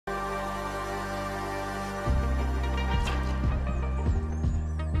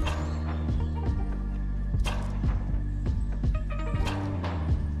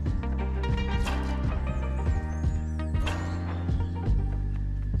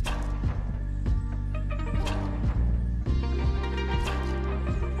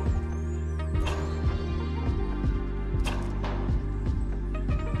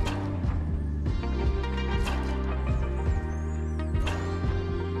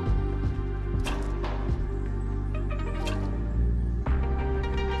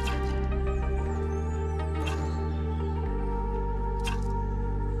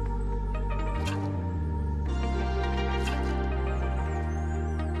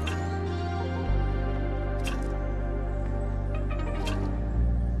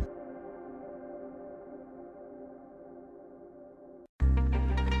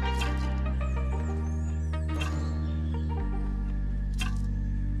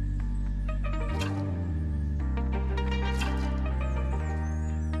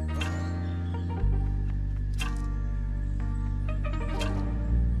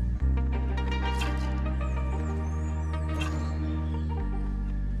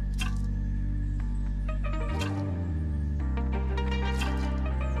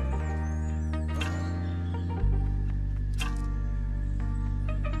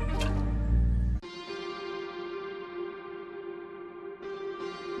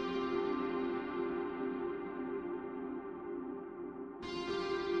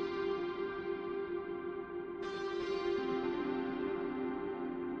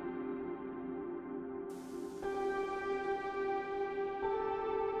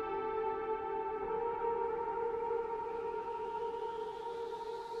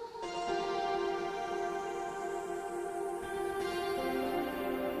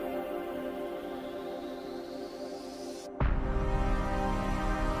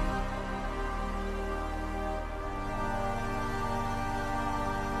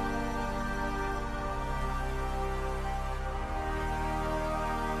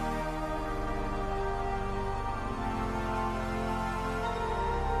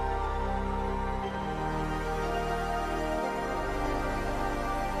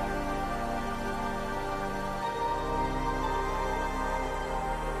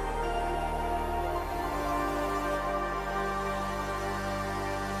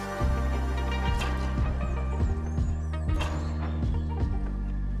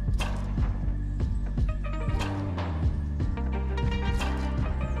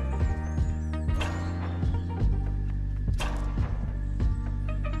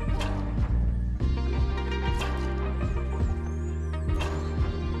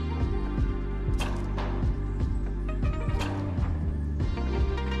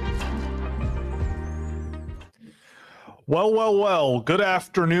Well. Good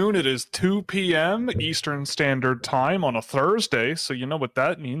afternoon. It is 2 p.m. Eastern Standard Time on a Thursday. So you know what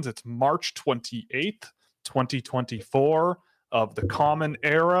that means. It's March 28th, 2024 of the Common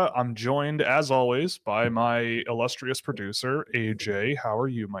Era. I'm joined, as always, by my illustrious producer, AJ. How are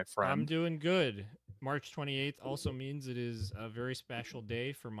you, my friend? I'm doing good. March 28th also means it is a very special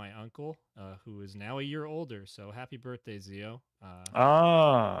day for my uncle, who is now a year older. So happy birthday, Zio.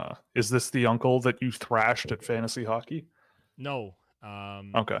 Is this the uncle that you thrashed at fantasy hockey? No,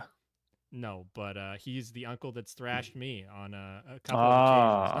 Okay. no, but he's the uncle that's thrashed me on a couple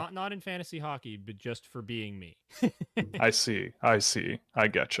of occasions. Not in fantasy hockey, but just for being me. I see. I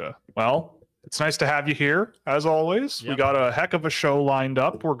getcha. Well, it's nice to have you here, as always. Yep. We got a heck of a show lined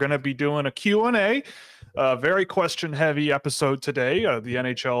up. We're going to be doing a Q&A, a very question-heavy episode today. The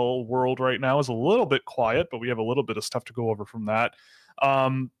NHL world right now is a little bit quiet, but we have a little bit of stuff to go over from that.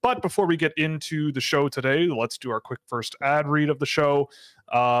 But before we get into the show today, let's do our quick first ad read of the show.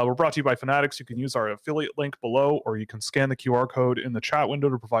 We're brought to you by Fanatics. You can use our affiliate link below, or you can scan the QR code in the chat window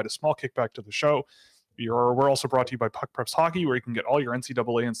to provide a small kickback to the show. We're also brought to you by Puck Preps Hockey, where you can get all your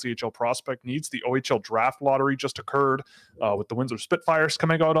NCAA and CHL prospect needs. The OHL draft lottery just occurred with the Windsor Spitfires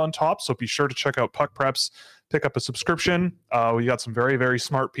coming out on top, so be sure to check out Puck Preps. Pick up a subscription. We got some very, very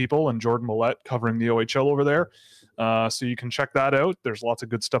smart people and Jordan Millette covering the OHL over there, so you can check that out. There's lots of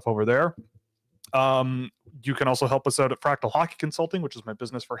good stuff over there. You can also help us out at Fractal Hockey Consulting, which is my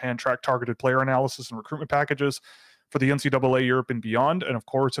business for hand-tracked targeted player analysis and recruitment packages for the NCAA Europe and beyond. And of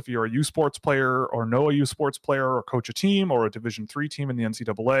course, if you're a U Sports player or know a U Sports player or coach a team or a Division III team in the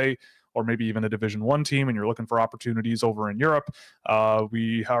NCAA, or maybe even a Division I team, and you're looking for opportunities over in Europe,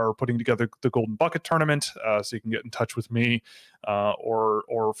 we are putting together the Golden Bucket Tournament, so you can get in touch with me or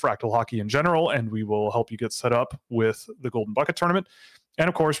Fractal Hockey in general, and we will help you get set up with the Golden Bucket Tournament. And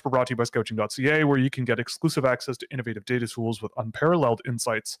of course, we're brought to you by Scouching.ca, where you can get exclusive access to innovative data tools with unparalleled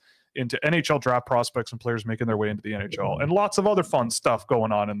insights into NHL draft prospects and players making their way into the NHL, and lots of other fun stuff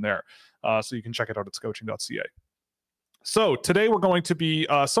going on in there. So you can check it out at Scouching.ca. So today we're going to be,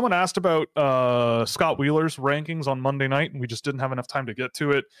 someone asked about Scott Wheeler's rankings on Monday night, and we just didn't have enough time to get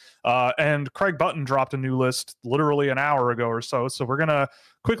to it. And Craig Button dropped a new list literally an hour ago or so. So we're going to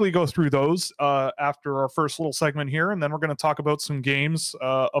quickly go through those after our first little segment here. And then we're going to talk about some games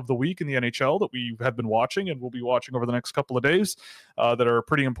of the week in the NHL that we have been watching and we'll be watching over the next couple of days that are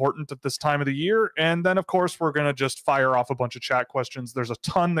pretty important at this time of the year. And then, of course, we're going to just fire off a bunch of chat questions. There's a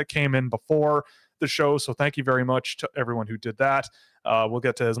ton that came in before the show, so thank you very much to everyone who did that. We'll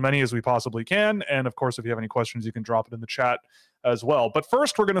get to as many as we possibly can, and of course, if you have any questions, you can drop it in the chat as well. But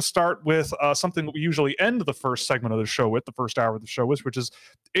first, we're going to start with something that we usually end the first segment of the show with, the first hour of the show with, which is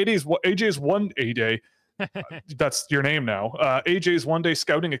AJ's one A-Day. That's your name now. AJ's one-day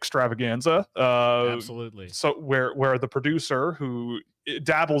scouting extravaganza. Absolutely. So where the producer, who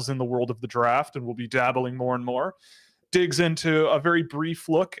dabbles in the world of the draft and will be dabbling more and more, digs into a very brief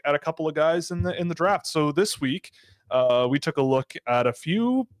look at a couple of guys in the draft. So this week, we took a look at a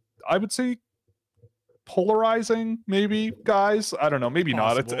few, I would say, polarizing maybe guys. I don't know, maybe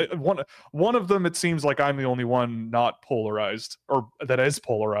Possible. not. It's one of them. It seems like I'm the only one not polarized or that is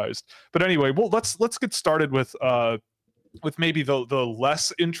polarized. But anyway, well, let's get started with maybe the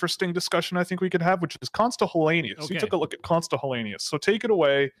less interesting discussion I think we could have, which is Konsta Helenius. Okay. We took a look at Konsta Helenius. So take it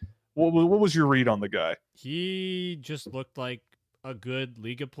away. What was your read on the guy? He just looked like a good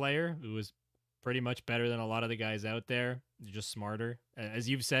Liga player who was pretty much better than a lot of the guys out there, just smarter. As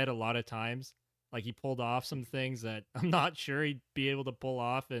you've said a lot of times, like he pulled off some things that I'm not sure he'd be able to pull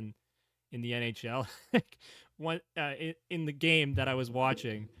off in the NHL. In the game that I was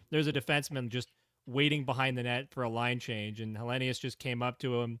watching, there's a defenseman just waiting behind the net for a line change, and Helenius just came up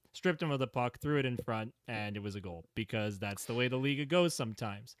to him, stripped him of the puck, threw it in front, and it was a goal, because that's the way the Liga goes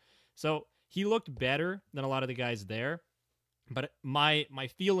sometimes. So he looked better than a lot of the guys there, but my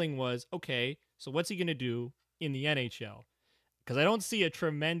feeling was, okay, so what's he going to do in the NHL? Because I don't see a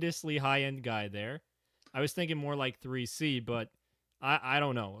tremendously high-end guy there. I was thinking more like 3C, but I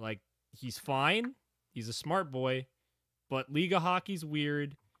don't know. Like, he's fine. He's a smart boy, but Liga hockey's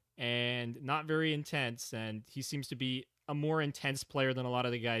weird and not very intense, and he seems to be a more intense player than a lot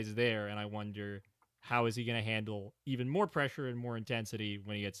of the guys there, and I wonder, how is he going to handle even more pressure and more intensity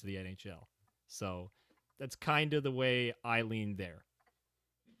when he gets to the NHL? So that's kind of the way I lean there.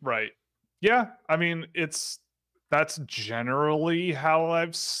 Right. Yeah. I mean, that's generally how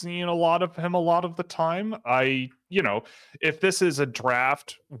I've seen a lot of him a lot of the time. If this is a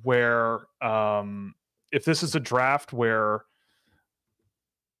draft where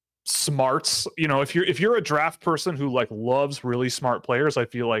smarts, if you're a draft person who like loves really smart players, I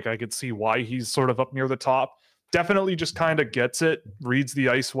feel like I could see why he's sort of up near the top. definitely just kind of gets it, reads the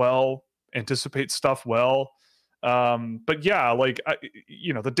ice well, anticipates stuff well. But yeah, like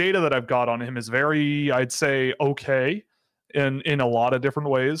the data that I've got on him is very, I'd say, okay in a lot of different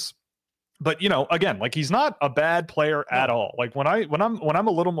ways. But again, like he's not a bad player at all. Like when I'm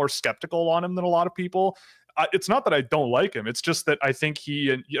a little more skeptical on him than a lot of people, it's not that I don't like him. It's just that I think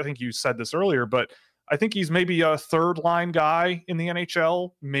I think you said this earlier, but I think he's maybe a third line guy in the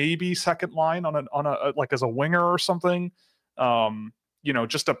NHL, maybe second line on a like as a winger or something.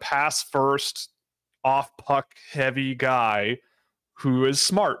 Just a pass first, off puck heavy guy who is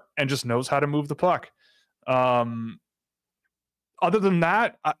smart and just knows how to move the puck. Other than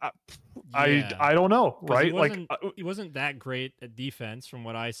that, I don't know, right? He wasn't that great at defense from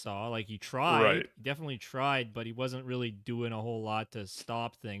what I saw. Like he tried, right. He definitely tried, but he wasn't really doing a whole lot to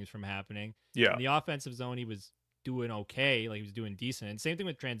stop things from happening. Yeah. In the offensive zone, he was doing okay, like he was doing decent. And same thing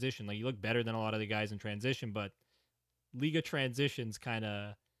with transition. Like he looked better than a lot of the guys in transition, but League of Transitions kind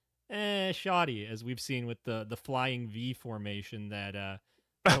of shoddy, as we've seen with the flying V formation that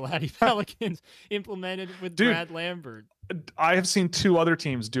the Laddie Pelicans implemented with Brad Lambert. I have seen 2 other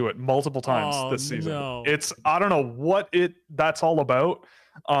teams do it multiple times this season. No. I don't know what that's all about.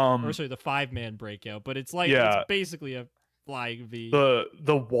 Or sorry, the 5-man breakout, but it's like it's basically a flying V.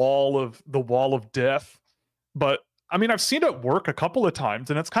 The wall of death. But I mean, I've seen it work a couple of times,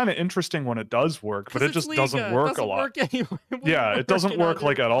 and it's kind of interesting when it does work, but it just doesn't work a lot. It doesn't work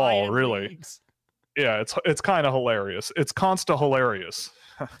like at all, really. Leagues. Yeah, it's kind of hilarious. It's constant hilarious.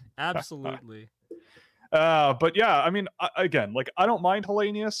 Absolutely. But yeah, I mean, again, like I don't mind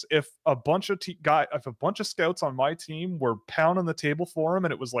Hellenius if a bunch of scouts on my team were pounding the table for him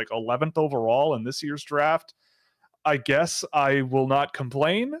and it was like 11th overall in this year's draft. I guess I will not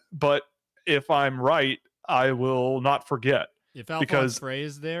complain, but if I'm right, I will not forget. If Alphonse Frey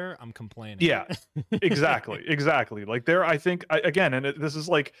is there, I'm complaining. Yeah, exactly. Like I think again, and this is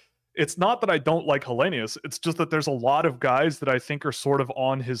like, it's not that I don't like Hellenius. It's just that there's a lot of guys that I think are sort of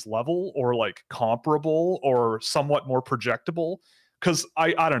on his level or like comparable or somewhat more projectable. Because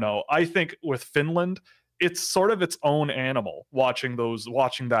I don't know. I think with Finland, it's sort of its own animal watching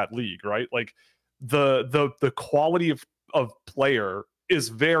that league, right? Like the quality of player is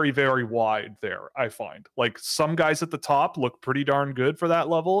very, very wide there, I find. Like some guys at the top look pretty darn good for that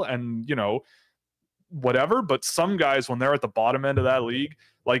level and, whatever, but some guys when they're at the bottom end of that league,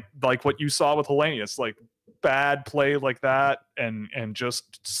 like what you saw with Hellenius, like bad play like that and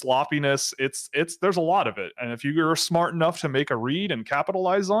just sloppiness, it's there's a lot of it. And if you're smart enough to make a read and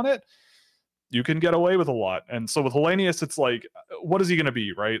capitalize on it, you can get away with a lot. And so with Hellenius, it's like, what is he going to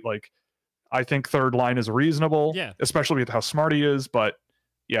be, right? Like, I think third line is reasonable, especially with how smart he is. But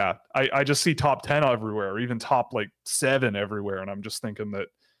yeah, I just see top 10 everywhere, even top like 7 everywhere. And I'm just thinking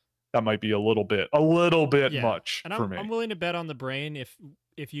that might be a little bit much for me. I'm willing to bet on the brain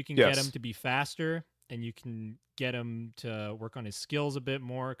if you can get him to be faster and you can get him to work on his skills a bit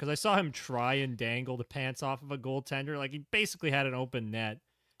more. Because I saw him try and dangle the pants off of a goaltender. Like he basically had an open net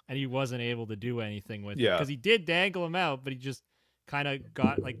and he wasn't able to do anything with it. Because he did dangle him out, but he just kind of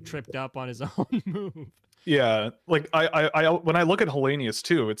got like tripped up on his own move. Yeah, like I when I look at Hellenius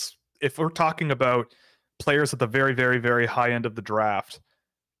too, it's if we're talking about players at the very, very, very high end of the draft,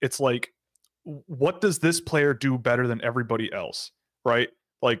 it's like, what does this player do better than everybody else, right?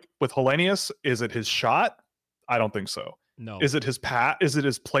 Like with Hellenius, is it his shot? I don't think so. No. Is it his Is it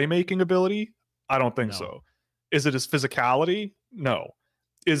his playmaking ability? I don't think so. Is it his physicality? No.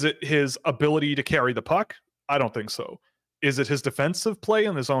 Is it his ability to carry the puck? I don't think so. Is it his defensive play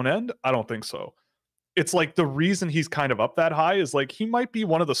on his own end? I don't think so. It's like the reason he's kind of up that high is like he might be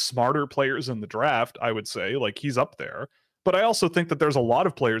one of the smarter players in the draft, I would say. Like he's up there. But I also think that there's a lot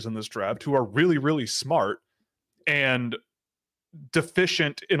of players in this draft who are really, really smart and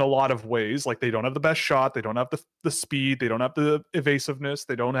deficient in a lot of ways. Like they don't have the best shot. They don't have the speed. They don't have the evasiveness.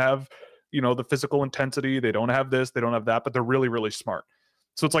 They don't have, the physical intensity. They don't have this. They don't have that. But they're really, really smart.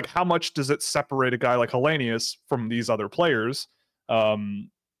 So it's like, how much does it separate a guy like Hellenius from these other players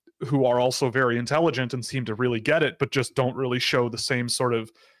who are also very intelligent and seem to really get it, but just don't really show the same sort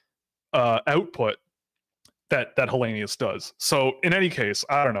of output that Hellenius does. So in any case,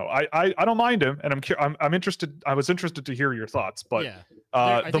 I don't know. I don't mind him, and I'm interested. I was interested to hear your thoughts, but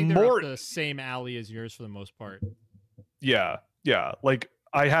I think they're up the same alley as yours for the most part. Yeah. Like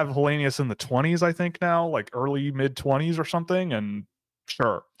I have Hellenius in the 20s, I think now, like early mid 20s or something, and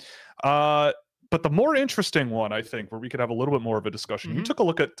sure. But the more interesting one, I think, where we could have a little bit more of a discussion. You took a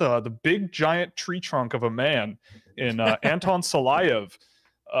look at the big giant tree trunk of a man in Anton Salayev.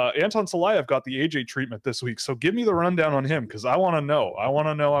 Anton Salayev got the AJ treatment this week, so give me the rundown on him because I want to know. I want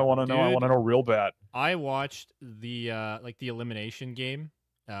to know. I want to know. I want to know real bad. I watched the the elimination game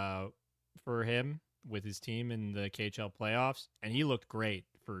for him with his team in the KHL playoffs, and he looked great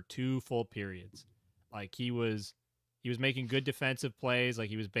for 2 full periods. Like he was making good defensive plays. Like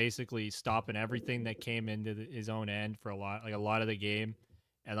he was basically stopping everything that came into his own end for a lot of the game,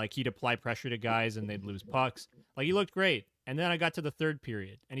 and like he'd apply pressure to guys and they'd lose pucks. Like he looked great. And then I got to the 3rd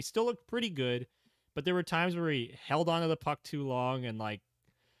period, and he still looked pretty good, but there were times where he held onto the puck too long and like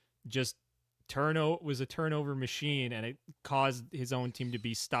just was a turnover machine, and it caused his own team to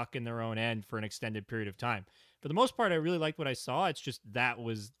be stuck in their own end for an extended period of time. For the most part, I really liked what I saw. It's just that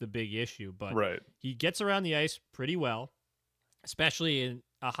was the big issue. But he gets around the ice pretty well, especially in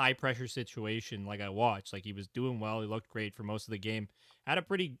a high pressure situation like I watched. Like he was doing well. He looked great for most of the game. Had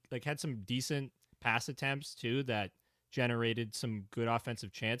some decent pass attempts too that generated some good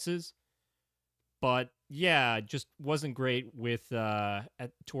offensive chances. But yeah, just wasn't great with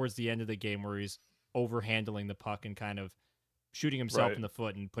towards the end of the game where he's overhandling the puck and kind of shooting himself in the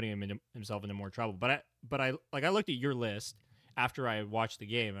foot and putting himself into more trouble. But I looked at your list after I watched the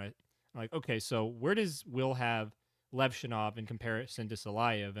game. I'm like, okay, so where does Will have Levshinov in comparison to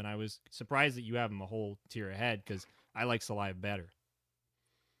Salayev? And I was surprised that you have him a whole tier ahead because I like Salayev better.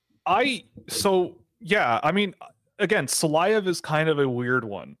 I mean, again, Salayev is kind of a weird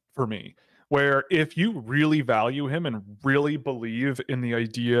one for me, where if you really value him and really believe in the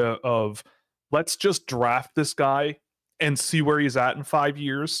idea of let's just draft this guy and see where he's at in 5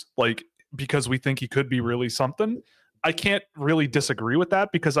 years, like because we think he could be really something, I can't really disagree with that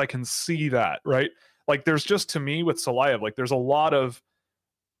because I can see that, right? Like there's just, to me with Salayev, like there's a lot of,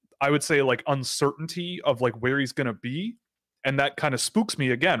 I would say, like uncertainty of like where he's going to be. And that kind of spooks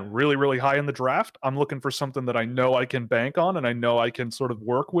me again, really, really high in the draft. I'm looking for something that I know I can bank on and I know I can sort of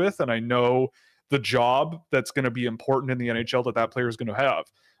work with. And I know the job that's going to be important in the NHL that player is going to have.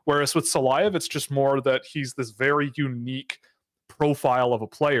 Whereas with Salayev, it's just more that he's this very unique profile of a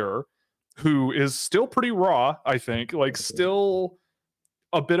player who is still pretty raw, I think, like still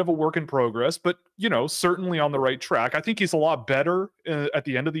a bit of a work in progress, but, you know, certainly on the right track. I think he's a lot better at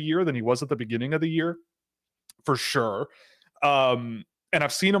the end of the year than he was at the beginning of the year, for sure. And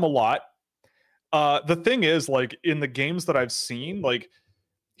I've seen him a lot. The thing is, like, in the games that I've seen, like,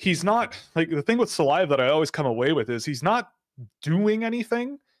 he's not, like, the thing with Salayev that I always come away with is he's not doing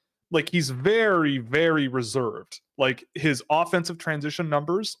anything. Like, he's very, very reserved. Like, his offensive transition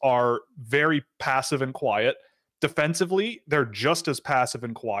numbers are very passive and quiet. Defensively, they're just as passive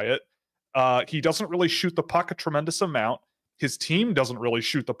and quiet. He doesn't really shoot the puck a tremendous amount. His team doesn't really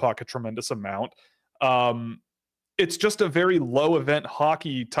shoot the puck a tremendous amount. It's just a very low event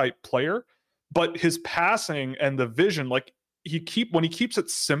hockey type player, but his passing and the vision, like when he keeps it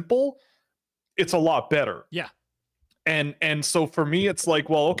simple, it's a lot better. Yeah. And so for me, it's like,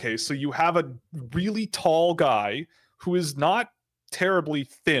 well, okay, so you have a really tall guy who is not terribly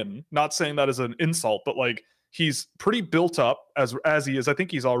thin, not saying that as an insult, but like he's pretty built up as he is. I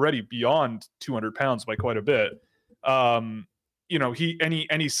think he's already beyond 200 pounds by quite a bit. You know,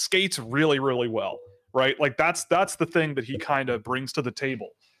 he skates really, really well. Right? Like that's the thing that he kind of brings to the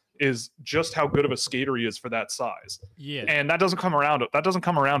table is just how good of a skater he is for that size. Yeah. And that doesn't come around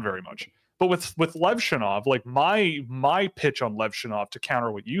very much. But with Levshinov, like my pitch on Levshinov to counter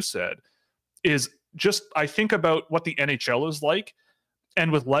what you said is just, I think about what the NHL is like.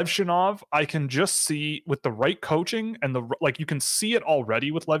 And with Levshinov, I can just see with the right coaching and you can see it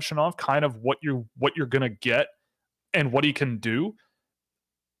already with Levshinov, kind of what you're going to get and what he can do.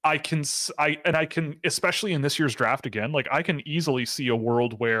 I can, especially in this year's draft again, like I can easily see a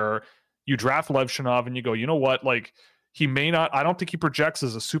world where you draft Levshinov and you go, you know what, like he may not, I don't think he projects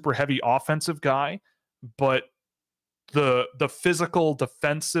as a super heavy offensive guy, but the physical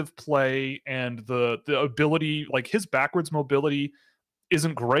defensive play and the ability, like his backwards mobility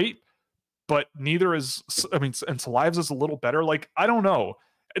isn't great, but neither is, I mean, and Salayev's is a little better. Like, I don't know.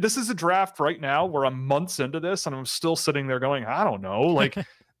 This is a draft right now where I'm months into this and I'm still sitting there going, I don't know. Like,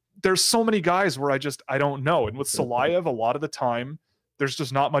 there's so many guys where I don't know. And with Salayev, a lot of the time, there's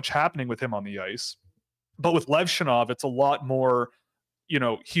just not much happening with him on the ice. But with Levshinov, it's a lot more, you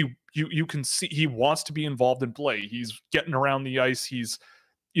know, you can see he wants to be involved in play. He's getting around the ice. He's,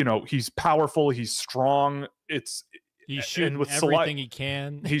 you know, he's powerful. He's strong. He's shooting with everything he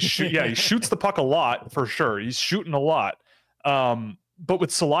can. He shoots the puck a lot for sure. He's shooting a lot. But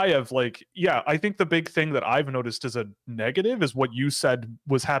with Salayev, like, yeah, I think the big thing that I've noticed as a negative is what you said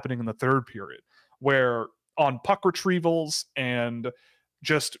was happening in the third period, where on puck retrievals and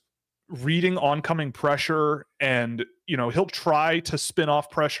just reading oncoming pressure, and he'll try to spin off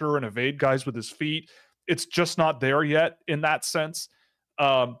pressure and evade guys with his feet. It's just not there yet in that sense.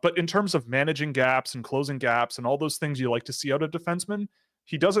 But in terms of managing gaps and closing gaps and all those things you like to see out of defensemen,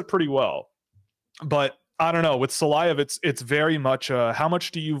 he does it pretty well. But I don't know, with Salayev, it's very much how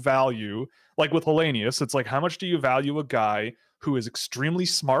much do you value, like with Hellenius, it's like how much do you value a guy who is extremely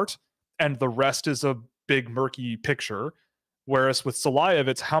smart and the rest is a big murky picture. Whereas with Salayev,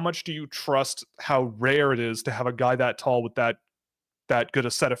 it's how much do you trust how rare it is to have a guy that tall with that good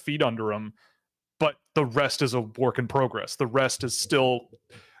a set of feet under him, but the rest is a work in progress. The rest is still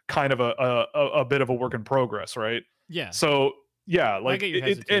kind of a bit of a work in progress, right? Yeah. So yeah, like I get your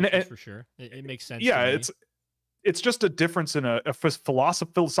hesitation for sure. It makes sense. Yeah, it's just a difference in a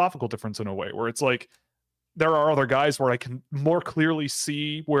philosophical difference in a way where it's like there are other guys where I can more clearly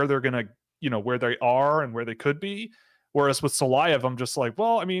see where they're gonna, where they are and where they could be. Whereas with Salayev, I'm just like,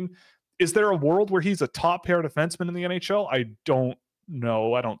 well, I mean, is there a world where he's a top pair defenseman in the NHL? I don't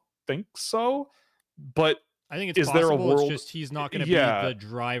know. I don't think so. But I think it's is possible. There a world? It's just he's not going to be the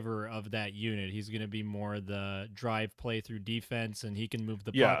driver of that unit. He's going to be more the drive play through defense, and he can move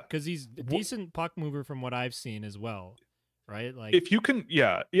the puck because he's a decent puck mover from what I've seen as well. Right? Like if you can,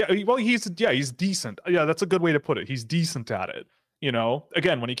 well, he's decent. Yeah, that's a good way to put it. He's decent at it.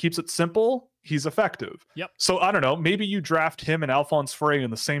 Again, when he keeps it simple, he's effective. Yep. So I don't know, maybe you draft him and Alphonse Frey in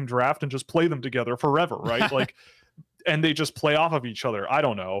the same draft and just play them together forever, right? Like, and they just play off of each other. I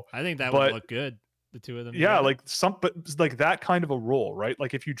don't know. I think that would look good, the two of them. Yeah, together. but like that kind of a role, right?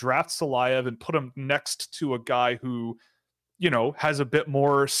 Like if you draft Salayev and put him next to a guy who, has a bit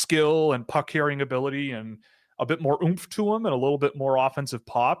more skill and puck carrying ability and a bit more oomph to him and a little bit more offensive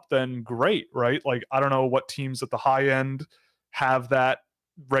pop, then great, right? Like I don't know what teams at the high end have that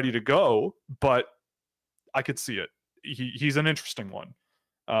ready to go, but I could see it. He's an interesting one.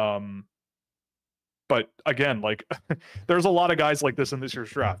 But again, like there's a lot of guys like this in this year's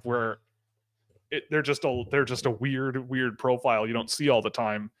draft where they're just a weird profile you don't see all the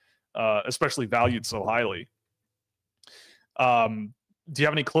time, especially valued so highly. Do you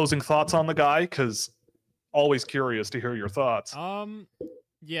have any closing thoughts on the guy? Because always curious to hear your thoughts.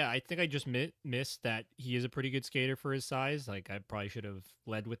 Yeah, I think I just missed that he is a pretty good skater for his size. Like, I probably should have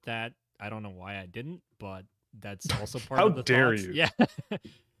led with that. I don't know why I didn't, but that's also part of the dare thoughts. you? Yeah.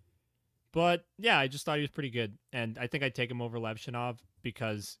 But, yeah, I just thought he was pretty good. And I think I'd take him over Levshinov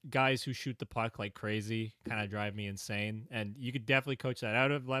because guys who shoot the puck like crazy kind of drive me insane. And you could definitely coach that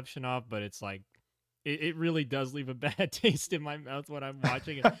out of Levshinov, but it's like, it really does leave a bad taste in my mouth when I'm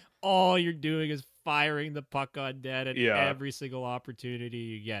watching it. All you're doing is firing the puck on net at every single opportunity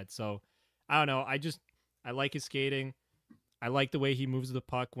you get. So I don't know. I like his skating. I like the way he moves the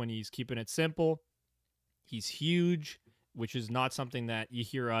puck when he's keeping it simple. He's huge, which is not something that you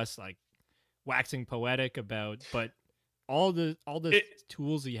hear us like waxing poetic about, but all the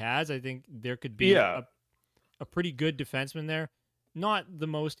tools he has, I think there could be a pretty good defenseman there. Not the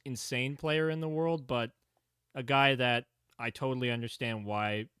most insane player in the world, but a guy that I totally understand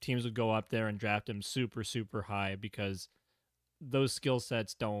why teams would go up there and draft him super, super high because those skill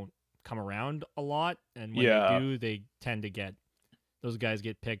sets don't come around a lot. And when they do, they tend to those guys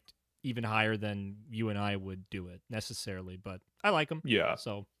get picked even higher than you and I would do it necessarily. But I like him. Yeah.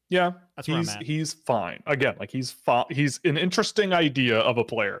 So yeah, that's where I'm at. He's fine. Again, like he's an interesting idea of a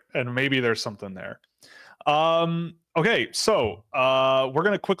player, and maybe there's something there. Okay, so we're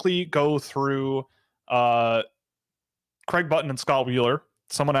gonna quickly go through Craig Button and Scott Wheeler.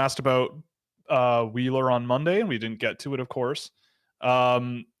 Someone asked about Wheeler on Monday, and we didn't get to it, of course.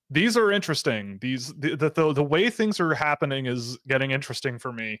 These are interesting. The way things are happening is getting interesting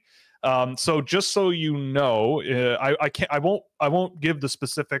for me. So just so you know, I won't give the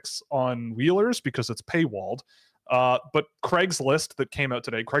specifics on Wheelers because it's paywalled. But Craig's list that came out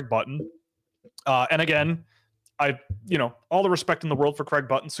today, Craig Button, and again, all the respect in the world for Craig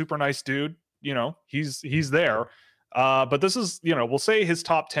Button, super nice dude. He's there. But this is, we'll say his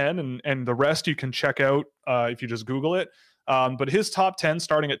top 10 and the rest you can check out if you just Google it. But his top 10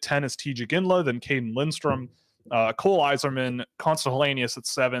 starting at 10 is TJ Ginla, then Caden Lindstrom, Cole Iserman, Constant Hellenius at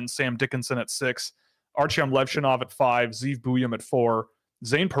 7, Sam Dickinson at 6, Artyom Levshinov at 5, Zeev Buyam at 4,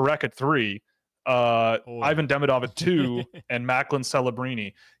 Zane Perek at 3, Ivan Demidov at 2, and Macklin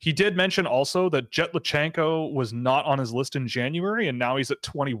Celebrini. He did mention also that Jet Lachenko was not on his list in January, and now he's at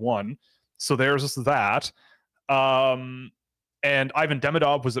 21. So there's that. And Ivan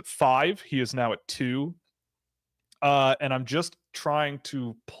Demidov was at 5. He is now at 2. And I'm just trying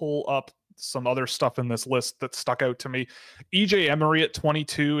to pull up some other stuff in this list that stuck out to me. EJ Emery at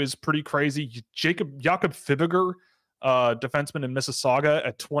 22 is pretty crazy. Jakob Fibiger defenseman in Mississauga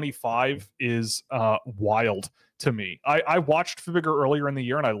at 25 is wild to me. I watched Fibigger earlier in the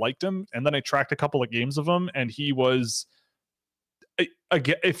year and I liked him, and then I tracked a couple of games of him, and he was,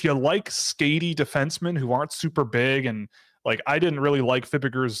 again, if you like skatey defensemen who aren't super big, and like I didn't really like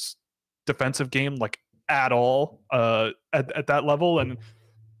Fibigger's defensive game like at all at that level. And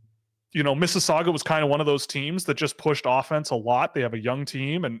you know, Mississauga was kind of one of those teams that just pushed offense a lot. They have a young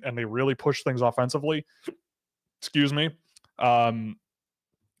team, and they really push things offensively. Excuse me.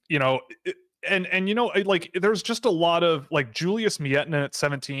 You know, and you know, like there's just a lot of like Julius Miettinen at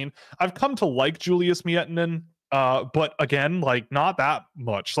 17. I've come to like Julius Miettinen, but again, like not that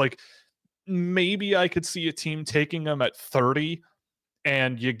much. Like maybe I could see a team taking him at 30,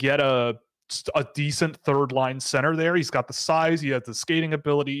 and you get a decent third line center there. He's got the size, he has the skating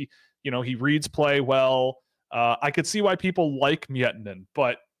ability. You know, he reads play well. I could see why people like Miettinen,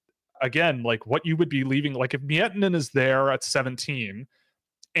 but again, like what you would be leaving, like if Miettinen is there at 17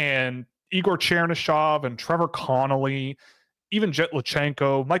 and Igor Chernyshov and Trevor Connolly, even Jet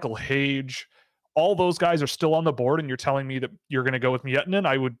Lachenko, Michael Hage, all those guys are still on the board, and you're telling me that you're going to go with Miettinen,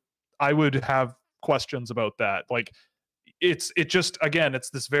 I would have questions about that. Like it just, again,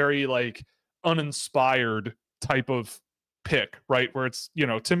 it's this very like uninspired type of pick, right? Where it's, you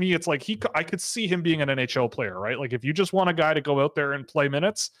know, to me, it's like I could see him being an NHL player, right? Like if you just want a guy to go out there and play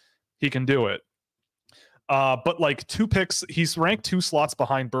minutes, he can do it. But like 2 picks, he's ranked 2 slots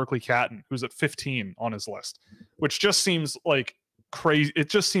behind Berkeley Catton, who's at 15 on his list, which just seems like crazy. It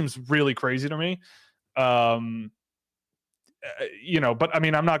just seems really crazy to me. You know, but I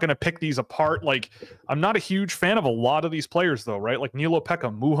mean, I'm not going to pick these apart. Like, I'm not a huge fan of a lot of these players, though, right? Like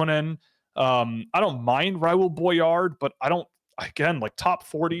Niilo-Pekka Muhonen. I don't mind Raul Boyard, but I don't, again, like top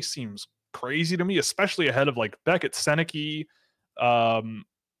 40 seems crazy to me, especially ahead of like Beckett Seneke,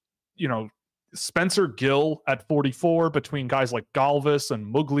 you know, Spencer Gill at 44, between guys like Galvis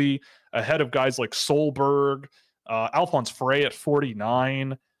and Mugli, ahead of guys like Solberg, Alphonse Frey at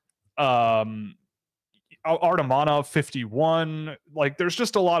 49, Artemanov 51. Like there's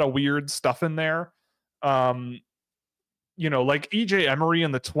just a lot of weird stuff in there. You know, like EJ Emery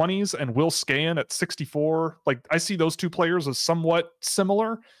in the 20s and Will Scahan at 64. Like I see those 2 players as somewhat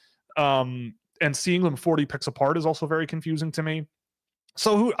similar. And seeing them 40 picks apart is also very confusing to me.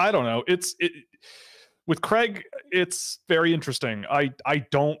 So I don't know. With Craig, it's very interesting. I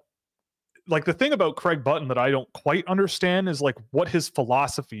don't like, the thing about Craig Button that I don't quite understand is like what his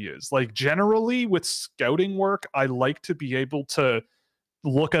philosophy is. Like generally with scouting work, I like to be able to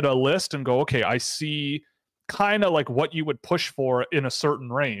look at a list and go, okay, I see kind of like what you would push for in a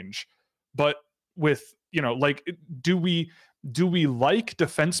certain range. But with, you know, like, do we like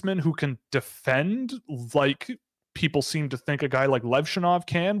defensemen who can defend like people seem to think a guy like Levshinov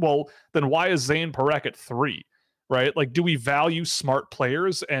can? Well, then why is Zane Parekh at 3, right? Like, do we value smart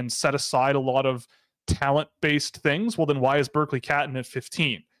players and set aside a lot of talent-based things? Well, then why is Berkeley Catton at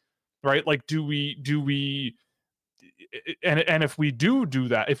 15, right? Like, do we and if we do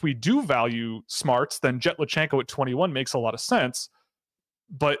that, if we do value smarts, then Jet Lachenko at 21 makes a lot of sense.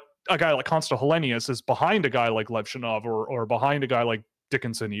 But a guy like Konsta Helenius is behind a guy like Levshinov or behind a guy like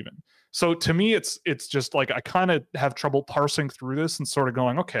Dickinson even. So to me, it's just like I kind of have trouble parsing through this and sort of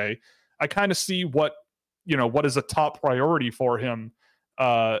going, okay, I kind of see what is a top priority for him,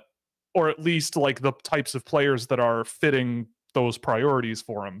 or at least like the types of players that are fitting those priorities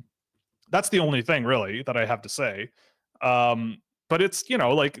for him. That's the only thing really that I have to say. But it's, you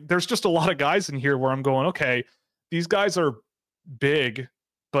know, like there's just a lot of guys in here where I'm going, okay, these guys are big,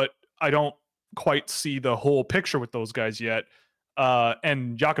 but I don't quite see the whole picture with those guys yet.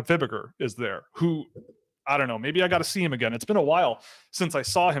 And Jakob Fibigger is there, who, I don't know, maybe I got to see him again. It's been a while since I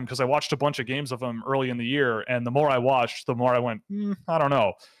saw him because I watched a bunch of games of him early in the year. And the more I watched, the more I went, I don't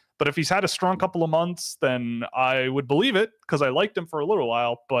know. But if he's had a strong couple of months, then I would believe it because I liked him for a little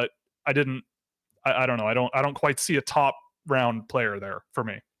while, but I don't know. I don't quite see a top round player there for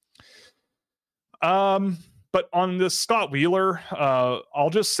me. But on this Scott Wheeler, I'll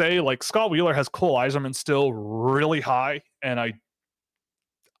just say, like, Scott Wheeler has Cole Yzerman still really high, and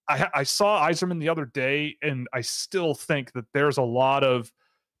I saw Yzerman the other day, and I still think that there's a lot of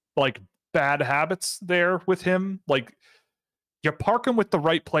like bad habits there with him. Like, you park him with the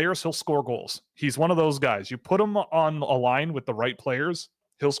right players, he'll score goals. He's one of those guys. You put him on a line with the right players,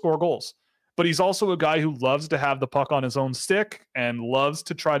 he'll score goals. But he's also a guy who loves to have the puck on his own stick and loves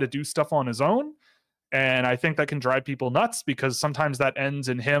to try to do stuff on his own. And I think that can drive people nuts because sometimes that ends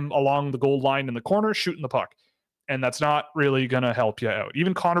in him along the goal line in the corner shooting the puck. And that's not really going to help you out.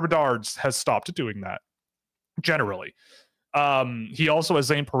 Even Connor Bedard has stopped doing that, generally. He also has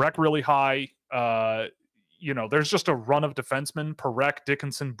Zane Parekh really high. you know, there's just a run of defensemen: Parekh,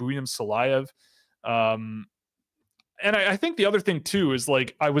 Dickinson, Buyam, Salayev. And I think the other thing too is,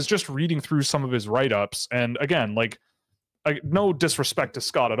 like, I was just reading through some of his write-ups, and again, like, no disrespect to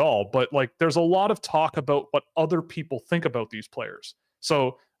Scott at all, but like, there's a lot of talk about what other people think about these players.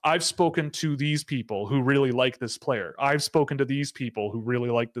 So I've spoken to these people who really like this player. I've spoken to these people who really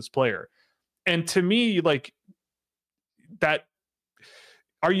like this player. And to me, like, that,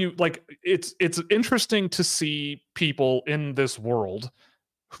 are you like, it's interesting to see people in this world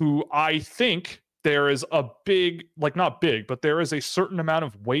who I think there is a big, like, not big, but there is a certain amount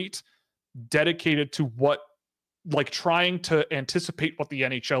of weight dedicated to what, like, trying to anticipate what the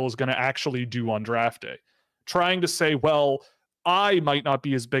NHL is going to actually do on draft day. Trying to say, well, I might not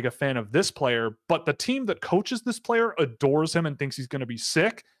be as big a fan of this player, but the team that coaches this player adores him and thinks he's going to be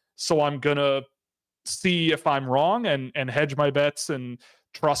sick. So I'm going to see if I'm wrong and hedge my bets and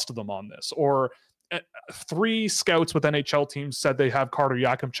trust them on this. Or 3 scouts with NHL teams said they have Carter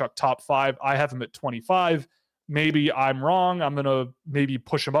Yakimchuk top 5. I have him at 25. Maybe I'm wrong. I'm going to maybe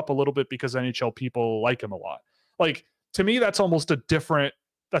push him up a little bit because NHL people like him a lot. Like, to me, that's almost a different,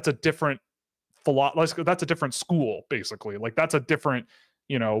 that's a different that's a different school, basically. Like, that's a different,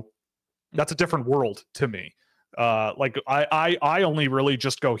 you know, that's a different world to me. Like, I only really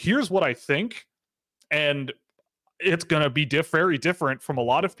just go, here's what I think, and it's going to be very different from a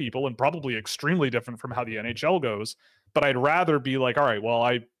lot of people, and probably extremely different from how the NHL goes. But I'd rather be like, all right, well,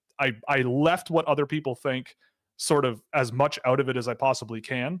 I left what other people think sort of as much out of it as I possibly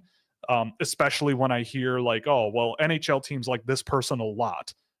can. Especially when I hear, like, oh, well, NHL teams like this person a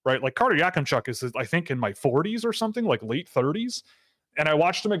lot, right? Like, Carter Yakimchuk is, I think, in my 40s or something, like late 30s. And I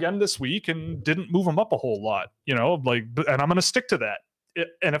watched him again this week and didn't move him up a whole lot, you know, like, and I'm going to stick to that.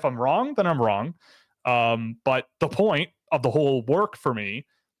 And if I'm wrong, then I'm wrong. But the point of the whole work for me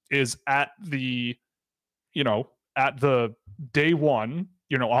is at the, you know, at the day one,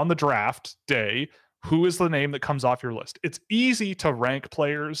 you know, on the draft day, who is the name that comes off your list? It's easy to rank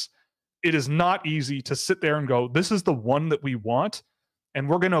players. It is not easy to sit there and go, this is the one that we want, and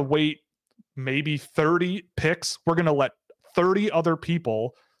we're going to wait maybe 30 picks. We're going to let 30 other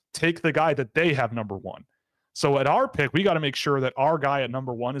people take the guy that they have number 1. So at our pick, we got to make sure that our guy at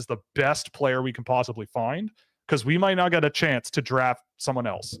number 1 is the best player we can possibly find, because we might not get a chance to draft someone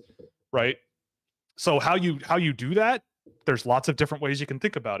else, right? So how you do that, there's lots of different ways you can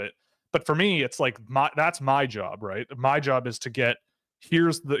think about it. But for me, it's like, that's my job, right? My job is to get,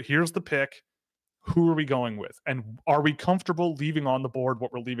 here's the pick. Who are we going with? And are we comfortable leaving on the board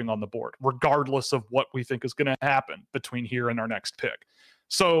what we're leaving on the board, regardless of what we think is going to happen between here and our next pick?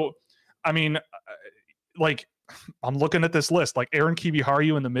 So, I mean, like, I'm looking at this list, like Aaron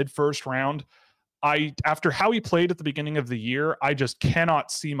Kiviharju in the mid-first round. After how he played at the beginning of the year, I just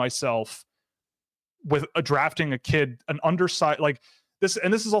cannot see myself with drafting a kid, an undersized, like this.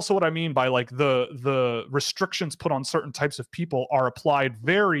 And this is also what I mean by, like, the restrictions put on certain types of people are applied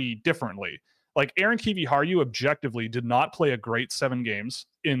very differently. Like, Aaron Kiviharju objectively did not play a great 7 games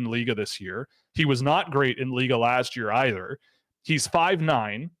in Liga this year. He was not great in Liga last year either. He's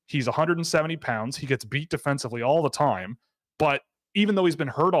 5'9". He's 170 pounds. He gets beat defensively all the time. But even though he's been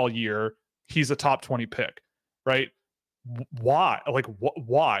hurt all year, he's a top 20 pick, right? Why? Like,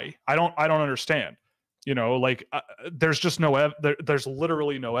 why? I don't understand. You know, like, there's just there's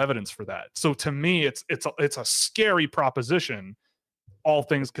literally no evidence for that. So to me, it's a scary proposition, all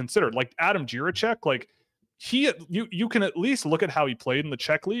things considered. Like, Adam Jiricek, like, you can at least look at how he played in the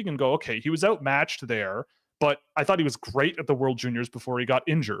Czech league and go, okay, he was outmatched there, but I thought he was great at the World Juniors before he got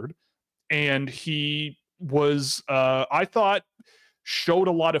injured. And he was, I thought, showed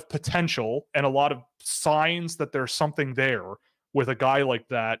a lot of potential and a lot of signs that there's something there with a guy like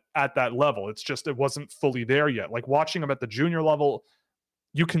that at that level. It's just, it wasn't fully there yet. Like, watching him at the junior level,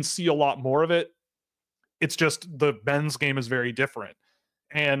 you can see a lot more of it. It's just the men's game is very different.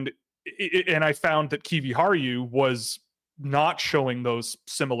 And I found that Kiviharju was not showing those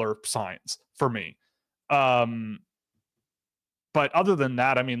similar signs for me. But other than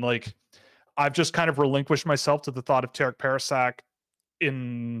that, I mean, like, I've just kind of relinquished myself to the thought of Tarek Parasak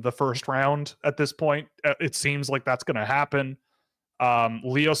in the first round at this point. It seems like that's going to happen.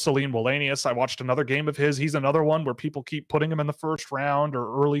 Leo Salim Wallenius, I watched another game of his. He's another one where people keep putting him in the first round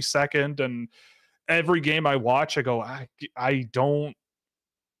or early second. And every game I watch, I go, I don't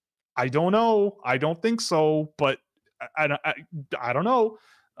know. I don't think so, but I don't know.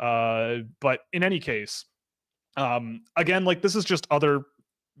 But in any case, again, like, this is just other,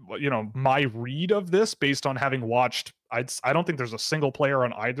 you know, my read of this based on having watched, I don't think there's a single player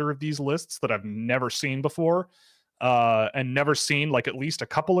on either of these lists that I've never seen before, and never seen, like, at least a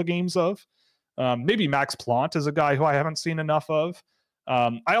couple of games of. Maybe Max Plant is a guy who I haven't seen enough of.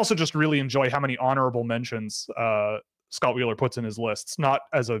 I also just really enjoy how many honorable mentions Scott Wheeler puts in his lists, not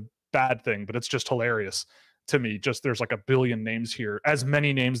as a bad thing, but it's just hilarious to me. Just there's like a billion names here. As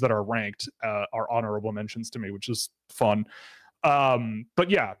many names that are ranked are honorable mentions to me, which is fun. But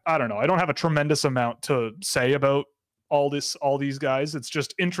yeah, I don't know. I don't have a tremendous amount to say about all these guys. It's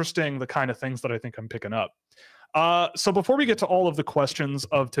just interesting, the kind of things that I think I'm picking up. So before we get to all of the questions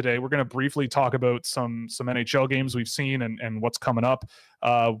of today, we're going to briefly talk about some NHL games we've seen and what's coming up.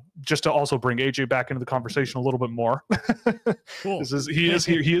 Just to also bring AJ back into the conversation a little bit more. Cool. He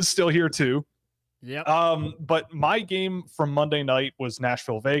is still here too. Yeah. But my game from Monday night was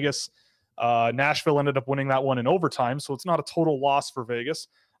Nashville Vegas. Nashville ended up winning that one in overtime, so it's not a total loss for Vegas.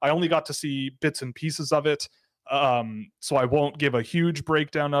 I only got to see bits and pieces of it. So I won't give a huge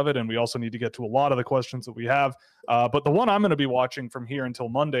breakdown of it, and we also need to get to a lot of the questions that we have. But the one I'm going to be watching from here until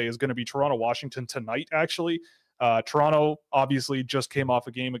Monday is going to be Toronto-Washington tonight, actually. Toronto obviously just came off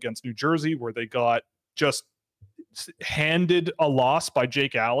a game against New Jersey where they got just handed a loss by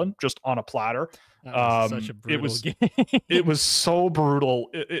Jake Allen, just on a platter. That was such a brutal game. It was so brutal.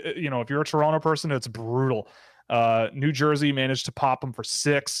 If you're a Toronto person, it's brutal. New Jersey managed to pop them for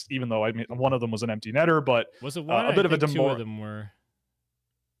 6, even though one of them was an empty netter, but was it one? A bit of a two of them were.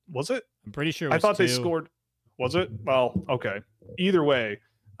 Was it? I'm pretty sure it was I thought 2. they scored. Was it? Well, okay. Either way,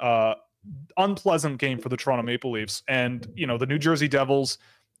 unpleasant game for the Toronto Maple Leafs. And, the New Jersey Devils,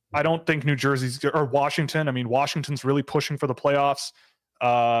 I don't think New Jersey's or Washington. I mean, Washington's really pushing for the playoffs.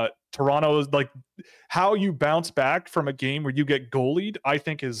 Toronto is like, how you bounce back from a game where you get goalied, I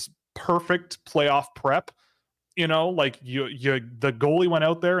think is perfect playoff prep. The goalie went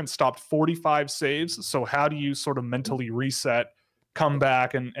out there and stopped 45 saves. So how do you sort of mentally reset, come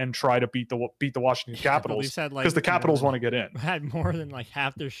back and try to beat the Washington Capitals? Because the Capitals want to get in. Had more than like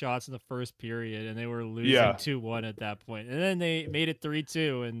half their shots in the first period, and they were losing 2-1 at that point. And then they made it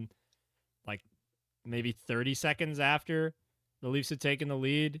 3-2, and like maybe 30 seconds after the Leafs had taken the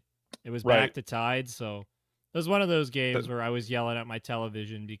lead, it was back to tied. So it was one of those games where I was yelling at my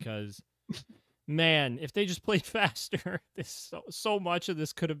television because, man, if they just played faster, so much of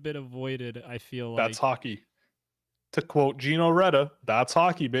this could have been avoided. I feel like that's hockey. To quote Gino Reda, that's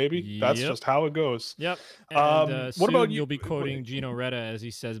hockey, baby. Yep. That's just how it goes. Yep. And, what soon about you? You'll be quoting Gino Reda as he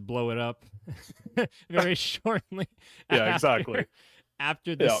says, "Blow it up," very shortly. Yeah, exactly.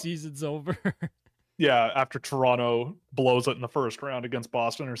 After the season's over. Yeah, after Toronto blows it in the first round against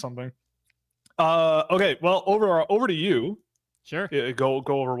Boston or something. Okay, well, over to you. Sure. Go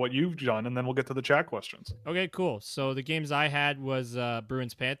over what you've done, and then we'll get to the chat questions. Okay, cool. So the games I had was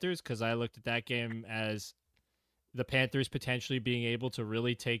Bruins-Panthers, because I looked at that game as the Panthers potentially being able to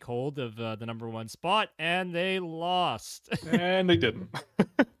really take hold of the number 1 spot, and they lost. And they didn't.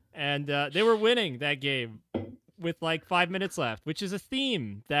 And they were winning that game with like 5 minutes left, which is a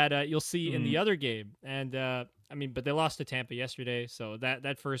theme that you'll see in the other game. And but they lost to Tampa yesterday, so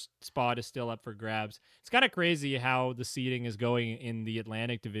that first spot is still up for grabs. It's kind of crazy how the seeding is going in the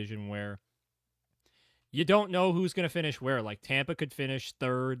Atlantic Division, where you don't know who's going to finish where. Like Tampa could finish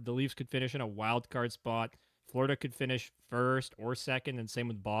 3rd, the Leafs could finish in a wild card spot, Florida could finish 1st or 2nd, and same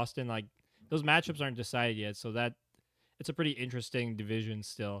with Boston. Like those matchups aren't decided yet, so that it's a pretty interesting division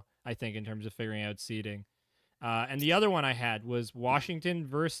still, I think, in terms of figuring out seeding. And the other one I had was Washington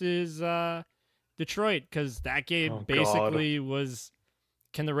versus Detroit, because that game basically was,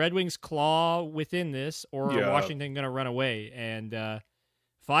 can the Red Wings claw within this, or are Washington going to run away? And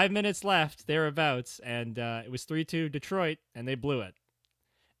 5 minutes left, thereabouts, and it was 3-2 Detroit, and they blew it.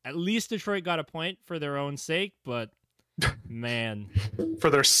 At least Detroit got a point for their own sake, but man.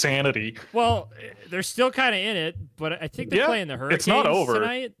 For their sanity. Well, they're still kind of in it, but I think they're playing the Hurricanes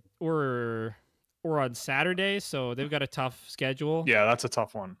tonight or on Saturday, so they've got a tough schedule. Yeah, that's a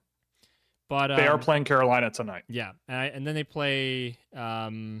tough one. But they are playing Carolina tonight. Yeah, and then they play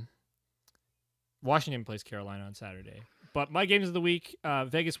Washington plays Carolina on Saturday. But my games of the week,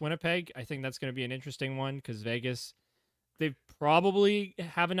 Vegas-Winnipeg, I think that's going to be an interesting one, because Vegas, they probably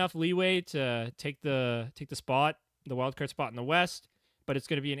have enough leeway to take the spot, the wildcard spot in the West, but it's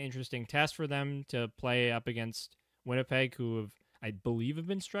going to be an interesting test for them to play up against Winnipeg, who I believe have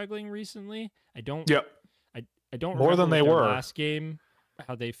been struggling recently. I don't more than they were last game,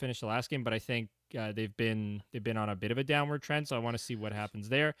 how they finished the last game, but I think they've been on a bit of a downward trend, so I want to see what happens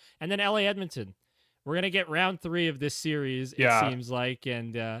there. And then LA Edmonton. We're going to get round 3 of this series, it seems like,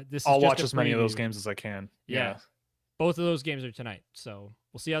 and this I'll is watch as many of those games as I can. Yeah. Both of those games are tonight, so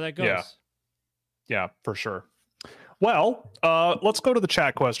we'll see how that goes. Yeah, for sure. Well, let's go to the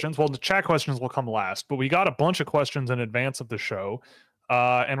chat questions. Well, the chat questions will come last, but we got a bunch of questions in advance of the show.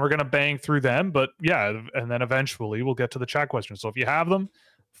 And we're going to bang through them. But yeah, and then eventually we'll get to the chat questions. So if you have them,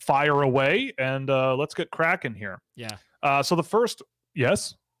 fire away, and let's get cracking here. Yeah. So the first,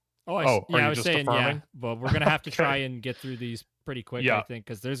 yes. Oh, Are I you was just saying, yeah, affirming? but we're gonna have to Okay. try and get through these pretty quick, I Yeah, think,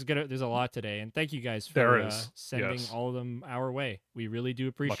 because there's a lot today. And thank you guys there for is. sending Yes, all of them our way. We really do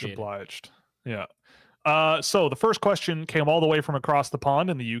much appreciate it. obliged. Yeah. So the first question came all the way from across the pond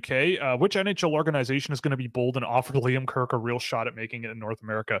in the UK. Which NHL organization is going to be bold and offer Liam Kirk a real shot at making it in North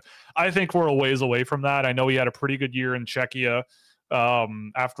America? I think we're a ways away from that. I know he had a pretty good year in Czechia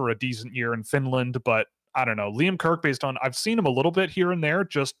after a decent year in Finland, but I don't know. Liam Kirk, based on I've seen him a little bit here and there,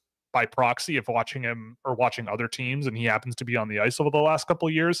 just by proxy of watching him or watching other teams, and he happens to be on the ice over the last couple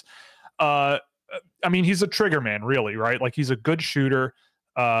of years. Uh, I mean, he's a trigger man, really, right? Like he's a good shooter.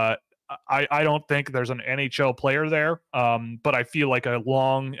 Uh, I don't think there's an NHL player there, but I feel like a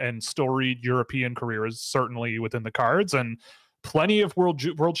long and storied European career is certainly within the cards, and plenty of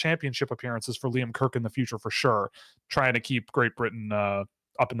world championship appearances for Liam Kirk in the future for sure. Trying to keep Great Britain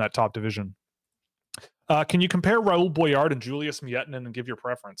up in that top division. Can you compare Raul Boyard and Julius Miettinen and give your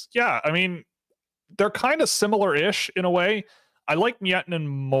preference? Yeah, I mean they're kind of similar-ish in a way. I like Miettinen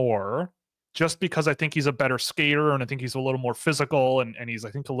more just because I think he's a better skater and I think he's a little more physical and he's,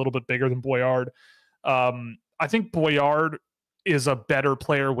 I think, a little bit bigger than Boyard. I think Boyard is a better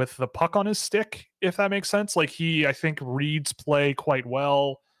player with the puck on his stick, if that makes sense. Like he, I think, reads play quite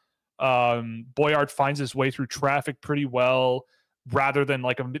well. Boyard finds his way through traffic pretty well rather than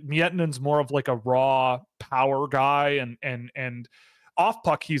like Miettinen's more of like a raw power guy and off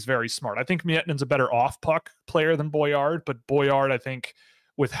puck, he's very smart. I think Miettinen's a better off puck player than Boyard, but Boyard, I think,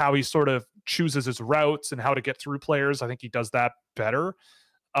 with how he sort of chooses his routes and how to get through players, I think he does that better.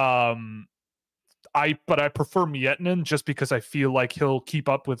 But I prefer Miettinen just because I feel like he'll keep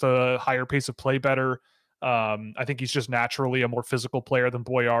up with a higher pace of play better. I think he's just naturally a more physical player than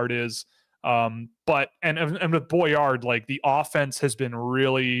Boyard is. But with Boyard, like the offense has been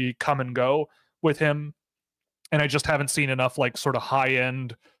really come and go with him. And I just haven't seen enough like sort of high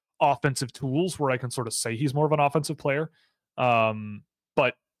end offensive tools where I can sort of say he's more of an offensive player.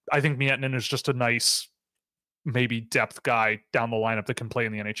 But I think Miettinen is just a nice, maybe depth guy down the lineup that can play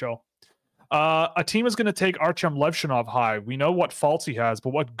in the NHL. A team is going to take Artyom Levshinov high. We know what faults he has, but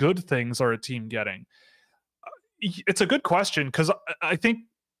what good things are a team getting? It's a good question because I think,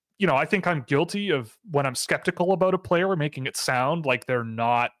 I think I'm guilty of when I'm skeptical about a player making it sound like they're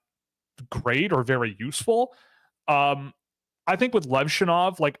not great or very useful. I think with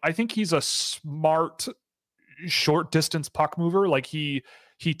Levshinov, like I think he's a smart short distance puck mover. Like he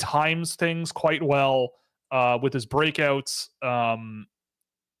times things quite well with his breakouts.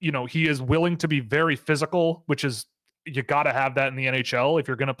 He is willing to be very physical, which is you got to have that in the NHL if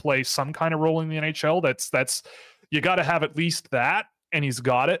you're going to play some kind of role in the NHL. That's you got to have at least that, and he's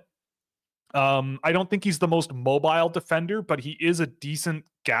got it. I don't think he's the most mobile defender, but he is a decent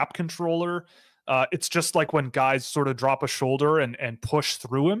gap controller. It's just like when guys sort of drop a shoulder and push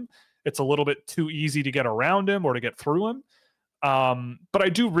through him, it's a little bit too easy to get around him or to get through him. But I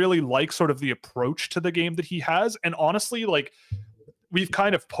do really like sort of the approach to the game that he has. And honestly, like we've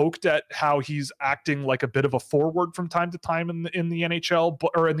kind of poked at how he's acting like a bit of a forward from time to time in the NHL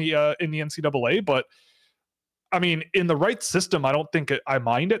or in the NCAA, but I mean, in the right system, I don't think I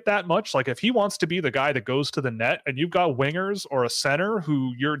mind it that much. Like if he wants to be the guy that goes to the net and you've got wingers or a center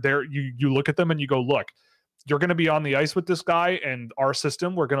who you're there, you look at them and you go, look, you're going to be on the ice with this guy and our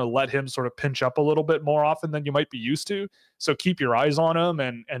system, we're going to let him sort of pinch up a little bit more often than you might be used to. So keep your eyes on him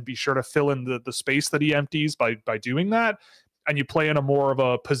and be sure to fill in the space that he empties by doing that. And you play in a more of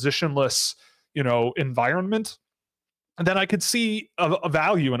a positionless, environment. And then I could see a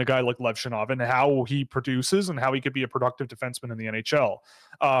value in a guy like Levshinov and how he produces and how he could be a productive defenseman in the NHL.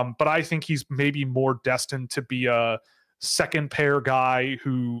 But I think he's maybe more destined to be a second pair guy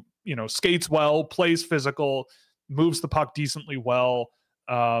who, skates well, plays physical, moves the puck decently well,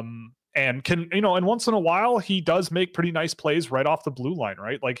 and can, and once in a while he does make pretty nice plays right off the blue line,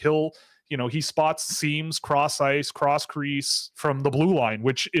 right? Like he spots seams, cross ice, cross crease from the blue line,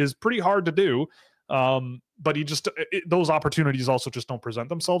 which is pretty hard to do. But those opportunities also just don't present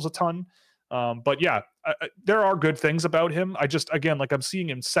themselves a ton. But yeah, there are good things about him. Again, like I'm seeing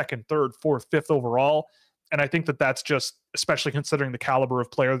him second, third, fourth, fifth overall. And I think that that's just, especially considering the caliber of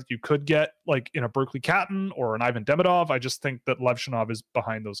player that you could get, like in a Berkeley Catton or an Ivan Demidov. I just think that Levshinov is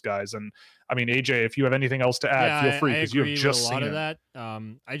behind those guys. And I mean, AJ, if you have anything else to add, feel free because you have just seen a lot of that.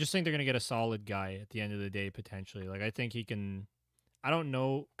 I just think they're going to get a solid guy at the end of the day, potentially. Like, I think he can. I don't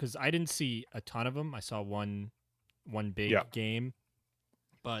know because I didn't see a ton of them. I saw one big game,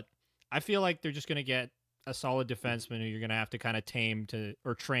 but I feel like they're just going to get a solid defenseman who you're going to have to kind of tame to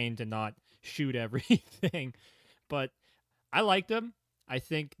or train to not shoot everything. But I liked him. I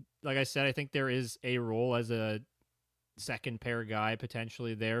think, like I said, I think there is a role as a second pair guy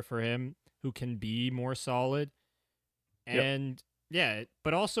potentially there for him who can be more solid. And yeah,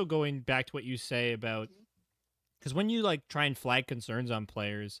 but also going back to what you say about, because when you like try and flag concerns on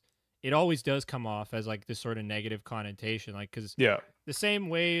players, it always does come off as like this sort of negative connotation. Like, because the same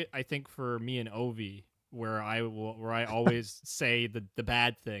way I think for me and Ovi, where I always say the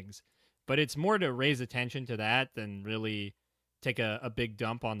bad things, but it's more to raise attention to that than really take a big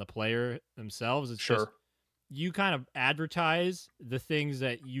dump on the player themselves. It's just you kind of advertise the things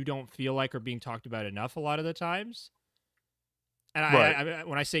that you don't feel like are being talked about enough a lot of the times. And I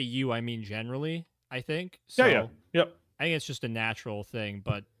when I say you, I mean generally, I think. So I think it's just a natural thing,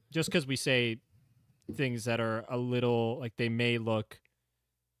 but just because we say things that are a little like they may look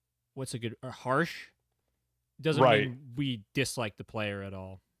harsh doesn't mean we dislike the player at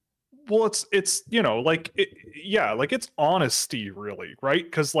all. Well, it's you know, like like it's honesty really, right?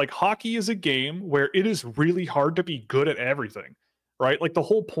 Because like hockey is a game where it is really hard to be good at everything, right? Like the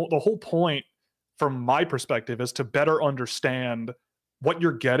whole point from my perspective is to better understand what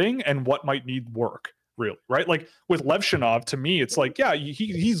you're getting and what might need work, really, right? Like with Levshinov, to me, it's like, yeah,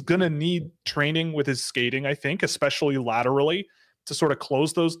 he's gonna need training with his skating, I think, especially laterally, to sort of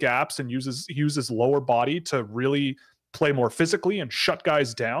close those gaps and use his lower body to really play more physically and shut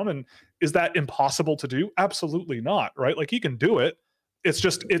guys down. And is that impossible to do? Absolutely not, right? Like he can do it. It's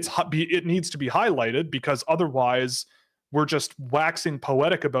just it needs to be highlighted, because otherwise we're just waxing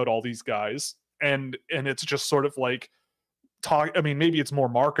poetic about all these guys, and it's just sort of like I mean, maybe it's more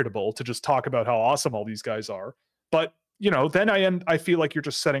marketable to just talk about how awesome all these guys are, but you know, then I feel like you're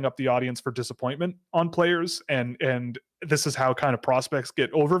just setting up the audience for disappointment on players, and this is how kind of prospects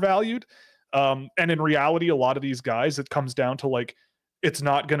get overvalued. And in reality, a lot of these guys, it comes down to like, it's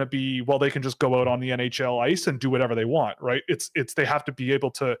not going to be, well, they can just go out on the NHL ice and do whatever they want, right? It's they have to be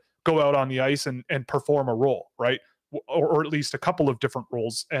able to go out on the ice and perform a role, right? Or at least a couple of different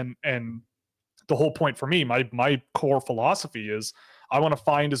roles. And the whole point for me, my core philosophy is I want to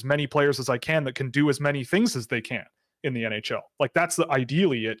find as many players as I can that can do as many things as they can in the NHL. Like that's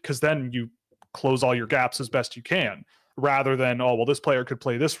ideally it, because then you close all your gaps as best you can, rather than, oh, well, this player could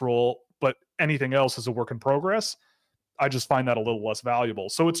play this role, but anything else is a work in progress. I just find that a little less valuable.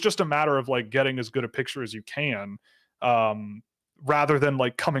 So it's just a matter of like getting as good a picture as you can, rather than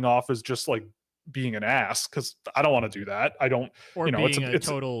like coming off as just like being an ass, because I don't want to do that. I don't, or you know, being a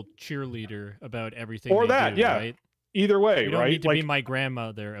total cheerleader about everything. Or that, yeah. Right? Either way, you don't right? need to be my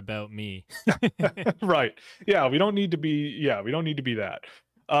grandmother about me. Right. Yeah, we don't need to be that.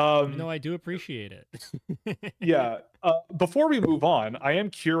 Even though I do appreciate it. Yeah. Before we move on, I am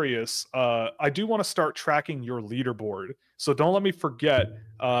curious. I do want to start tracking your leaderboard. So don't let me forget,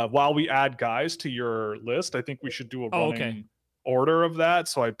 while we add guys to your list, I think we should do a running order of that.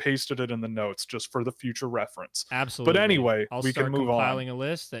 So I pasted it in the notes just for the future reference. Absolutely. But anyway, I'll we can move on. compiling a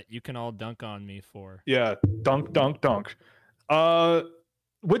list that you can all dunk on me for. Yeah. Dunk, dunk, dunk.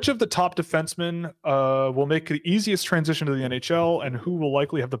 Which of the top defensemen will make the easiest transition to the NHL, and who will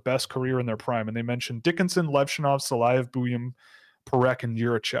likely have the best career in their prime? And they mentioned Dickinson, Levshinov, Salayev, Buyum, Parekh, and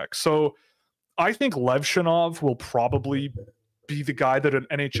Jiricek. So I think Levshinov will probably be the guy that an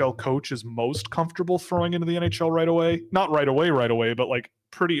NHL coach is most comfortable throwing into the NHL right away. Not right away, but like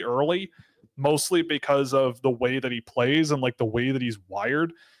pretty early, mostly because of the way that he plays and like the way that he's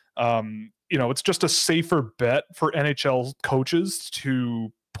wired. You know, it's just a safer bet for NHL coaches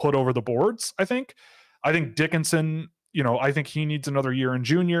to put over the boards, I think. I think Dickinson, you know, I think he needs another year in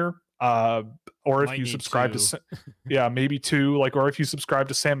junior. Or if you subscribe to, maybe two, like, or if you subscribe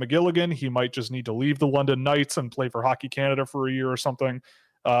to Sam McGilligan, he might just need to leave the London Knights and play for Hockey Canada for a year or something.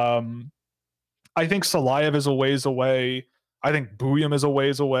 I think Salayev is a ways away. I think Buyum is a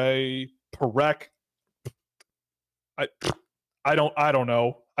ways away. Parekh, I don't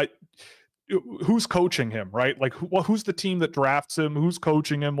know. Who's coaching him, right? Like, who's the team that drafts him? Who's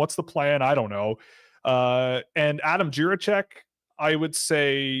coaching him? What's the plan? I don't know. And Adam Jiricek, I would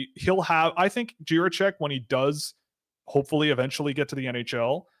say I think Jiricek, when he does hopefully eventually get to the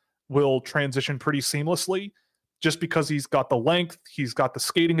NHL, will transition pretty seamlessly, just because he's got the length, he's got the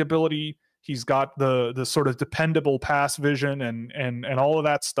skating ability, he's got the sort of dependable pass vision and all of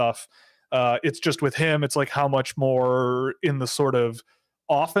that stuff. It's just with him, it's like how much more in the sort of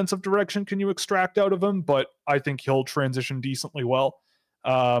offensive direction can you extract out of him? But I think he'll transition decently well.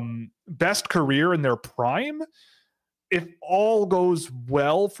 Best career in their prime, if all goes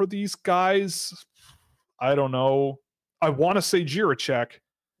well for these guys, I don't know. I want to say Jiricek,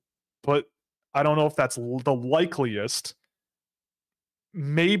 but I don't know if that's the likeliest.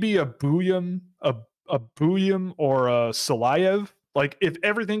 Maybe a Buyam or a Salayev. Like if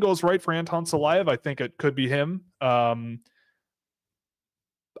everything goes right for Anton Salayev, I think it could be him. I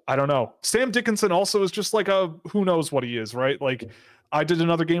don't know. Sam Dickinson also is just like a who knows what he is, right? Like I did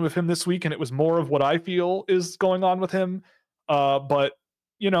another game of him this week, and it was more of what I feel is going on with him. But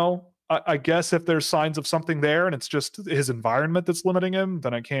you know, I guess if there's signs of something there, and it's just his environment that's limiting him,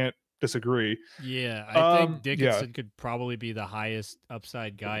 then I can't disagree. Yeah, I think Yeah, Dickinson could probably be the highest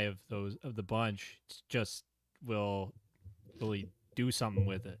upside guy of the bunch. It's just will he do something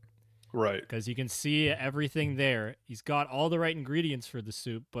with it? right. Because you can see everything there. He's got all the right ingredients for the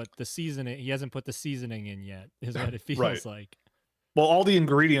soup, but the seasoning, he hasn't put the seasoning in yet, is what it feels Right. like. Well, all the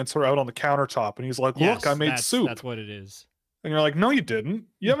ingredients are out on the countertop, and he's like, "Look, I made soup." That's what it is. And you're like, "No, you didn't.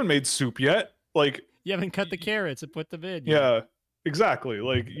 You haven't made soup yet." Like, you haven't cut the carrots and put them in. Yeah, yet. Exactly.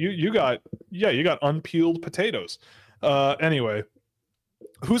 Like you got unpeeled potatoes. Anyway,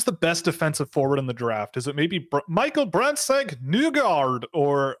 who's the best defensive forward in the draft? Is it maybe Michael Brandsegg, Nygard,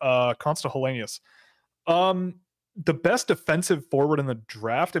 or Consta Hellenius? The best defensive forward in the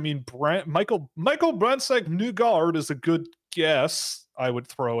draft. I mean, Michael Brandsegg, Nygard is a good guess. I would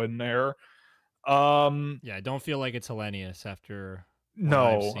throw in there. Yeah, I don't feel like it's Hellenius after.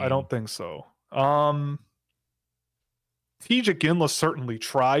 No, I don't think so. TJ Ginla certainly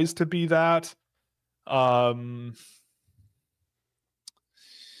tries to be that. Who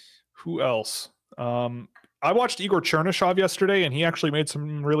else? I watched Igor Chernyshov yesterday, and he actually made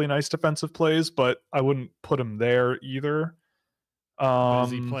some really nice defensive plays, but I wouldn't put him there either.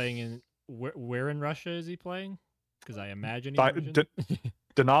 Is he playing in where in Russia is he playing? Because I imagine he's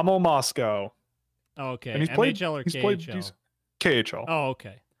Dynamo Moscow. Oh, okay. And he's MHL or KHL? KHL. Oh,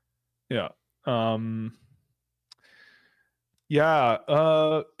 okay. Yeah. Yeah,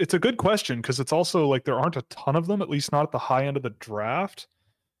 it's a good question because it's also like there aren't a ton of them, at least not at the high end of the draft.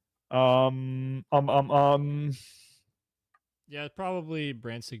 Yeah, probably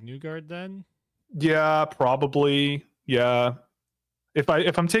Brandsegg Nygard then. Yeah, probably. Yeah. If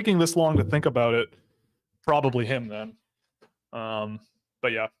I'm taking this long to think about it, probably him then.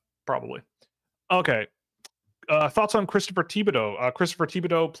 But yeah, probably. Okay. Thoughts on Christopher Thibodeau? Christopher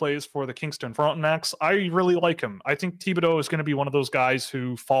Thibodeau plays for the Kingston Frontenacs. I really like him. I think Thibodeau is going to be one of those guys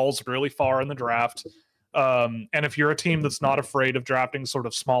who falls really far in the draft. And if you're a team that's not afraid of drafting sort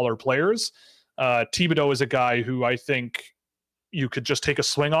of smaller players, Thibodeau is a guy who I think you could just take a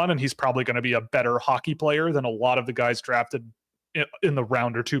swing on, and he's probably going to be a better hockey player than a lot of the guys drafted in the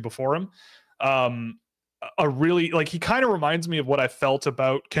round or two before him. A really, like, he kind of reminds me of what I felt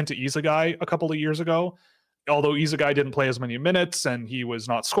about Kenta Izagai a couple of years ago. Although Izagai didn't play as many minutes and he was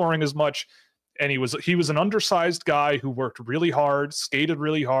not scoring as much, and he was an undersized guy who worked really hard, skated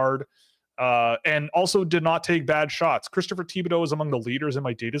really hard, and also did not take bad shots. Christopher Thibodeau is among the leaders in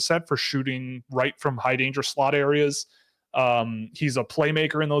my data set for shooting right from high danger slot areas. He's a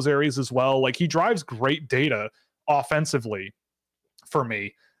playmaker in those areas as well. Like, he drives great data offensively for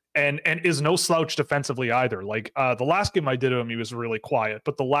me, and is no slouch defensively either. Like, the last game I did of him, he was really quiet,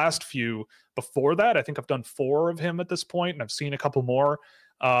 but the last few before that, I think I've done 4 of him at this point, and I've seen a couple more.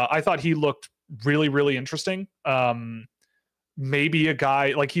 I thought he looked really, really interesting. Maybe a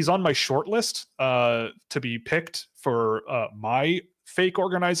guy, like, he's on my short list to be picked for my fake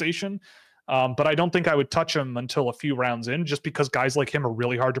organization. But I don't think I would touch him until a few rounds in, just because guys like him are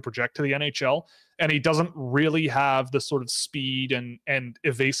really hard to project to the NHL, and he doesn't really have the sort of speed and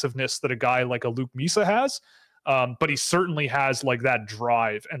evasiveness that a guy like a Luke Misa has. But he certainly has like that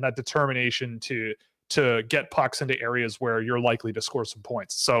drive and that determination to get pucks into areas where you're likely to score some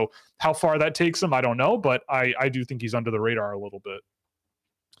points. So how far that takes him, I don't know, but I do think he's under the radar a little bit.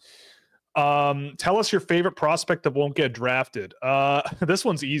 Tell us your favorite prospect that won't get drafted. This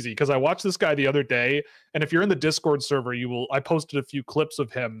one's easy because I watched this guy the other day, and if you're in the Discord server, I posted a few clips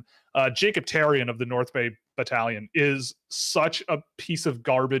of him. Jacob Tarian of the North Bay Battalion is such a piece of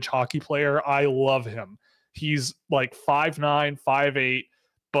garbage hockey player. I love him. He's like 5'9", 5'8",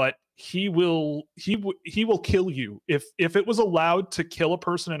 but he will kill you. If it was allowed to kill a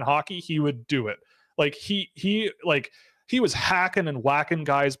person in hockey, he would do it. Like he was hacking and whacking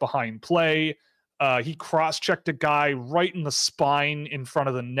guys behind play. He cross-checked a guy right in the spine in front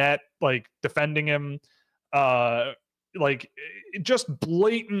of the net, like defending him. Like just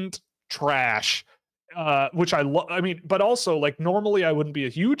blatant trash, which I love. I mean, but also, like, normally I wouldn't be a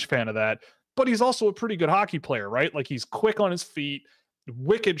huge fan of that, but he's also a pretty good hockey player, right? Like, he's quick on his feet,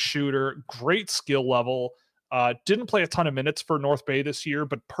 wicked shooter, great skill level. Didn't play a ton of minutes for North Bay this year,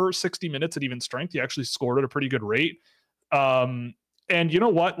 but per 60 minutes at even strength, he actually scored at a pretty good rate. And you know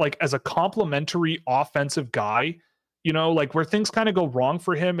what? Like, as a complementary offensive guy, you know, like where things kind of go wrong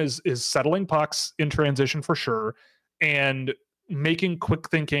for him is settling pucks in transition for sure, and making quick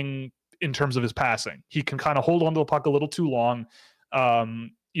thinking in terms of his passing. He can kind of hold onto the puck a little too long,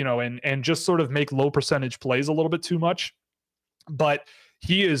 you know, and just sort of make low percentage plays a little bit too much. But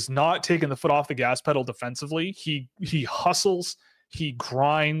he is not taking the foot off the gas pedal defensively. He hustles, he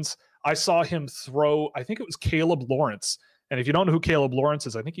grinds. I saw him throw, I think it was Caleb Lawrence. And if you don't know who Caleb Lawrence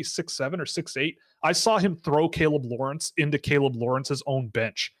is, I think he's 6'7" or 6'8". I saw him throw Caleb Lawrence into Caleb Lawrence's own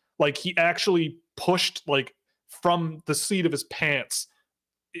bench. Like, he actually pushed, like, from the seat of his pants,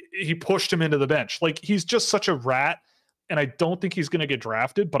 he pushed him into the bench. Like, he's just such a rat, and I don't think he's going to get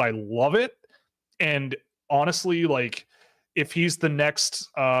drafted, but I love it. And honestly, like, if he's the next,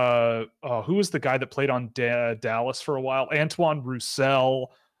 who was the guy that played on Dallas for a while? Antoine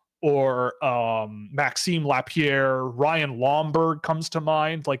Roussel, or Maxime Lapierre, Ryan Lomberg comes to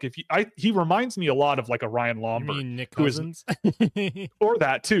mind. Like, if he reminds me a lot of like a Ryan Lomberg. You mean Nick Cousins? Or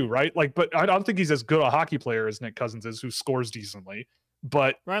that too, right? Like, but I don't think he's as good a hockey player as Nick Cousins is, who scores decently.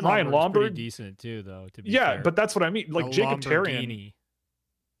 But Ryan Lomberg, pretty decent too, though. To be yeah, fair. But that's what I mean. Like, Jacob Therrien.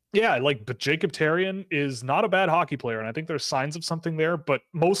 Yeah, like, but Jacob Therrien is not a bad hockey player, and I think there's signs of something there, but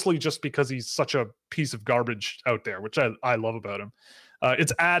mostly just because he's such a piece of garbage out there, which I love about him.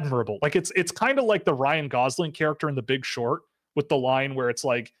 It's admirable. Like, it's kind of like the Ryan Gosling character in The Big Short, with the line where it's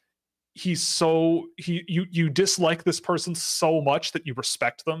like, you dislike this person so much that you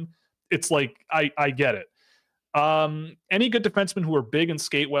respect them. It's like, I get it. Any good defensemen who are big and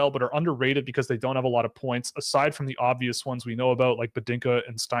skate well but are underrated because they don't have a lot of points, aside from the obvious ones we know about, like Badinka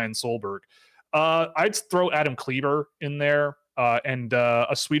and Stein Solberg? I'd throw Adam Kleber in there, and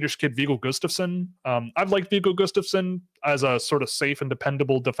a Swedish kid, Viggo Gustafsson. I've liked Viggo Gustafsson as a sort of safe and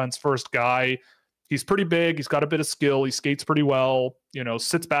dependable defense first guy. He's pretty big, he's got a bit of skill, he skates pretty well, you know,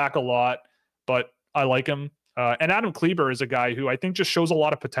 sits back a lot, but I like him. And Adam Kleber is a guy who I think just shows a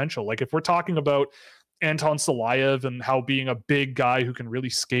lot of potential. Like, if we're talking about Anton Salayev and how being a big guy who can really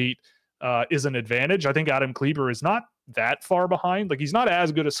skate is an advantage, I think Adam Kleber is not that far behind. Like, he's not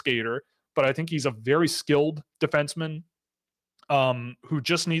as good a skater, but I think he's a very skilled defenseman who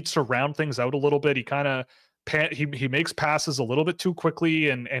just needs to round things out a little bit. He kind of he makes passes a little bit too quickly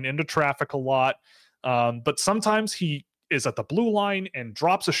and into traffic a lot. But sometimes he is at the blue line and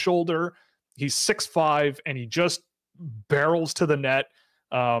drops a shoulder. He's 6'5", and he just barrels to the net.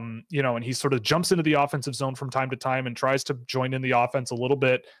 You know, and he sort of jumps into the offensive zone from time to time and tries to join in the offense a little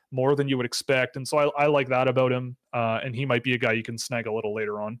bit more than you would expect. And so I like that about him. And he might be a guy you can snag a little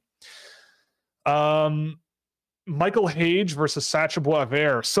later on. Michael Hage versus Sacha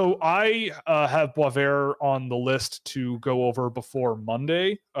Boisvert. So I have Boisvert on the list to go over before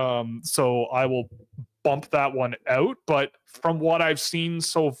Monday. So I will bump that one out. But from what I've seen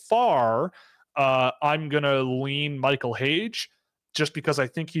so far, I'm going to lean Michael Hage, just because I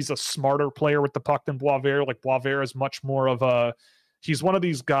think he's a smarter player with the puck than Boisvert. Like, Boisvert is much more of a, he's one of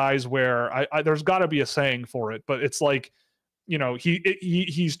these guys where there's got to be a saying for it, but it's like, you know,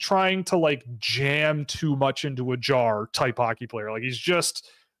 he's trying to like jam too much into a jar type hockey player. Like, he's just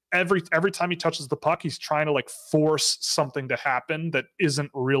every time he touches the puck, he's trying to like force something to happen that isn't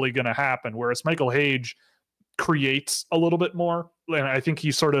really going to happen. Whereas Michael Hage creates a little bit more, and I think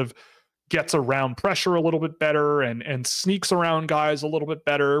he sort of gets around pressure a little bit better and sneaks around guys a little bit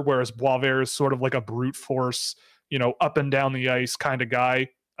better, whereas Boisvert is sort of like a brute force, you know, up and down the ice kind of guy.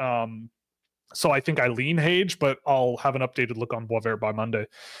 So I think I lean Hage, but I'll have an updated look on Boisvert by Monday.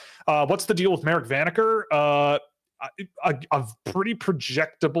 What's the deal with Marek Vanacker? A pretty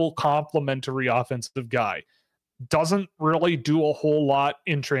projectable, complementary offensive guy. Doesn't really do a whole lot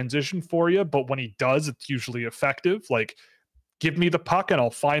in transition for you, but when he does, it's usually effective. Like, give me the puck and I'll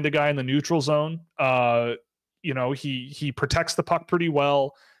find a guy in the neutral zone. You know, he protects the puck pretty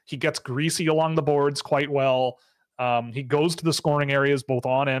well. He gets greasy along the boards quite well. He goes to the scoring areas both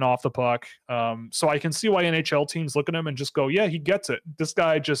on and off the puck. So I can see why NHL teams look at him and just go, yeah, he gets it. This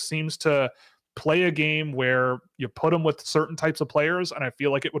guy just seems to play a game where you put him with certain types of players, and I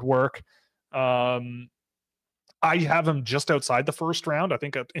feel like it would work. I have him just outside the first round. I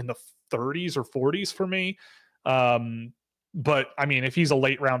think in the 30s or 40s for me. But I mean, if he's a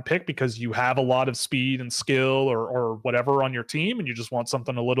late round pick because you have a lot of speed and skill or whatever on your team, and you just want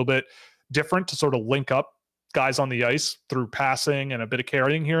something a little bit different to sort of link up guys on the ice through passing and a bit of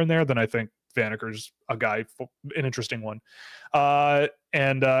carrying here and there, then I think Vanacker's a guy, an interesting one.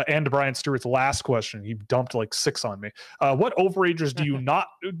 And Brian Stewart's last question, he dumped like 6 on me. What overagers do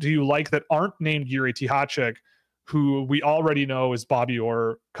you like that aren't named Yuri Tihacek, who we already know is Bobby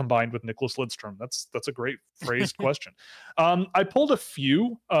Orr combined with Nicholas Lidstrom? That's a great phrased question. I pulled a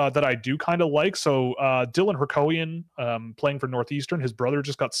few that I do kind of like. So Dylan Herkoian, playing for Northeastern, his brother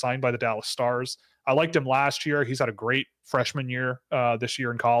just got signed by the Dallas Stars. I liked him last year. He's had a great freshman year this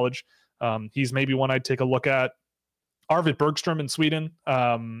year in college. He's maybe one I'd take a look at. Arvid Bergstrom in Sweden.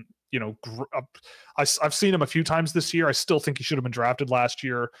 I've seen him a few times this year. I still think he should have been drafted last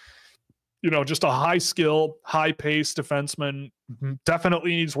year. Just a high skill, high pace defenseman.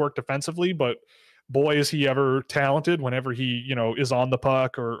 Definitely needs work defensively, but boy, is he ever talented whenever he, is on the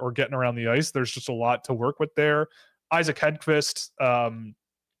puck or getting around the ice. There's just a lot to work with there. Isaac Hedqvist,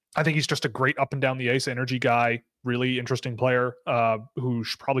 I think he's just a great up and down the ice energy guy, really interesting player who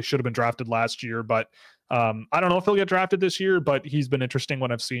probably should have been drafted last year, but I don't know if he'll get drafted this year, but he's been interesting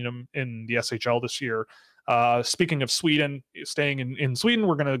when I've seen him in the SHL this year. Speaking of Sweden, staying in Sweden,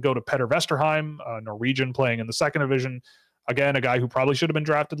 we're going to go to Petter Vesterheim, Norwegian, playing in the second division. Again, a guy who probably should have been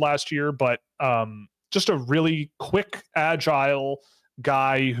drafted last year, but just a really quick, agile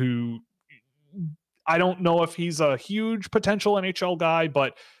guy who I don't know if he's a huge potential NHL guy,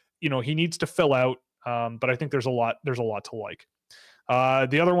 but he needs to fill out. But I think there's a lot to like.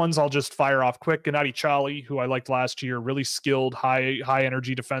 The other ones I'll just fire off quick. Gennady Chali, who I liked last year, really skilled, high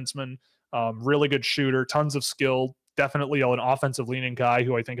energy defenseman, really good shooter, tons of skill, definitely an offensive leaning guy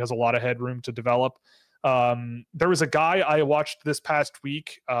who I think has a lot of headroom to develop. There was a guy I watched this past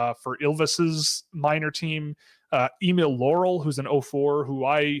week for Ilves's minor team, Emil Laurel, who's an 04,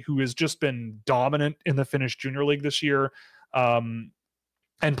 who has just been dominant in the Finnish Junior League this year, and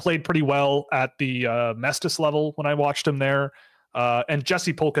played pretty well at the Mestis level when I watched him there. And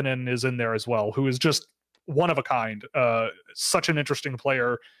Jesse Pulkkinen is in there as well, who is just one of a kind. Such an interesting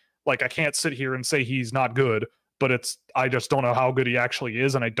player. Like, I can't sit here and say he's not good, but I just don't know how good he actually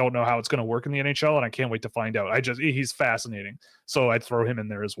is, and I don't know how it's going to work in the NHL, and I can't wait to find out. He's fascinating, so I'd throw him in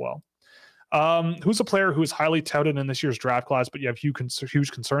there as well. Who's a player who is highly touted in this year's draft class, but you have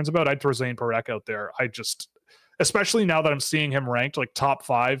huge concerns about? I'd throw Zane Parekh out there. Especially now that I'm seeing him ranked like top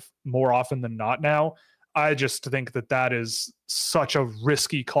 5 more often than not now, I just think that is such a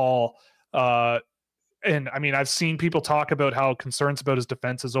risky call. And I mean, I've seen people talk about how concerns about his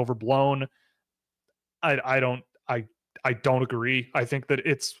defense is overblown. I don't agree. I think that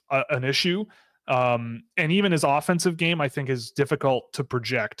it's an issue. And even his offensive game, I think, is difficult to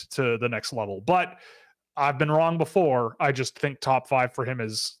project to the next level. But I've been wrong before. I just think top 5 for him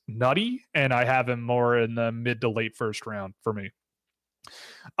is nutty, and I have him more in the mid to late first round for me.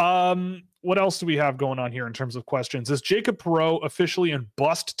 What else do we have going on here in terms of questions? Is Jacob Perreault officially in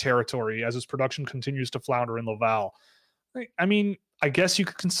bust territory as his production continues to flounder in Laval? I mean, I guess you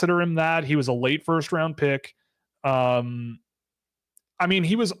could consider him that. He was a late first round pick. I mean,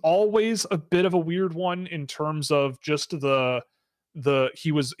 he was always a bit of a weird one in terms of just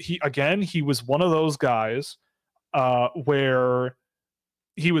he was one of those guys where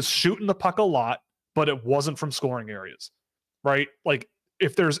he was shooting the puck a lot, but it wasn't from scoring areas, right? Like,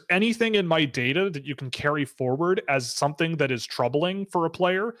 if there's anything in my data that you can carry forward as something that is troubling for a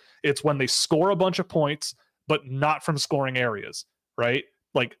player, it's when they score a bunch of points, but not from scoring areas, right?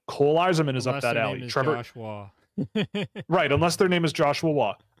 Like, Cole Eiserman is up that alley. Trevor Joshua. Right, unless their name is Joshua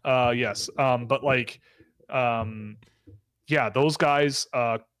Waugh. Yes. But like, yeah, those guys,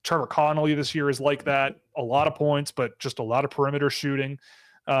 Trevor Connolly this year is like that. A lot of points, but just a lot of perimeter shooting.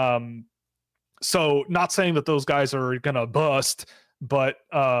 So not saying that those guys are going to bust, but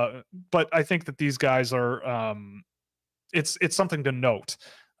I think that these guys are, it's something to note.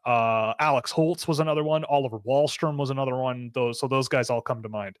 Alex Holtz was another one. Oliver Wahlstrom was another one. Those guys all come to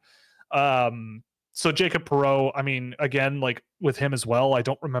mind. So Jacob Perreault, I mean, again, like with him as well, I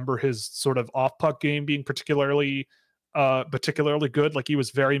don't remember his sort of off puck game being particularly good. Like, he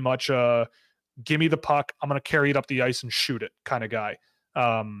was very much give me the puck, I'm going to carry it up the ice and shoot it kind of guy.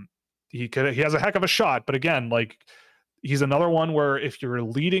 He has a heck of a shot, but again, like, he's another one where if you're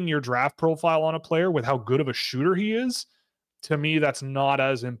leading your draft profile on a player with how good of a shooter he is, to me, that's not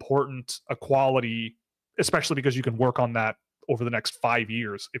as important a quality, especially because you can work on that over the next 5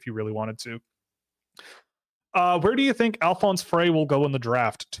 years if you really wanted to. Where do you think Alphonse Frey will go in the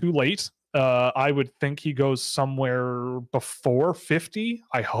draft? Too late. I would think he goes somewhere before 50,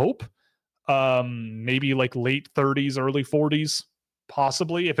 I hope. Maybe like late 30s, early 40s,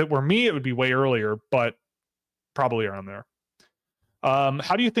 possibly. If it were me, it would be way earlier, but probably around there.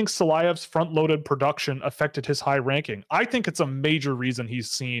 How do you think Salayev's front-loaded production affected his high ranking? I think it's a major reason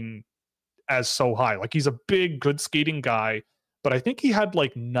he's seen as so high. Like, he's a big, good skating guy, but I think he had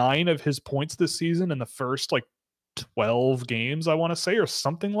like 9 of his points this season in the first like 12 games, I want to say, or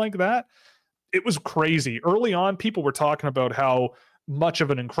something like that. it was crazy. Early on, people were talking about how much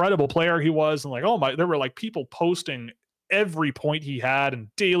of an incredible player he was, and like, oh my, there were like people posting every point he had and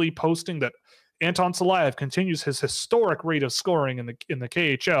daily posting that Anton Salayev continues his historic rate of scoring in the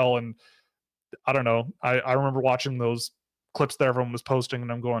KHL. And I don't know, I remember watching those clips that everyone was posting,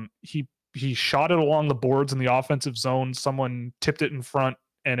 and I'm going, he shot it along the boards in the offensive zone. Someone tipped it in front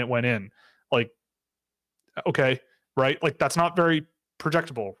and it went in. Like, okay, right? Like that's not very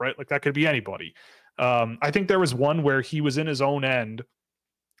projectable, right? Like that could be anybody. I think there was one where he was in his own end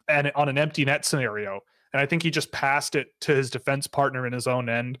and on an empty net scenario, and I think he just passed it to his defense partner in his own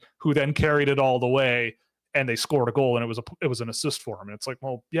end, who then carried it all the way, and they scored a goal, and it was an assist for him. And it's like,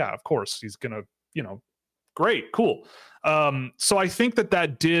 well, yeah, of course he's gonna, great, cool. So I think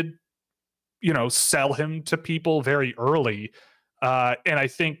that did, sell him to people very early. And I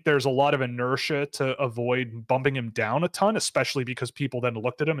think there's a lot of inertia to avoid bumping him down a ton, especially because people then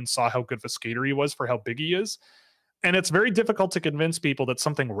looked at him and saw how good of a skater he was for how big he is. And it's very difficult to convince people that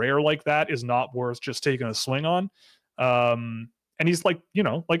something rare like that is not worth just taking a swing on. And he's like,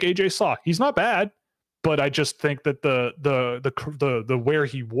 like AJ saw, he's not bad, but I just think that the where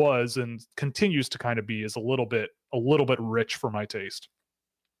he was and continues to kind of be is a little bit rich for my taste.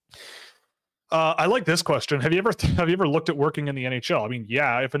 I like this question. Have you ever looked at working in the NHL? I mean,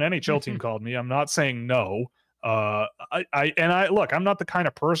 yeah, if an NHL team called me, I'm not saying no. Look, I'm not the kind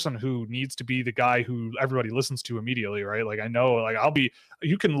of person who needs to be the guy who everybody listens to immediately, right? Like I know, like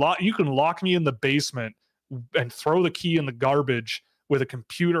you can lock me in the basement and throw the key in the garbage with a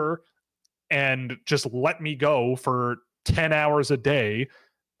computer and just let me go for 10 hours a day.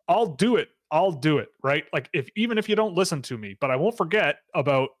 I'll do it, right? Like even if you don't listen to me, but I won't forget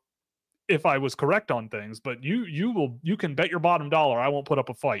about if I was correct on things. But you can bet your bottom dollar I won't put up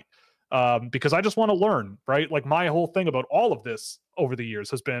a fight, because I just want to learn, right? Like my whole thing about all of this over the years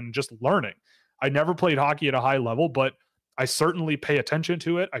has been just learning. I never played hockey at a high level, but I certainly pay attention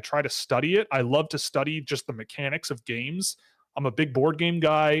to it. I try to study it. I love to study just the mechanics of games. I'm a big board game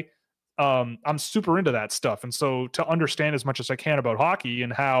guy. I'm super into that stuff. And so to understand as much as I can about hockey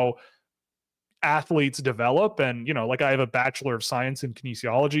and how athletes develop, and like I have a Bachelor of Science in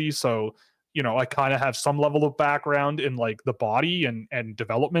kinesiology, so I kind of have some level of background in like the body and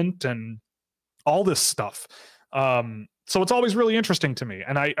development and all this stuff. So it's always really interesting to me.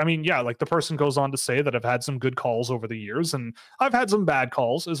 And I mean, yeah, like the person goes on to say that I've had some good calls over the years, and I've had some bad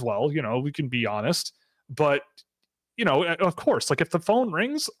calls as well. We can be honest, but of course, like if the phone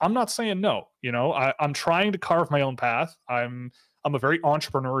rings, I'm not saying no. I'm trying to carve my own path. I'm a very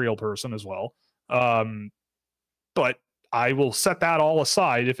entrepreneurial person as well. But I will set that all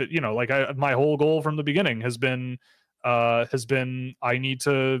aside if it, my whole goal from the beginning has been I need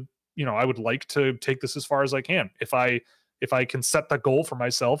to, I would like to take this as far as I can. If I can set the goal for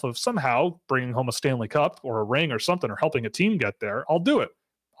myself of somehow bringing home a Stanley Cup or a ring or something, or helping a team get there, I'll do it.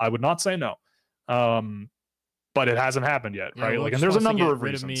 I would not say no. But it hasn't happened yet, right? Like, and there's a number of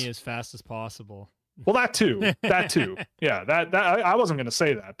rid reasons. of me as fast as possible. Well, that too. Yeah, that I wasn't going to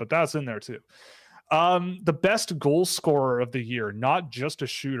say that, but that's in there too. The best goal scorer of the year, not just a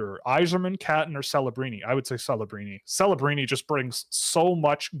shooter, Yzerman, Catton, or Celebrini. I would say Celebrini. Celebrini just brings so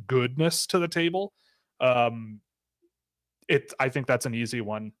much goodness to the table. I think that's an easy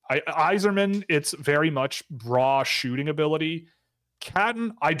one. Yzerman, it's very much raw shooting ability.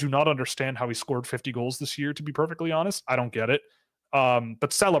 Catton, I do not understand how he scored 50 goals this year, to be perfectly honest. I don't get it.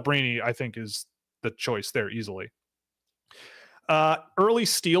 But Celebrini, I think, is the choice there easily. Early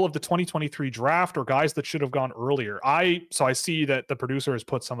steal of the 2023 draft, or guys that should have gone earlier. So I see that the producer has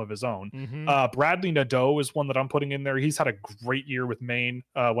put some of his own. Bradley Nadeau is one that I'm putting in there. He's had a great year with Maine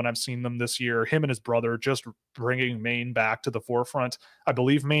when I've seen them this year. Him and his brother just bringing Maine back to the forefront. I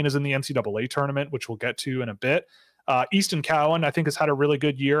believe Maine is in the NCAA tournament, which we'll get to in a bit. Easton Cowan, I think, has had a really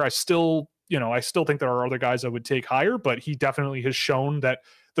good year. I still think there are other guys I would take higher, but he definitely has shown that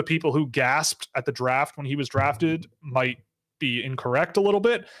the people who gasped at the draft when he was drafted might be incorrect a little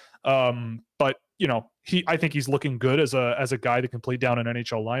bit. But I think he's looking good as a guy that can play down an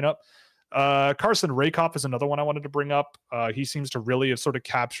NHL lineup. Carson Rakoff is another one I wanted to bring up. He seems to really have sort of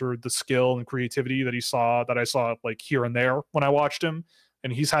captured the skill and creativity that I saw like here and there when I watched him.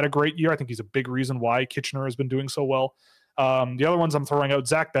 And he's had a great year. I think he's a big reason why Kitchener has been doing so well. The other ones I'm throwing out,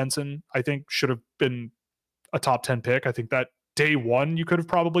 Zach Benson, I think should have been a top 10 pick. I think that day one, you could have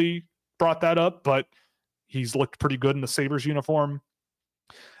probably brought that up, but he's looked pretty good in the Sabres uniform.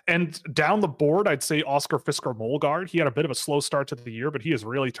 And down the board, I'd say Oscar Fisker-Molgaard. He had a bit of a slow start to the year, but he has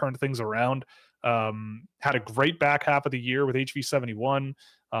really turned things around. Had a great back half of the year with HV71.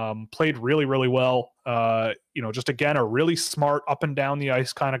 Played really, really well. Just again, a really smart up and down the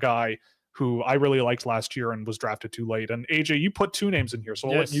ice kind of guy. who I really liked last year and was drafted too late. And AJ, you put 2 names in here, so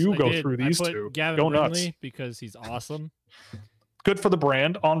I'll let you go through these I put 2. Gavin Go Brindley nuts. because he's awesome. Good for the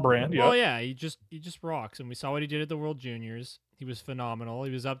brand, on brand. Yeah. Well, yeah, he just rocks, and we saw what he did at the World Juniors. He was phenomenal.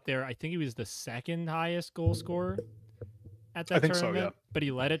 He was up there. I think he was the 2nd highest goal scorer at that tournament, so, yeah. But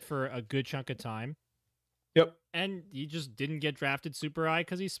he led it for a good chunk of time. Yep. And he just didn't get drafted super high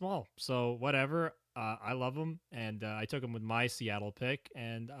because he's small. So whatever. I love him, and I took him with my Seattle pick,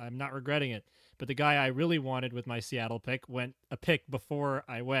 and I'm not regretting it. But the guy I really wanted with my Seattle pick went a pick before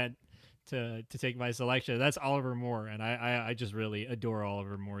I went to take my selection. That's Oliver Moore, and I just really adore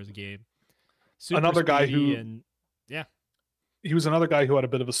Oliver Moore's game. Super another guy who, and yeah, he was another guy who had a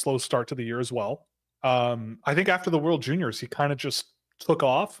bit of a slow start to the year as well. I think after the World Juniors, he kind of just took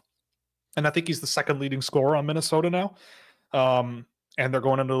off, and I think he's the 2nd leading scorer on Minnesota now. And they're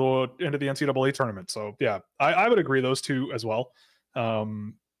going into the NCAA tournament. So yeah, I would agree those 2 as well.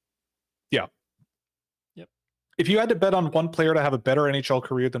 Yeah. Yep. If you had to bet on one player to have a better NHL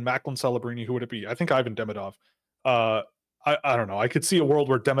career than Macklin Celebrini, who would it be? I think Ivan Demidov. I don't know. I could see a world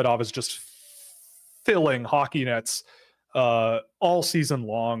where Demidov is just filling hockey nets all season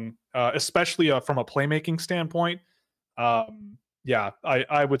long, especially from a playmaking standpoint. Yeah,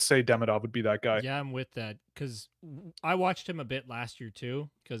 I would say Demidov would be that guy. Yeah, I'm with that because I watched him a bit last year too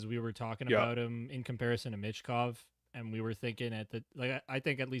because we were talking about him in comparison to Michkov, and we were thinking I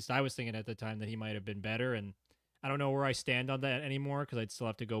think at least I was thinking at the time that he might have been better, and I don't know where I stand on that anymore because I'd still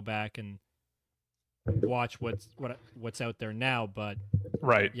have to go back and watch what's out there now, but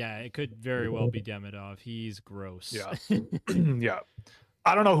right, yeah, it could very well be Demidov. He's gross. Yeah. Yeah.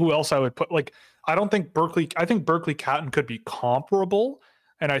 I don't know who else I would put. Like, I think Berkeley Catton could be comparable,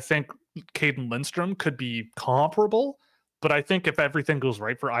 and I think Caden Lindstrom could be comparable. But I think if everything goes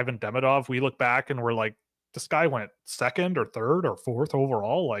right for Ivan Demidov, we look back and we're like, this guy went 2nd or 3rd or 4th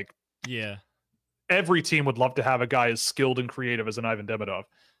overall. Like, yeah, every team would love to have a guy as skilled and creative as an Ivan Demidov.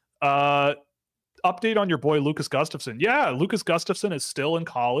 Update on your boy Lucas Gustafson. Yeah, Lucas Gustafson is still in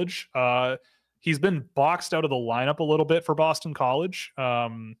college. He's been boxed out of the lineup a little bit for Boston College.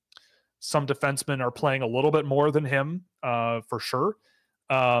 Some defensemen are playing a little bit more than him, for sure.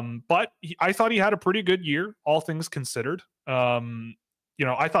 But I thought he had a pretty good year, all things considered.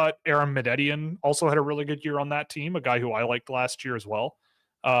 I thought Aaron Mededian also had a really good year on that team, a guy who I liked last year as well.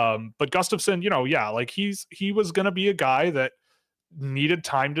 But Gustafson, like he was going to be a guy that needed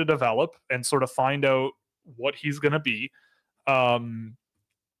time to develop and sort of find out what he's going to be.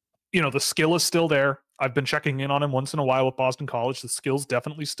 The skill is still there. I've been checking in on him once in a while with Boston College. The skill's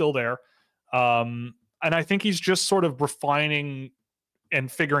definitely still there. And I think he's just sort of refining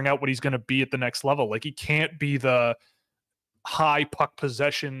and figuring out what he's going to be at the next level. Like, he can't be the high puck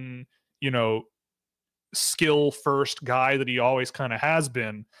possession, skill first guy that he always kind of has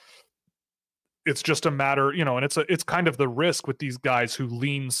been. It's just a matter, and it's kind of the risk with these guys who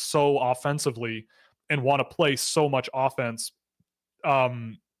lean so offensively and want to play so much offense.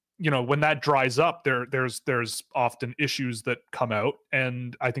 When that dries up, there's often issues that come out,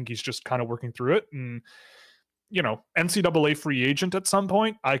 and I think he's just kind of working through it. And NCAA free agent at some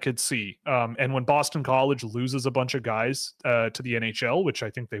point, I could see. And when Boston College loses a bunch of guys to the NHL, which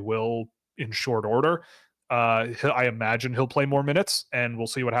I think they will in short order, I imagine he'll play more minutes, and we'll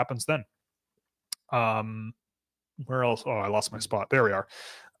see what happens then. Where else? Oh, I lost my spot. There we are.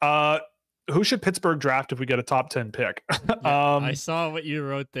 Who should Pittsburgh draft if we get a top 10 pick? Yeah, I saw what you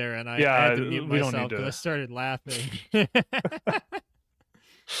wrote there, and I had to mute myself because I started laughing.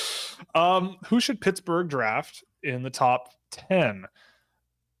 Who should Pittsburgh draft in the top 10?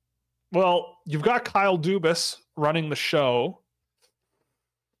 Well, you've got Kyle Dubas running the show.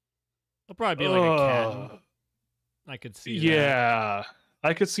 It'll probably be like a Catton. I could see that. Yeah.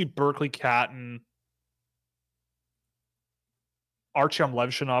 I could see Berkeley Catton. Artyom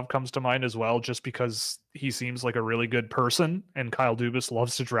Levshinov comes to mind as well, just because he seems like a really good person, and Kyle Dubas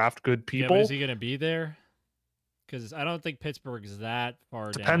loves to draft good people. Yeah, but is he going to be there? Because I don't think Pittsburgh's that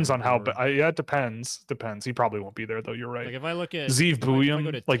far Depends down. on how, yeah, it depends. He probably won't be there, though. You're right. Like, if I look at Zeev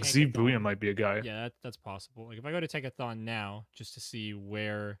Buium, Zeev Buium might be a guy. Yeah, that's possible. Like, if I go to Tankathon now, just to see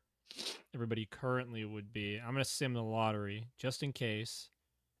where everybody currently would be, I'm going to sim the lottery, just in case.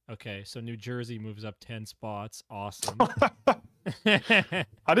 Okay, so New Jersey moves up 10 spots. Awesome. I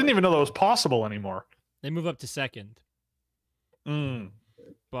didn't even know that was possible anymore. They move up to 2nd.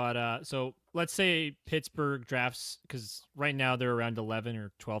 But so let's say Pittsburgh drafts, because right now they're around 11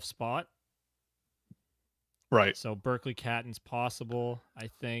 or 12 spot. Right. So Berkeley Catton's possible, I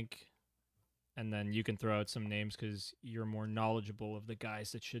think. And then you can throw out some names because you're more knowledgeable of the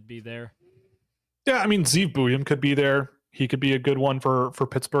guys that should be there. Yeah, I mean, Zeev Buium could be there. He could be a good one for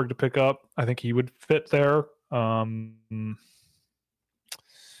Pittsburgh to pick up. I think he would fit there. Yeah,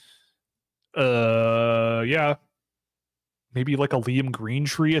 maybe like a Liam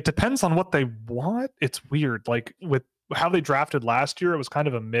Greentree. It depends on what they want. It's weird. Like with how they drafted last year, it was kind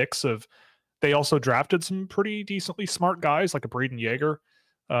of a mix of. They also drafted some pretty decently smart guys, like a Braden Yeager,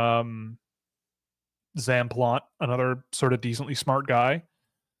 Zamplont, another sort of decently smart guy.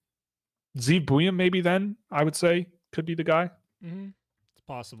 Zeev Buium, maybe then I would say could be the guy. Mm-hmm. It's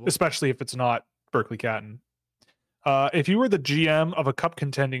possible, especially if it's not Berkeley Catton. If you were the GM of a cup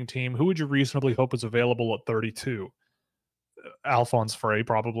contending team, who would you reasonably hope is available at 32? Alphonse Frey,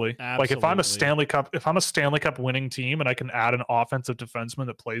 probably. Absolutely. Like if I'm a Stanley Cup winning team and I can add an offensive defenseman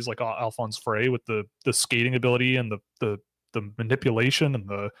that plays like Alphonse Frey with the skating ability and the manipulation and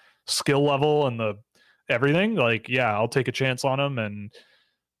the skill level and the everything, like yeah, I'll take a chance on him. And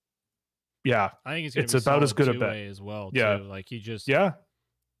yeah, I think it's about as good a bet as well. Yeah, too. Like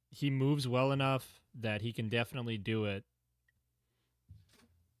he moves well enough that he can definitely do it.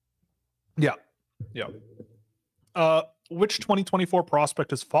 Yeah. Which 2024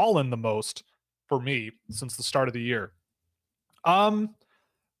 prospect has fallen the most for me since the start of the year? I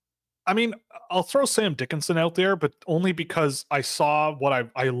mean, I'll throw Sam Dickinson out there, but only because I saw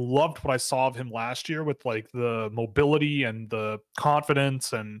I loved what I saw of him last year with like the mobility and the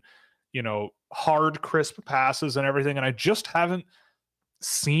confidence and, you know, hard, crisp passes and everything. And I just haven't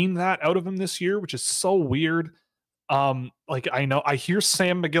seen that out of him this year, which is so weird. Like I hear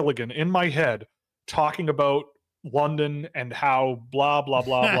Sam McGilligan in my head talking about London and how blah, blah,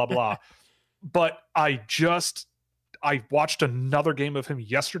 blah, blah, blah. But I watched another game of him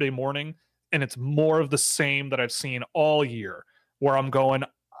yesterday morning, and it's more of the same that I've seen all year, where I'm going,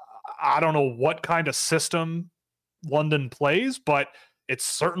 I don't know what kind of system London plays, but it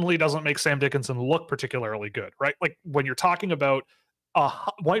certainly doesn't make Sam Dickinson look particularly good, right? Like when you're talking about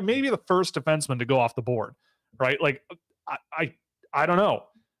maybe the first defenseman to go off the board, right? Like I don't know,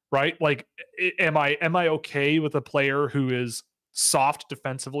 right? Like am I okay with a player who is soft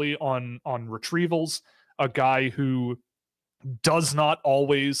defensively on retrievals, a guy who does not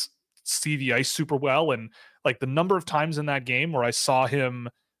always see the ice super well, and like the number of times in that game where I saw him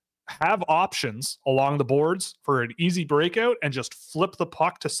have options along the boards for an easy breakout and just flip the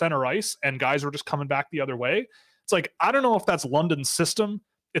puck to center ice and guys were just coming back the other way. It's like, I don't know if that's London's system.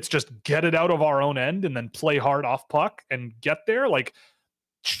 It's just get it out of our own end and then play hard off puck and get there. Like,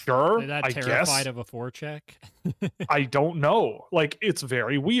 sure, that I terrified guess. of a forecheck. I don't know. Like, it's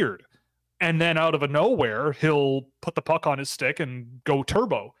very weird. And then out of nowhere, he'll put the puck on his stick and go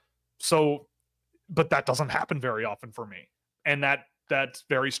turbo. So, but that doesn't happen very often for me. And that's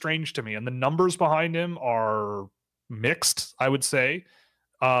very strange to me. And the numbers behind him are mixed, I would say.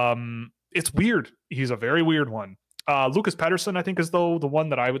 It's weird. He's a very weird one. Lucas Pettersson, I think, is though the one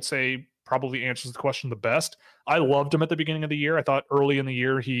that I would say probably answers the question the best. I loved him at the beginning of the year. I thought early in the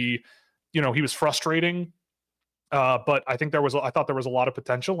year he was frustrating. But I thought there was a lot of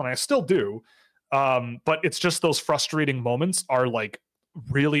potential, and I still do. But it's just those frustrating moments are like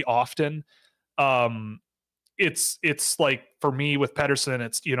really often. It's like for me with Pettersson,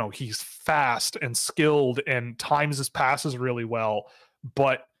 it's he's fast and skilled and times his passes really well,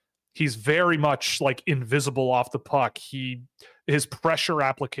 but he's very much like invisible off the puck. His pressure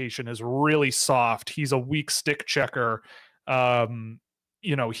application is really soft. He's a weak stick checker.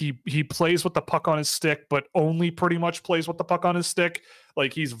 He plays with the puck on his stick, but only pretty much plays with the puck on his stick.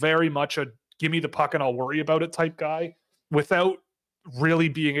 Like he's very much a give me the puck and I'll worry about it type guy without really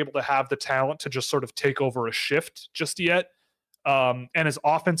being able to have the talent to just sort of take over a shift just yet. And his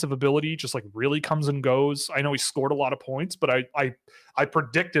offensive ability just like really comes and goes. I know he scored a lot of points, but I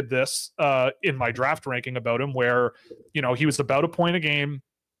predicted this in my draft ranking about him where, he was about a point a game.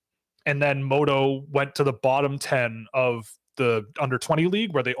 And then Moto went to the bottom 10 of the under 20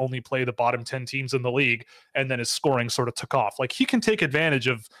 league where they only play the bottom 10 teams in the league. And then his scoring sort of took off. Like he can take advantage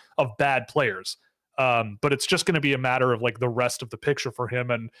of bad players. But it's just going to be a matter of like the rest of the picture for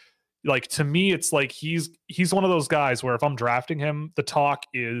him. And like, to me, it's like, he's one of those guys where if I'm drafting him, the talk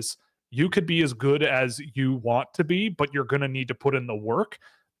is you could be as good as you want to be, but you're going to need to put in the work.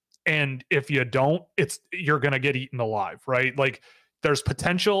 And if you don't, you're going to get eaten alive, right? Like there's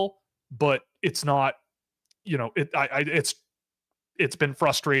potential, but it's not, it's been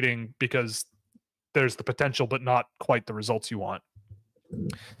frustrating because there's the potential, but not quite the results you want.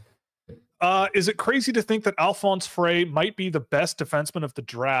 Is it crazy to think that Alphonse Frey might be the best defenseman of the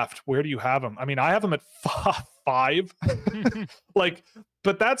draft? Where do you have him? I mean, I have him at 5. Like,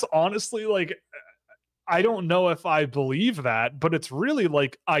 but that's honestly like, I don't know if I believe that, but it's really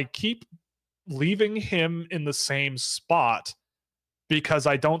like, I keep leaving him in the same spot because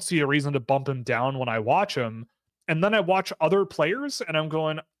I don't see a reason to bump him down when I watch him. And then I watch other players and I'm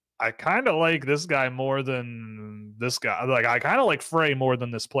going, I kind of like this guy more than this guy. Like, I kind of like Frey more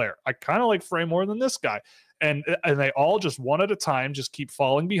than this player. I kind of like Frey more than this guy. And they all just one at a time just keep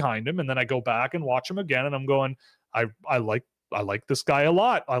falling behind him. And then I go back and watch him again and I'm going, I like this guy a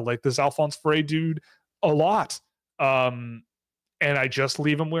lot. I like this Alphonse Frey dude a lot. And I just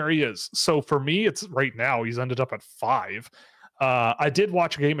leave him where he is. So for me, it's right now he's ended up at 5. I did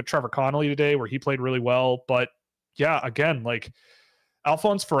watch a game of Trevor Connolly today where he played really well, but yeah, again, like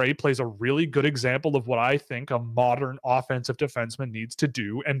Alphonse Frey plays a really good example of what I think a modern offensive defenseman needs to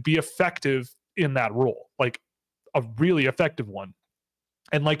do and be effective in that role, like a really effective one.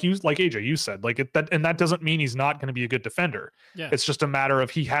 And like AJ, you said, like that doesn't mean he's not going to be a good defender. Yeah. It's just a matter of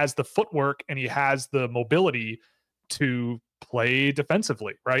he has the footwork and he has the mobility to play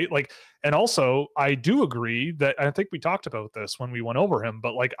defensively, right? Like, and also I do agree that I think we talked about this when we went over him,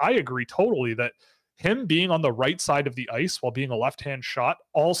 but like I agree totally that him being on the right side of the ice while being a left-hand shot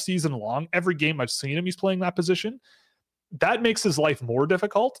all season long, every game I've seen him, he's playing that position. That makes his life more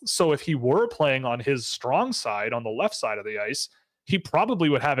difficult. So if he were playing on his strong side, on the left side of the ice, he probably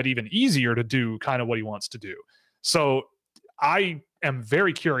would have it even easier to do kind of what he wants to do. So I am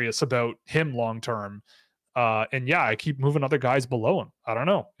very curious about him long term. And yeah, I keep moving other guys below him. I don't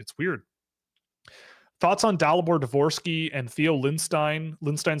know. It's weird. Thoughts on Dalibor Dvorsky and Theo Lindstein?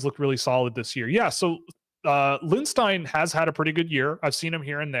 Lindstein's looked really solid this year. Yeah, so Lindstein has had a pretty good year. I've seen him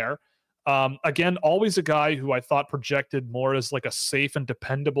here and there. Again, always a guy who I thought projected more as like a safe and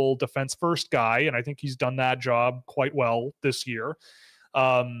dependable defense first guy, and I think he's done that job quite well this year.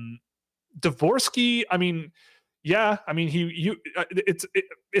 Dvorsky, I mean, yeah, I mean it's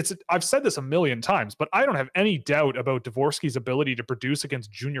I've said this a million times, but I don't have any doubt about Dvorsky's ability to produce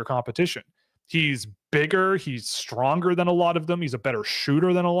against junior competition. He's bigger, he's stronger than a lot of them, he's a better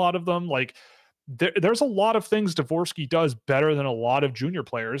shooter than a lot of them. Like there's a lot of things Dvorsky does better than a lot of junior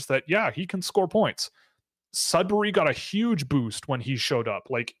players that, yeah, he can score points. Sudbury got a huge boost when he showed up.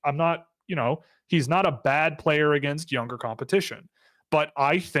 Like, I'm not, he's not a bad player against younger competition. But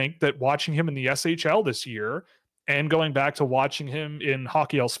I think that watching him in the SHL this year and going back to watching him in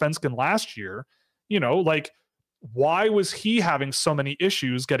Hockey Allsvenskan last year, like, why was he having so many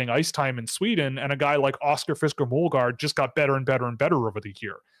issues getting ice time in Sweden and a guy like Oscar Fisker Molgaard just got better and better and better over the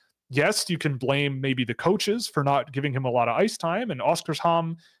year? Yes, you can blame maybe the coaches for not giving him a lot of ice time and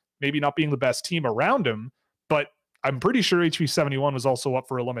Oskarshamn maybe not being the best team around him, but I'm pretty sure HV71 was also up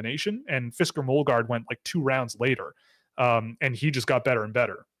for elimination and Fisker Molgaard went like 2 rounds later, and he just got better and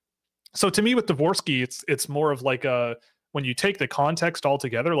better. So to me with Dvorsky, it's more of like when you take the context all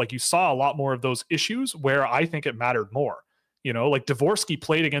together, like you saw a lot more of those issues where I think it mattered more. Like Dvorsky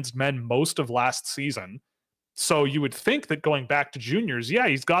played against men most of last season. So you would think that going back to juniors, yeah,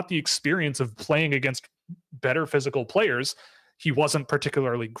 he's got the experience of playing against better physical players. He wasn't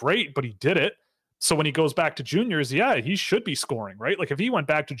particularly great, but he did it. So when he goes back to juniors, yeah, he should be scoring, right? Like if he went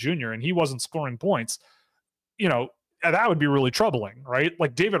back to junior and he wasn't scoring points, that would be really troubling, right?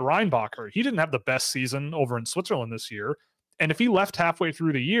 Like David Reinbacher, he didn't have the best season over in Switzerland this year. And if he left halfway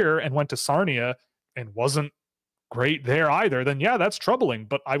through the year and went to Sarnia and wasn't great there either, then yeah, that's troubling.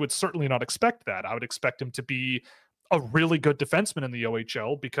 But I would certainly not expect that. I would expect him to be a really good defenseman in the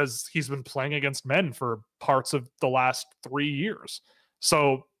OHL because he's been playing against men for parts of the last 3 years.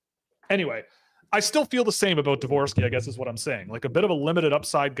 So anyway, I still feel the same about Dvorsky, I guess is what I'm saying. Like a bit of a limited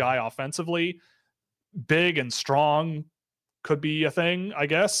upside guy offensively, big and strong could be a thing, I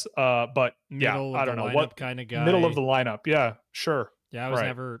guess. But yeah, I don't know what kind of guy. Middle of the lineup. Yeah, sure. Yeah, I was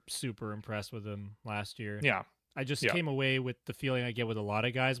never super impressed with him last year. Yeah. I just came away with the feeling I get with a lot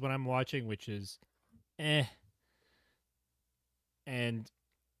of guys when I'm watching, which is, And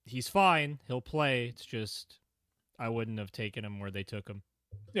he's fine. He'll play. It's just I wouldn't have taken him where they took him.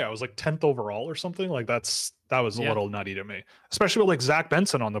 Yeah, it was like 10th overall or something. Like that was a little nutty to me, especially with like Zach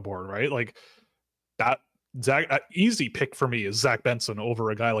Benson on the board, right? Like that easy pick for me is Zach Benson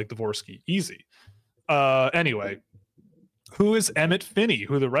over a guy like Dvorsky. Easy. Anyway, who is Emmett Finney,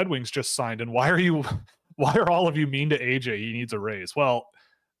 who the Red Wings just signed, and why are all of you mean to AJ? He needs a raise. Well,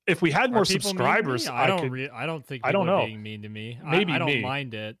 if we had more subscribers, I don't think people are being mean to me. Maybe I don't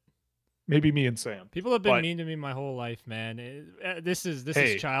mind it. Maybe me and Sam. People have been mean to me my whole life, man. This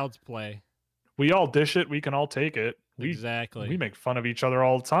is child's play. We all dish it. We can all take it. Exactly. We make fun of each other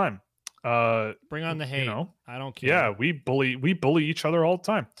all the time. Bring on the hate. I don't care. Yeah, we bully each other all the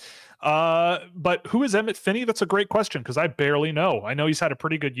time. But who is Emmett Finney? That's a great question because I barely know. I know he's had a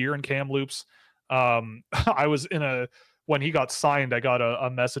pretty good year in Kamloops. I was when he got signed, I got a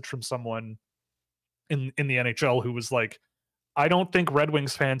message from someone in the NHL who was like, I don't think Red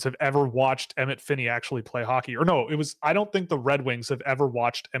Wings fans have ever watched Emmett Finney actually play hockey. Or no, it was I don't think the Red Wings have ever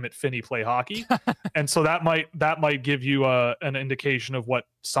watched Emmett Finney play hockey. And so that might give you an indication of what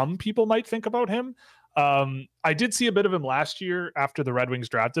some people might think about him. I did see a bit of him last year after the Red Wings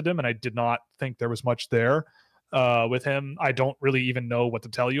drafted him, and I did not think there was much there with him. I don't really even know what to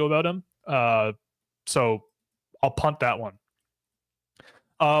tell you about him. So I'll punt that one.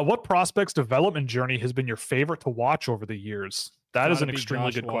 What prospect's development journey has been your favorite to watch over the years? That is an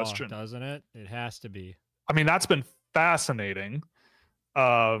extremely good question. Doesn't it? It has to be. I mean, that's been fascinating.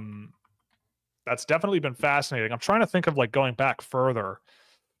 That's definitely been fascinating. I'm trying to think of like going back further.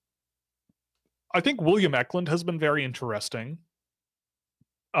 I think William Eklund has been very interesting.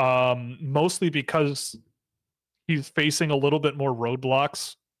 Mostly because he's facing a little bit more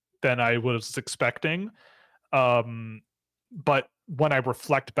roadblocks than I was expecting. But when I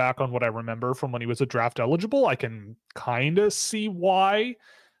reflect back on what I remember from when he was a draft eligible, I can kind of see why.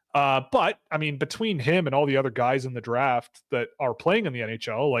 But I mean, between him and all the other guys in the draft that are playing in the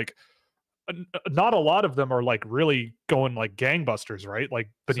NHL, like not a lot of them are like really going like gangbusters, right? Like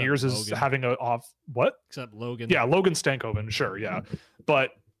Beniers is having a off what? Except Logan. Yeah, Logan Stankoven, sure, yeah.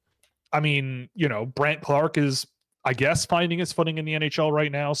 But I mean, you know, Brant Clark is, I guess, finding his footing in the NHL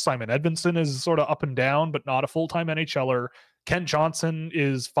right now. Simon Edvinsson is sort of up and down, but not a full-time NHLer. Kent Johnson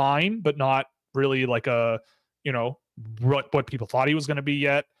is fine, but not really like a, you know, what people thought he was going to be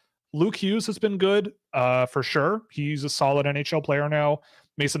yet. Luke Hughes has been good, for sure. He's a solid NHL player now.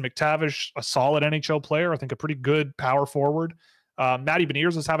 Mason McTavish, a solid NHL player. I think a pretty good power forward. Matty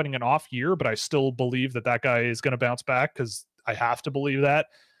Beniers is having an off year, but I still believe that guy is going to bounce back because I have to believe that.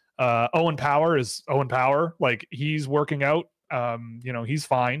 Owen Power is Owen Power. Like he's working out. You know, he's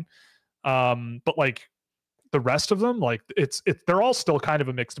fine. But like the rest of them, like they're all still kind of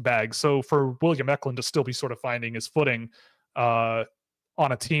a mixed bag. So for William Eklund to still be sort of finding his footing on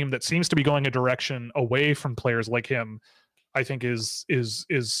a team that seems to be going a direction away from players like him, I think is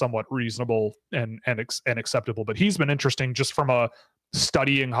somewhat reasonable and acceptable. But he's been interesting just from a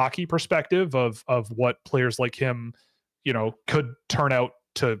studying hockey perspective of what players like him, you know, could turn out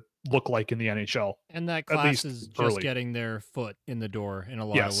to look like in the NHL. And that class is just early. Getting their foot in the door in a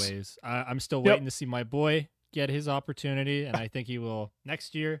lot of ways. I'm still waiting to see my boy get his opportunity, and I think he will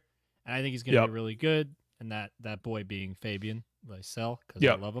next year. And I think he's going to be really good. And that boy being Fabian Lysell, because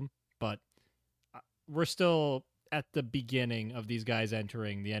I love him. But we're still at the beginning of these guys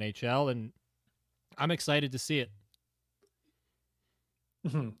entering the NHL, and I'm excited to see it.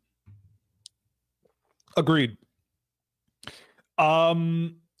 Mm-hmm. Agreed.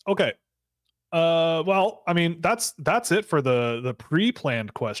 Okay. Well, I mean, that's it for the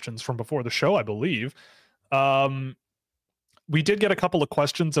pre-planned questions from before the show, I believe. We did get a couple of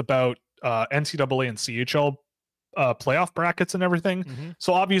questions about NCAA and CHL playoff brackets and everything. Mm-hmm.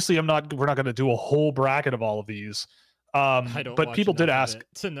 So obviously we're not going to do a whole bracket of all of these. But people did ask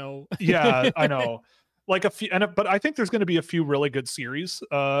to know. Yeah, I know. Like a few, but I think there's going to be a few really good series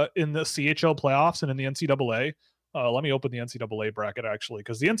in the CHL playoffs and in the NCAA. Let me open the NCAA bracket actually,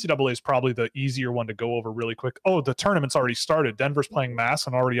 because the NCAA is probably the easier one to go over really quick. Oh, the tournament's already started. Denver's playing Mass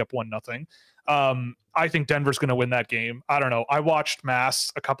and already up 1-0. I think Denver's going to win that game. I don't know. I watched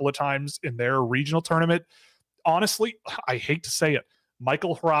Mass a couple of times in their regional tournament. Honestly, I hate to say it.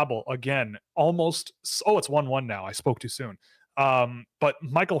 Michael Hrabal, again, almost. Oh, it's 1-1 now. I spoke too soon. But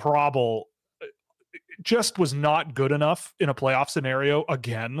Michael Hrabal just was not good enough in a playoff scenario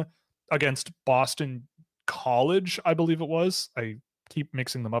again against Boston College, I believe it was. I keep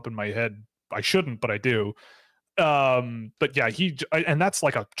mixing them up in my head. I shouldn't, but I do. But yeah, and that's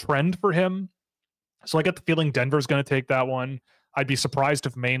like a trend for him. So I get the feeling Denver's going to take that one. I'd be surprised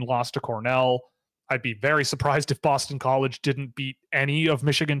if Maine lost to Cornell. I'd be very surprised if Boston College didn't beat any of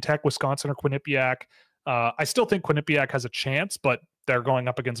Michigan Tech, Wisconsin, or Quinnipiac. I still think Quinnipiac has a chance, but they're going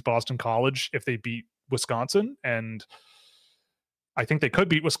up against Boston College if they beat Wisconsin. And I think they could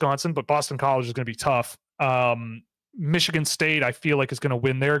beat Wisconsin, but Boston College is going to be tough. Michigan State, I feel like, is going to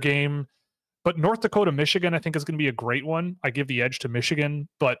win their game. But North Dakota, Michigan, I think is going to be a great one. I give the edge to Michigan,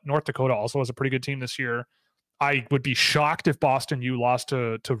 but North Dakota also has a pretty good team this year. I would be shocked if Boston U lost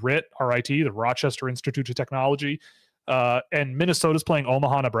to RIT, the Rochester Institute of Technology. And Minnesota's playing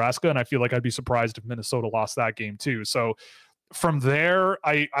Omaha, Nebraska, and I feel like I'd be surprised if Minnesota lost that game too. So from there,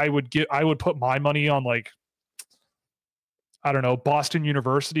 I would put my money on, like, I don't know, Boston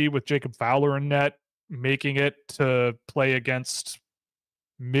University with Jacob Fowler in net, making it to play against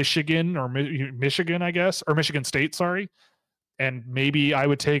Michigan or Michigan, I guess, or Michigan State, sorry. And maybe I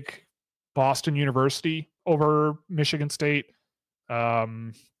would take Boston University over Michigan State.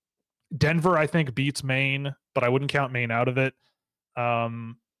 And Denver, I think, beats Maine, but I wouldn't count Maine out of it.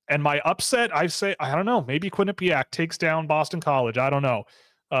 And my upset, I say, I don't know, maybe Quinnipiac takes down Boston College. I don't know.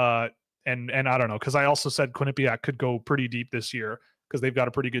 And I don't know, because I also said Quinnipiac could go pretty deep this year because they've got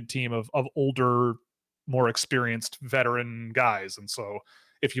a pretty good team of older, more experienced veteran guys. And so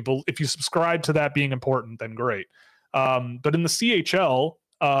if you subscribe to that being important, then great. But in the CHL,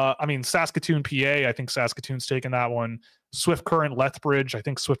 I mean, Saskatoon, PA, I think Saskatoon's taking that one. Swift Current, Lethbridge, I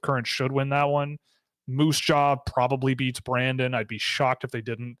think Swift Current should win that one. Moose Jaw probably beats Brandon. I'd be shocked if they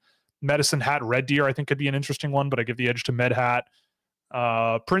didn't. Medicine Hat, Red Deer, I think could be an interesting one, but I give the edge to Med Hat.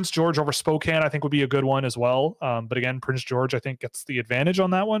 Prince George over Spokane, I think would be a good one as well. But again, Prince George, I think gets the advantage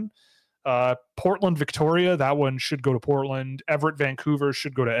on that one. Portland, Victoria, that one should go to Portland. Everett, Vancouver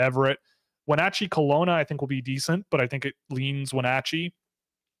should go to Everett. Wenatchee, Kelowna, I think will be decent, but I think it leans Wenatchee.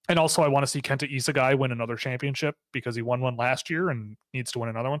 And also, I want to see Kenta Isagai win another championship because he won one last year and needs to win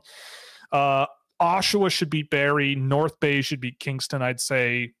another one. Oshawa should beat Barrie. North Bay should beat Kingston, I'd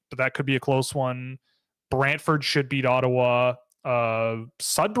say, but that could be a close one. Brantford should beat Ottawa.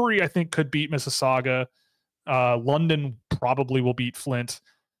 Sudbury, I think, could beat Mississauga. London probably will beat Flint.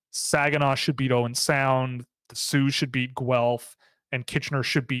 Saginaw should beat Owen Sound. The Sioux should beat Guelph. And Kitchener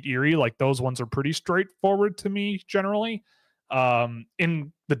should beat Erie. Like, those ones are pretty straightforward to me, generally.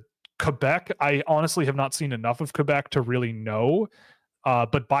 In the Quebec, I honestly have not seen enough of Quebec to really know.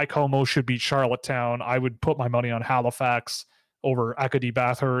 But Baie-Comeau should beat Charlottetown. I would put my money on Halifax over Acadie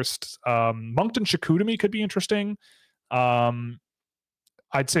Bathurst. Moncton Chicoutimi could be interesting. I'd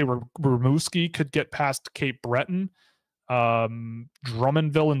say Rimouski could get past Cape Breton.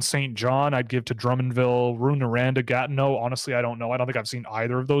 Drummondville and St. John, I'd give to Drummondville. Rouyn-Noranda, Gatineau, honestly, I don't know. I don't think I've seen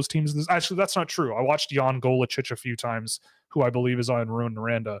either of those teams. Actually, that's not true. I watched Jan Golicic a few times, who I believe is on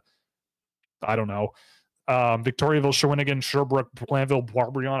Rouyn-Noranda. I don't know. Victoriaville, Shawinigan, Sherbrooke, Plainville,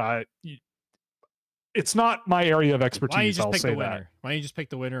 Boisbriand. It's not my area of expertise. I'll say that. Why don't you just pick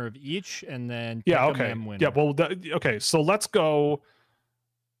the winner of each and then pick a mem winner? Yeah, well, okay. So let's go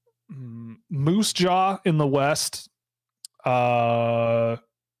Moose Jaw in the West,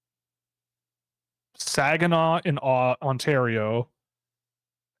 Saginaw in Ontario,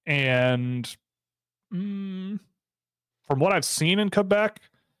 and from what I've seen in Quebec,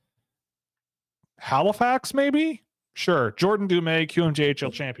 Halifax, maybe? Sure. Jordan Dumais,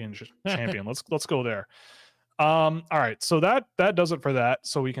 QMJHL champion. Let's go there. All right. So that does it for that.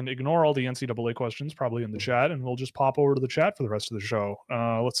 So we can ignore all the NCAA questions probably in the chat, and we'll just pop over to the chat for the rest of the show.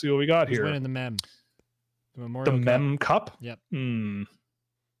 Let's see what we got here. Winning the Mem. The Mem Cup? Yep. Maybe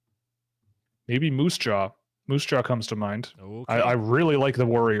Moose Jaw. Moose Jaw comes to mind. Okay. I really like the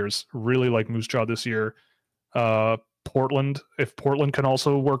Warriors. Really like Moose Jaw this year. Portland, if Portland can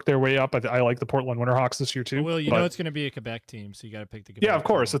also work their way up, I like the Portland Winterhawks this year too. Well, you know it's going to be a Quebec team, so you got to pick the Quebec. Yeah, of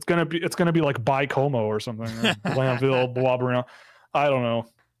course. Team. It's gonna be like Baie-Comeau or something, or Blainville, Boisbriand. I don't know,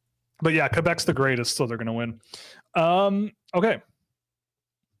 but yeah, Quebec's the greatest, so they're going to win. Okay.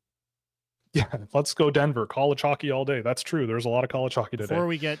 Yeah, let's go Denver. College hockey all day. That's true. There's a lot of college hockey today. Before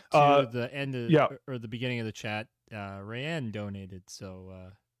we get to the end of or the beginning of the chat, Rayanne donated, so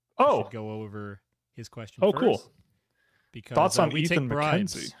we should go over his question first. Cool. Because thoughts on we Ethan take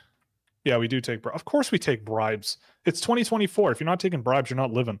bribes. McKenzie? Yeah, we do take bribes. Of course we take bribes. It's 2024. If you're not taking bribes, you're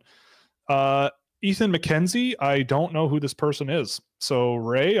not living. Ethan McKenzie, I don't know who this person is. So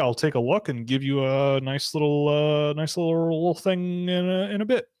Ray, I'll take a look and give you a nice little thing in a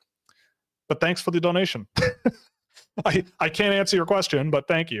bit. But thanks for the donation. I can't answer your question, but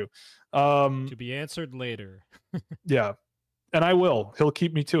thank you. To be answered later. Yeah. And I will. He'll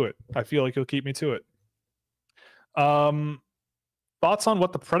keep me to it. I feel like he'll keep me to it. Thoughts on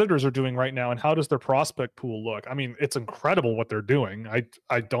what the Predators are doing right now and how does their prospect pool look? I mean, it's incredible what they're doing.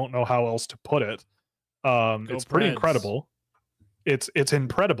 I don't know how else to put it. It's pretty incredible. It's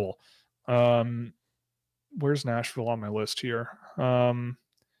incredible. Where's Nashville on my list here? Oh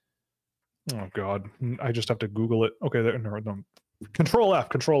God, I just have to Google it. Okay, there. No. Control F.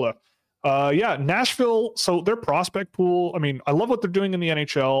 Yeah, Nashville. So their prospect pool. I mean, I love what they're doing in the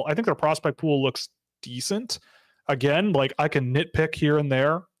NHL. I think their prospect pool looks decent. Again, like I can nitpick here and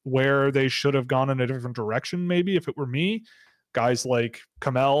there where they should have gone in a different direction. Maybe if it were me, guys like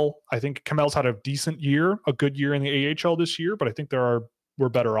Kamel. I think Kamel's had a decent year, a good year in the AHL this year, but I think were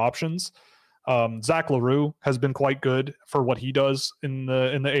better options. Zach LaRue has been quite good for what he does in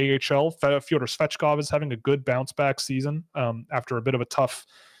the AHL. Fyodor Svechkov is having a good bounce back season after a bit of a tough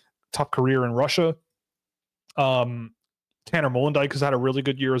career in Russia. Tanner Molendyk has had a really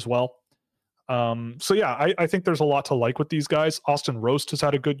good year as well. So yeah, I think there's a lot to like with these guys. Austin Roast has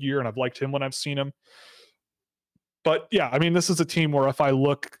had a good year, and I've liked him when I've seen him. But yeah, I mean, this is a team where if I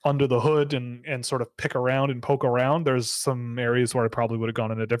look under the hood and sort of pick around and poke around, there's some areas where I probably would have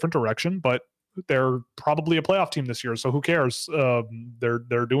gone in a different direction. But they're probably a playoff team this year, so who cares?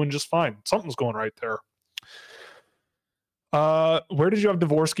 They're doing just fine. Something's going right there. Where did you have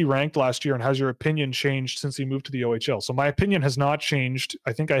Dvorsky ranked last year, and has your opinion changed since he moved to the OHL? So my opinion has not changed.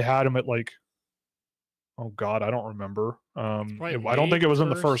 I think I had him at like, oh God, I don't remember. I don't think it was in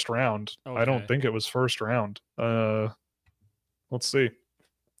the first round. Okay. I don't think it was first round. Let's see.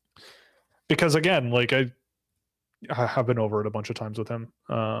 Because again, like I have been over it a bunch of times with him.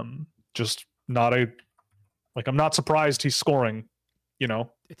 Just not I'm not surprised he's scoring, you know.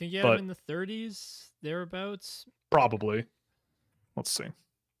 I think you had him in the 30s, thereabouts. Probably. Let's see.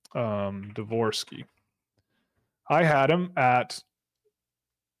 Dvorsky. I had him at,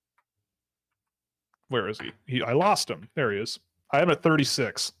 where is he? I lost him. There he is. I have him at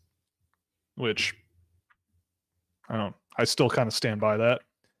 36, which I still kind of stand by that.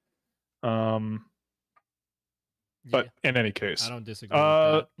 But in any case, I don't disagree with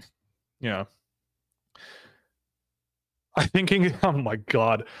that. Yeah. I'm thinking, oh my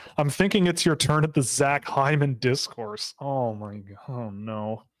God, I'm thinking it's your turn at the Zach Hyman discourse. Oh my God, oh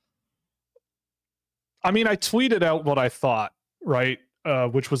no. I mean, I tweeted out what I thought, right?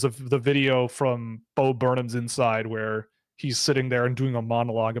 Which was the video from Bo Burnham's Inside, where he's sitting there and doing a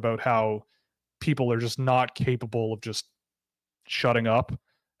monologue about how people are just not capable of just shutting up.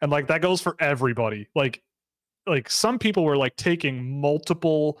 And like, that goes for everybody. Like some people were like taking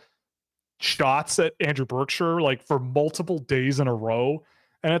multiple shots at Andrew Berkshire like for multiple days in a row,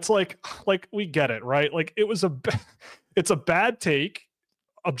 and it's like we get it, right? Like it's a bad take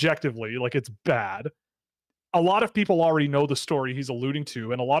objectively, like it's bad. A lot of people already know the story he's alluding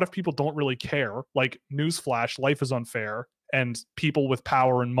to, and a lot of people don't really care. Like, newsflash, life is unfair, and people with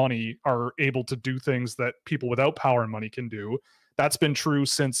power and money are able to do things that people without power and money can do. That's been true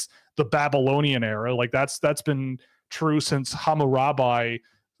since the Babylonian era. Like that's been true since Hammurabi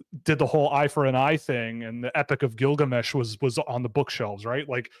did the whole eye for an eye thing, and the Epic of Gilgamesh was on the bookshelves, right?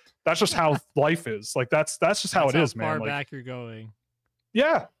 Like that's just how life is. Like that's just how it is, man. Far like, back you're going.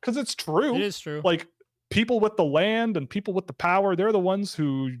 Yeah, because it's true. It is true. Like people with the land and people with the power, they're the ones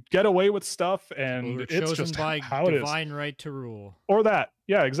who get away with stuff, and it's just by how it is. Divine right to rule. Or that,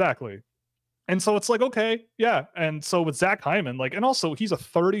 yeah, exactly. And so it's like, okay, yeah. And so with Zach Hyman, like, and also he's a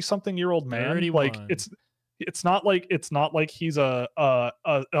 30-something-year-old man. 31. Like it's not like he's an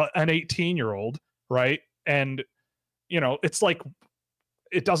 18-year-old, right? And you know, it's like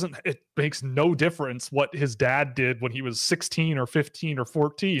it makes no difference what his dad did when he was 16 or 15 or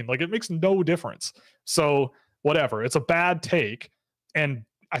 14. Like it makes no difference. So whatever, it's a bad take. And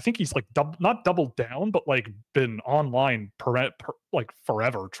I think he's like not doubled down, but like been online like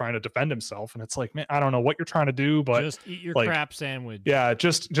forever trying to defend himself. And it's like, man, I don't know what you're trying to do, but just eat your like, crap sandwich. Yeah,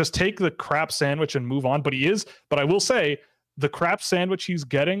 just take the crap sandwich and move on. But I will say the crap sandwich he's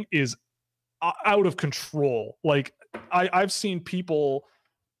getting is out of control. Like I've seen people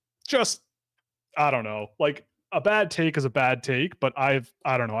just, I don't know, like a bad take is a bad take, but I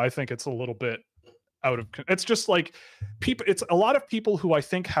don't know. I think it's a little bit it's just like people, it's a lot of people who I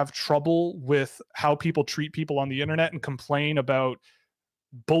think have trouble with how people treat people on the internet and complain about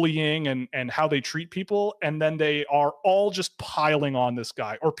bullying and how they treat people. And then they are all just piling on this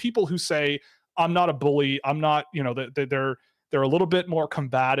guy, or people who say, I'm not a bully. I'm not, you know, they're a little bit more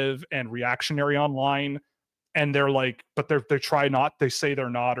combative and reactionary online. And they're like, but they say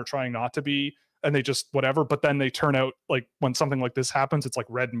they're not, or trying not to be. And they just whatever, but then they turn out like when something like this happens, it's like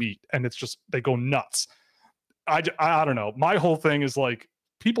red meat, and it's just they go nuts. I don't know. My whole thing is like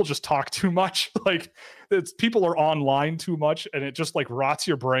people just talk too much. Like people are online too much, and it just like rots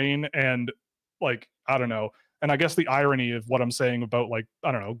your brain. And like I don't know. And I guess the irony of what I'm saying about like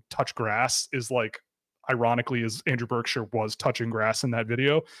I don't know, touch grass is like ironically is Andrew Berkshire was touching grass in that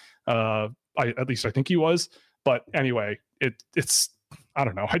video. At least I think he was. But anyway, it's. I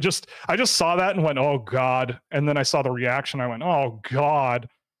don't know. I just saw that and went, oh God. And then I saw the reaction. I went, oh God.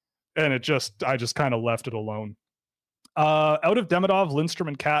 And I just kind of left it alone. Out of Demidov, Lindstrom,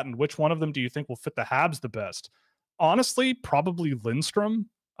 and Catton, which one of them do you think will fit the Habs the best? Honestly, probably Lindstrom.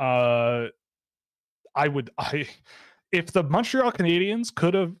 If the Montreal Canadiens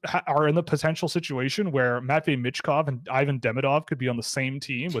are in the potential situation where Matvei Michkov and Ivan Demidov could be on the same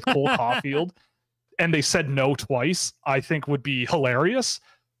team with Cole Caulfield, and they said no twice, I think would be hilarious.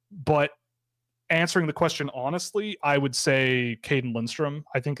 But answering the question honestly, I would say Caden Lindstrom.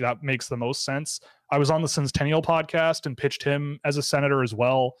 I think that makes the most sense. I was on the Centennial podcast and pitched him as a Senator as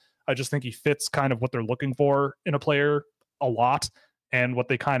well. I just think he fits kind of what they're looking for in a player a lot, and what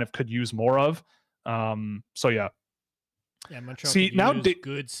they kind of could use more of. So yeah, Yeah, Montreal See, could now use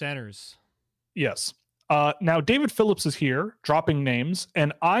good centers. yes. Now David Phillips is here dropping names,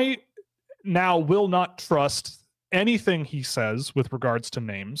 and I now will not trust anything he says with regards to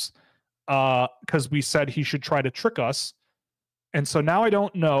names because we said he should try to trick us. And so now I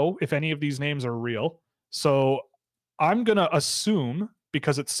don't know if any of these names are real. So I'm going to assume,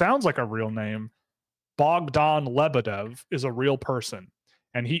 because it sounds like a real name, Bogdan Lebedev is a real person.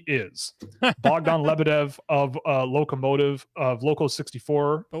 And he is. Bogdan Lebedev of Locomotive, of Loco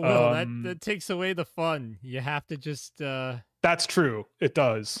 64. But Will, that takes away the fun. You have to just that's true. It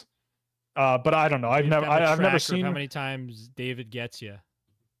does. But I don't know. I've never seen how many times David gets you.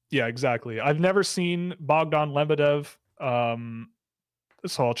 Yeah, exactly. I've never seen Bogdan Lebedev.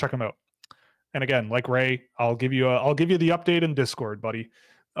 So I'll check him out. And again, like Ray, I'll give you the update in Discord, buddy.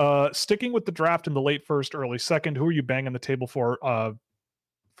 Sticking with the draft in the late first, early second, who are you banging the table for?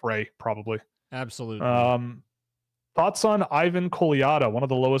 Ray, probably. Absolutely. Thoughts on Ivan Koliata, one of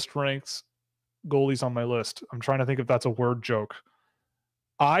the lowest ranked goalies on my list. I'm trying to think if that's a word joke.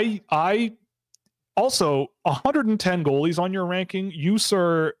 I also 110 goalies on your ranking. You,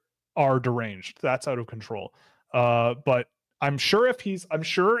 sir, are deranged. That's out of control. But I'm sure if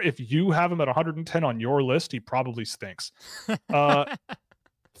you have him at 110 on your list, he probably stinks.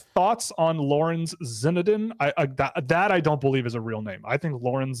 Thoughts on Lawrence Zinedine? That I don't believe is a real name. I think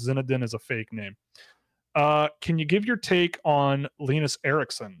Lawrence Zinedine is a fake name. Can you give your take on Linus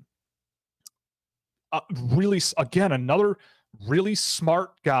Eriksson? Really, again, another really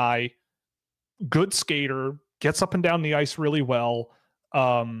smart guy, good skater, gets up and down the ice really well.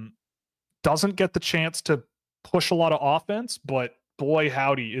 Doesn't get the chance to push a lot of offense, but boy,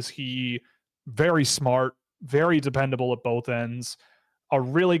 howdy, is he very smart, very dependable at both ends. A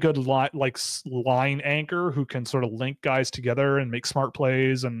really good line anchor who can sort of link guys together and make smart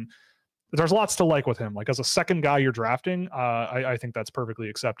plays. And there's lots to like with him. Like as a second guy you're drafting, I think that's perfectly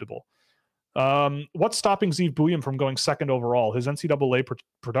acceptable. What's stopping Zeev Buium from going second overall? His NCAA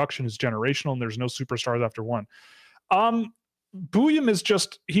production is generational, and there's no superstars after one. Buium is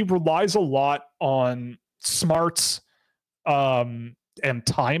he relies a lot on smarts and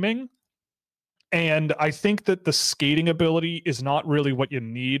timing. And I think that the skating ability is not really what you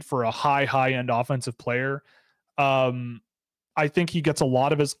need for a high-end offensive player. I think he gets a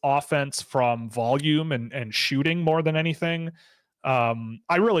lot of his offense from volume and shooting more than anything.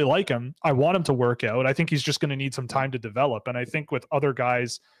 I really like him. I want him to work out. I think he's just going to need some time to develop. And I think with other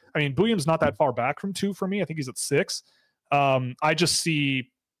guys, I mean, Buium's not that far back from 2 for me. I think he's at 6. I just see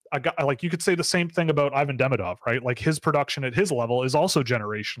a guy, like you could say the same thing about Ivan Demidov, right? Like his production at his level is also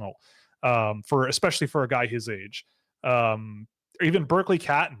generational. Especially for a guy his age. Even Berkeley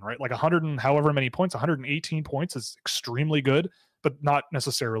Catton, right? Like 100 and however many points, 118 points is extremely good, but not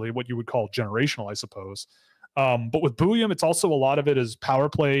necessarily what you would call generational, I suppose. But with Buium, it's also a lot of it is power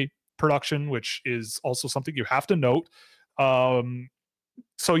play production, which is also something you have to note.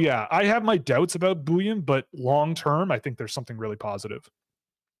 So yeah, I have my doubts about Buium, but long term, I think there's something really positive.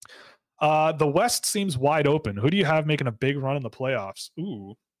 The West seems wide open. Who do you have making a big run in the playoffs?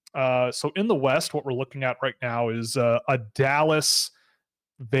 Ooh. So in the West, what we're looking at right now is a Dallas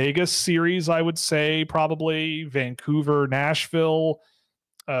Vegas series, I would say, probably Vancouver, Nashville,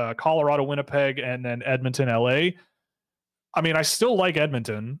 Colorado, Winnipeg, and then Edmonton, LA. I mean, I still like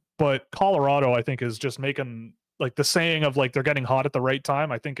Edmonton, but Colorado, I think, is just making like the saying of like they're getting hot at the right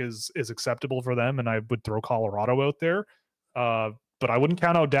time, I think is acceptable for them. And I would throw Colorado out there. But I wouldn't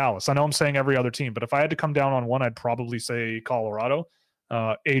count out Dallas. I know I'm saying every other team, but if I had to come down on one, I'd probably say Colorado.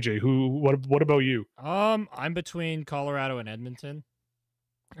 AJ, what about you? I'm between Colorado and Edmonton.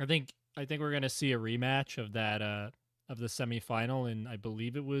 I think we're gonna see a rematch of that of the semifinal in, I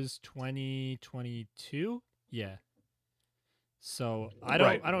believe it was 2022. Yeah. So I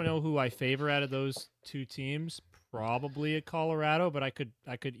don't know who I favor out of those two teams. Probably a Colorado, but I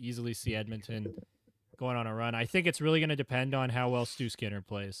could easily see Edmonton going on a run. I think it's really going to depend on how well Stu Skinner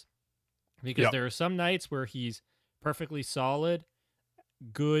plays, because there are some nights where he's perfectly solid,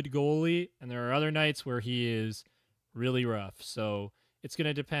 good goalie, and there are other nights where he is really rough. So it's going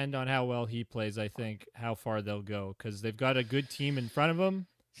to depend on how well he plays, I think, how far they'll go, because they've got a good team in front of him.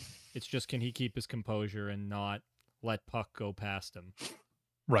 It's just, can he keep his composure and not let puck go past him?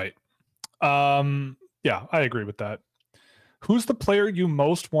 Right. Yeah, I agree with that. Who's the player you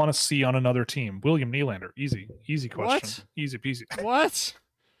most want to see on another team? William Nylander. Easy question. What? Easy peasy. What?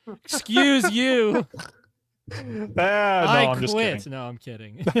 Excuse you. No, I'm just kidding. No, I'm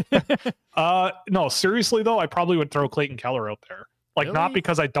kidding. No, seriously though, I probably would throw Clayton Keller out there. Like, really? Not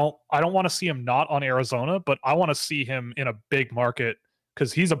because I don't want to see him not on Arizona, but I want to see him in a big market,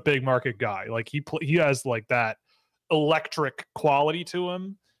 because he's a big market guy. Like he has like that electric quality to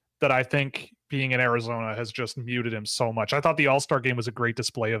him that I think being in Arizona has just muted him so much. I thought the All-Star game was a great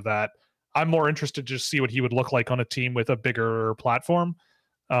display of that. I'm more interested to just see what he would look like on a team with a bigger platform.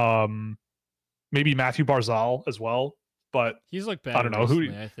 Maybe Matthew Barzal as well, but he's looked better. I don't know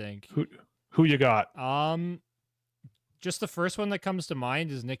recently, I think. Who you got? Just the first one that comes to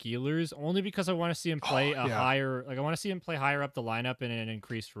mind is Nick Ehlers, only because I want to see him play higher. Like I want to see him play higher up the lineup in an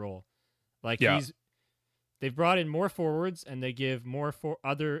increased role. Like they've brought in more forwards and they give more for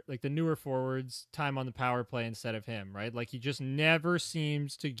other like the newer forwards time on the power play instead of him, right? Like he just never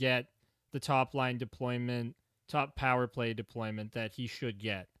seems to get the top line deployment, top power play deployment that he should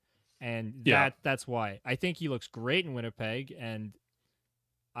get. And that's why. I think he looks great in Winnipeg, and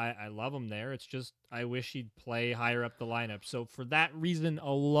I love him there. It's just I wish he'd play higher up the lineup. So for that reason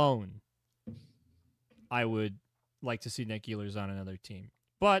alone, I would like to see Nick Ehlers on another team.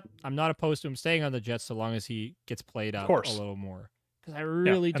 But I'm not opposed to him staying on the Jets so long as he gets played up a little more. Because I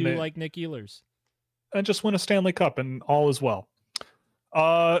really do like Nick Ehlers. And just win a Stanley Cup and all is well.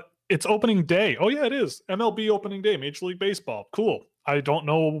 It's opening day. Oh, yeah, it is. MLB opening day, Major League Baseball. Cool. I don't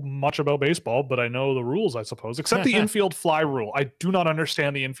know much about baseball, but I know the rules, I suppose, except the infield fly rule. I do not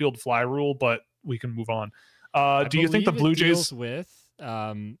understand the infield fly rule, but we can move on. Do you think the Blue Jays with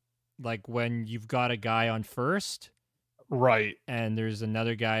like when you've got a guy on first, right, and there's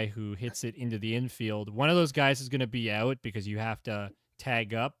another guy who hits it into the infield, one of those guys is going to be out because you have to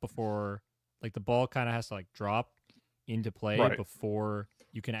tag up before, like the ball kind of has to like drop into play before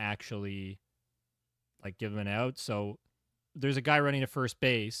you can actually like give him an out. So there's a guy running to first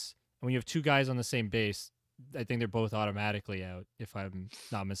base, and when you have two guys on the same base, I think they're both automatically out, if I'm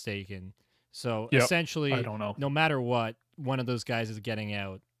not mistaken. So essentially, I don't know. No matter what, one of those guys is getting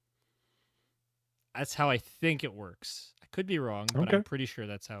out. That's how I think it works. I could be wrong, but I'm pretty sure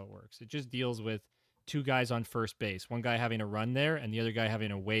that's how it works. It just deals with two guys on first base, one guy having to run there, and the other guy having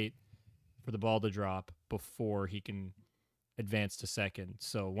to wait for the ball to drop before he can advance to second.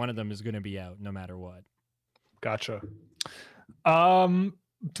 So one of them is going to be out no matter what. Gotcha.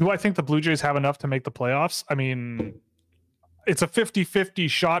 Do I think the Blue Jays have enough to make the playoffs? I mean, it's a 50-50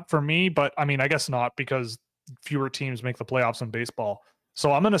 shot for me, but I mean, I guess not because fewer teams make the playoffs in baseball.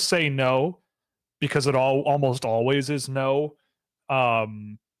 So I'm going to say no because it almost always is no.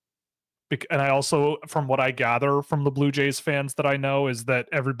 And I also, from what I gather from the Blue Jays fans that I know, is that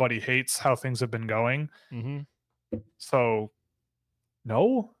everybody hates how things have been going. Mm-hmm. So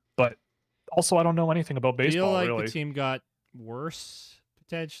no, but also I don't know anything about baseball. I feel like really. The team got worse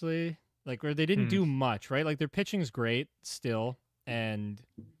potentially, like where they didn't do much, right? Like their pitching's great still, and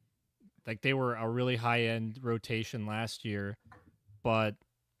like they were a really high end rotation last year, but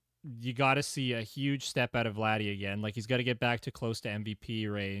you got to see a huge step out of Vladdy again. Like he's got to get back to close to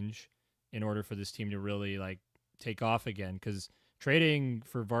MVP range in order for this team to really like take off again. Because trading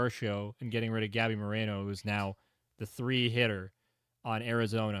for Varsho and getting rid of Gabby Moreno, who's now the 3 hitter on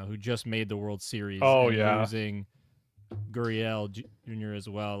Arizona, who just made the World Series. Losing Gurriel Jr. as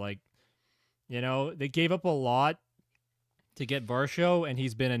well. Like, you know, they gave up a lot to get Varsho, and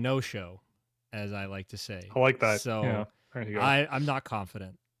he's been a no-show, as I like to say. I like that. So there you go. I'm not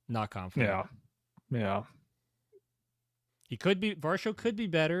confident. Not confident. Yeah. Varsho could be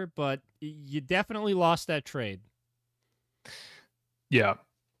better, but you definitely lost that trade. Yeah.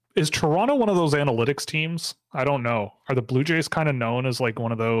 Is Toronto one of those analytics teams? I don't know. Are the Blue Jays kind of known as like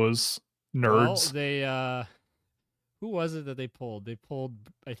one of those nerds? Well, they who was it that they pulled? They pulled,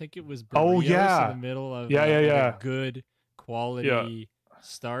 I think it was Barrios in the middle of a good quality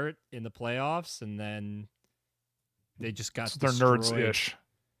start in the playoffs, and then they just got they're nerds-ish.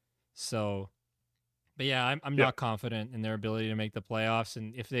 So, but yeah, I'm not confident in their ability to make the playoffs,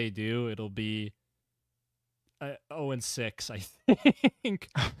 and if they do, it'll be 0-6, I think.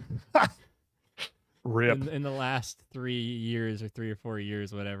 Rip. In the last 3 years or 3 or 4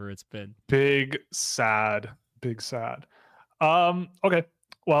 years, whatever it's been. Big sad. Okay.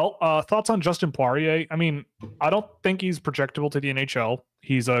 Well, thoughts on Justin Poirier? I mean, I don't think he's projectable to the NHL.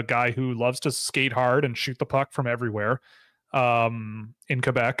 He's a guy who loves to skate hard and shoot the puck from everywhere. In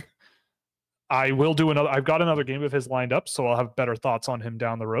Quebec, I will do I've got another game of his lined up, so I'll have better thoughts on him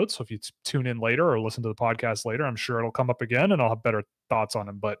down the road. So if you tune in later or listen to the podcast later, I'm sure it'll come up again and I'll have better thoughts on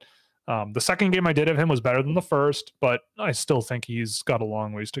him. But the second game I did of him was better than the first, but I still think he's got a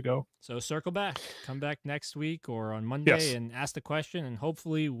long ways to go. So circle back, come back next week or on Monday and ask the question, and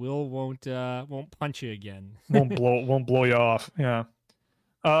hopefully Will won't punch you again. won't blow you off. Yeah.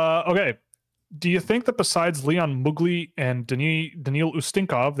 Okay. Do you think that besides Leon Mugli and Daniil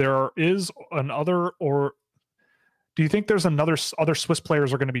Ustinkov, there is another, or do you think there's other Swiss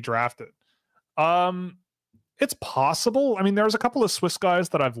players are going to be drafted? It's possible. I mean, there's a couple of Swiss guys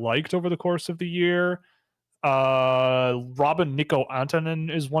that I've liked over the course of the year. Robin Nico Antonin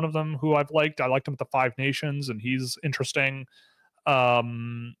is one of them who I've liked. I liked him at the Five Nations, and he's interesting.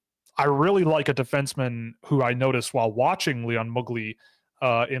 I really like a defenseman who I noticed while watching Leon Mugli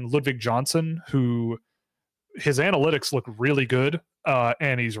in Ludwig Johnson, who his analytics look really good,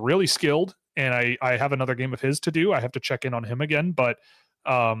 and he's really skilled. And I have another game of his to do. I have to check in on him again, but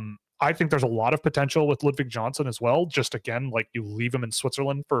I think there's a lot of potential with Ludwig Johnson as well. Just again, like you leave him in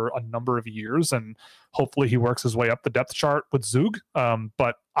Switzerland for a number of years, and hopefully he works his way up the depth chart with Zug.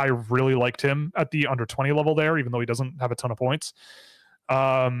 But I really liked him at the under 20 level there, even though he doesn't have a ton of points.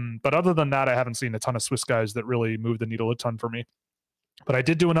 But other than that, I haven't seen a ton of Swiss guys that really move the needle a ton for me. But I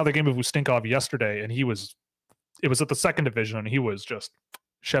did do another game of Ustinkov yesterday, and it was at the second division, and he was just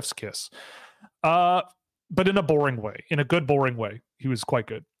chef's kiss. But in a boring way, in a good boring way. He was quite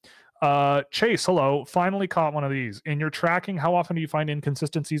good. Chase, hello. Finally caught one of these. In your tracking, how often do you find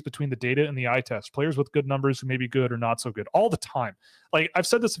inconsistencies between the data and the eye test? Players with good numbers who may be good or not so good. All the time. Like, I've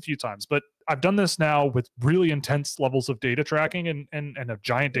said this a few times, but I've done this now with really intense levels of data tracking and a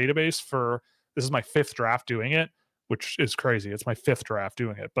giant database for, this is my 5th draft doing it, which is crazy. It's my 5th draft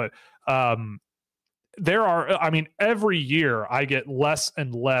doing it. But every year I get less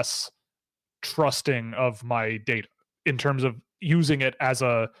and less trusting of my data in terms of using it as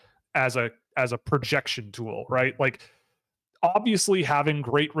a projection tool, right? Like, obviously having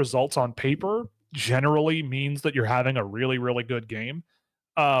great results on paper generally means that you're having a really, really good game.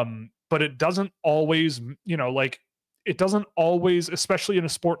 But it doesn't always, it doesn't always, especially in a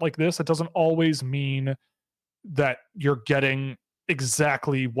sport like this, it doesn't always mean that you're getting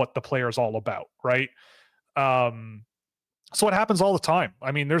exactly what the player is all about, right? So it happens all the time.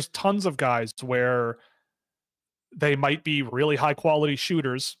 I mean, there's tons of guys where they might be really high quality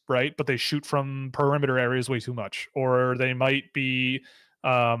shooters, right? But they shoot from perimeter areas way too much. Or they might be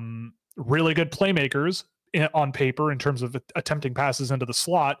really good playmakers on paper in terms of attempting passes into the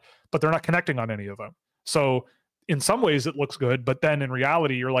slot, but they're not connecting on any of them. So in some ways it looks good, but then in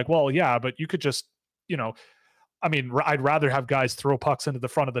reality, you're like, well, yeah, but you could just, I'd rather have guys throw pucks into the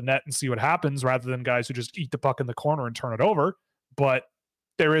front of the net and see what happens rather than guys who just eat the puck in the corner and turn it over. But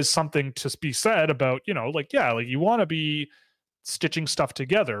there is something to be said about, you want to be stitching stuff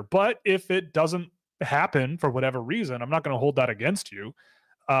together. But if it doesn't happen for whatever reason, I'm not going to hold that against you.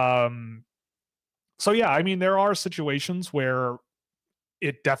 So yeah, I mean, there are situations where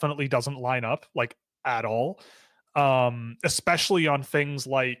it definitely doesn't line up, like, at all. Especially on things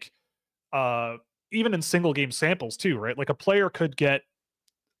like, even in single game samples too, right? Like, a player could get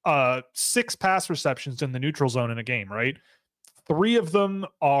 6 pass receptions in the neutral zone in a game, right? 3 of them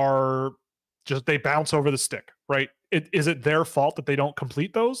are just, they bounce over the stick, right? Is it their fault that they don't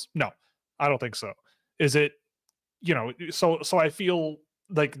complete those? No, I don't think so. Is it, so I feel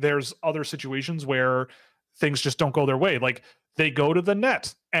like there's other situations where things just don't go their way. Like, they go to the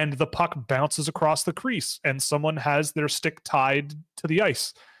net and the puck bounces across the crease and someone has their stick tied to the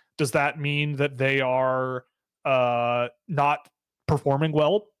ice. Does that mean that they are not performing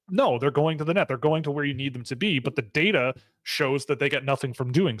well? No, they're going to the net. They're going to where you need them to be, but the data shows that they get nothing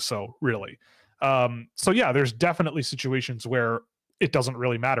from doing so, really. So yeah, there's definitely situations where it doesn't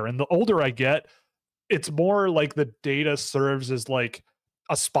really matter. And the older I get, it's more like the data serves as like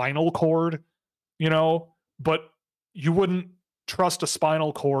a spinal cord, but you wouldn't trust a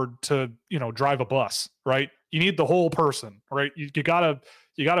spinal cord to, drive a bus, right? You need the whole person, right? You gotta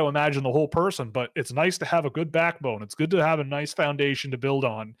imagine the whole person, but it's nice to have a good backbone. It's good to have a nice foundation to build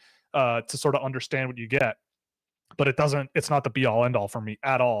on, to sort of understand what you get. But it's not the be all end all for me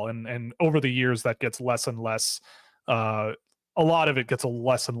at all. And over the years that gets less and less, a lot of it gets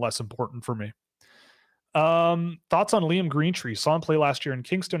less and less important for me. Thoughts on Liam Greentree? Saw him play last year in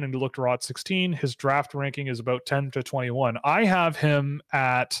Kingston and he looked raw at 16. His draft ranking is about 10 to 21. I have him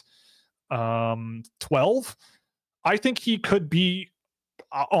at 12. I think he could be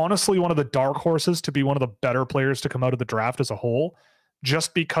honestly one of the dark horses to be one of the better players to come out of the draft as a whole,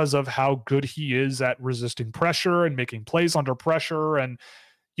 just because of how good he is at resisting pressure and making plays under pressure. And,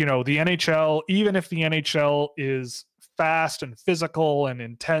 the NHL, even if the NHL is fast and physical and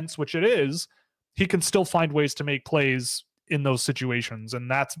intense, which it is, he can still find ways to make plays in those situations. And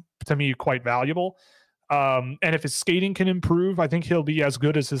that's, to me, quite valuable. And if his skating can improve, I think he'll be as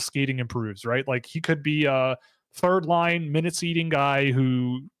good as his skating improves, right? Like, he could be a third line minutes eating guy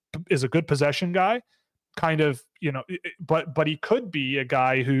who is a good possession guy, kind of, but he could be a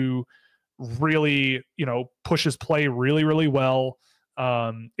guy who really, pushes play really, really well,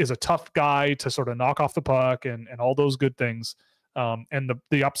 is a tough guy to sort of knock off the puck and all those good things. And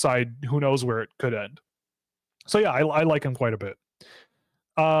the upside, who knows where it could end. So yeah, I like him quite a bit.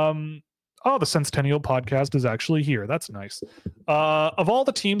 Oh, the Centennial podcast is actually here. That's nice. Of all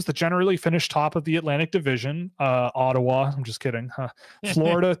the teams that generally finish top of the Atlantic Division, Ottawa, I'm just kidding,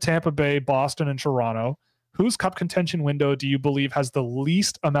 Florida, Tampa Bay, Boston, and Toronto, whose cup contention window do you believe has the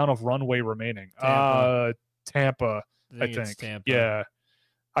least amount of runway remaining? Tampa, I it's think. Tampa. Yeah.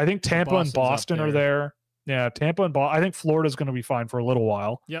 I think Tampa and Boston are there. Yeah, Tampa and Boston. I think Florida's going to be fine for a little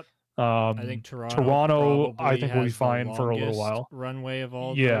while. Yep. I think Toronto, I think will be has fine for a little while. Runway of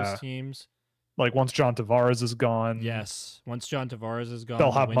all Yeah. those teams. Like once John Tavares is gone. Yes. Once John Tavares is gone,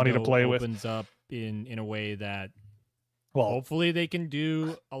 they'll have money to play with. Opens up in a way that well, hopefully they can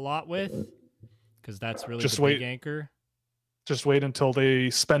do a lot with, because that's really just the big anchor. Just wait until they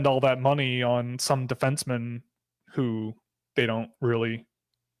spend all that money on some defenseman who they don't really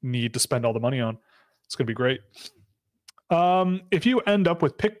need to spend all the money on. It's going to be great. If you end up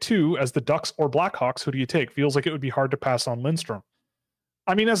with pick 2 as the Ducks or Blackhawks, who do you take? Feels like it would be hard to pass on Lindstrom.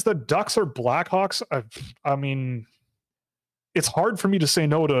 I mean, as the Ducks or Blackhawks, I mean, it's hard for me to say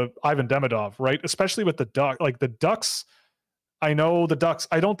no to Ivan Demidov, right? Especially with the Ducks. Like the Ducks, I know the Ducks.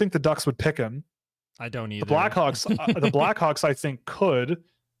 I don't think the Ducks would pick him. I don't either. The Blackhawks, I think could.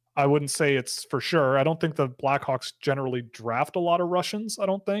 I wouldn't say it's for sure. I don't think the Blackhawks generally draft a lot of Russians. I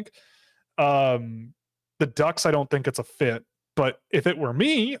don't think. The Ducks, I don't think it's a fit. But if it were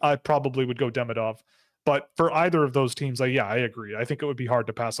me, I probably would go Demidov. But for either of those teams, I agree. I think it would be hard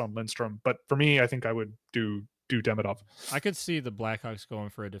to pass on Lindstrom. But for me, I think I would do Demidov. I could see the Blackhawks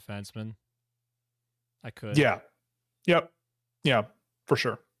going for a defenseman. I could. Yeah. Yep. Yeah, for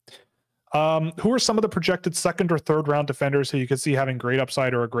sure. Who are some of the projected second or third round defenders who you could see having great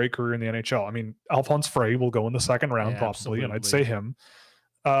upside or a great career in the NHL? I mean, Alphonse Frey will go in the second round possibly, absolutely. And I'd say him.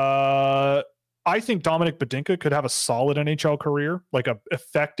 I think Dominic Badinka could have a solid NHL career, like a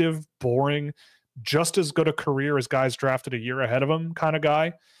effective, boring, just as good a career as guys drafted a year ahead of him kind of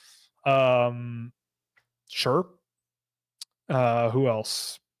guy. Sure. Who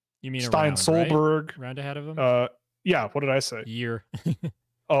else? You mean Stein Solberg? Right? Round ahead of him? Yeah. What did I say? Year.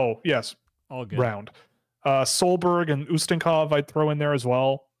 Oh, yes. All good. Round. Solberg and Ustinkov I'd throw in there as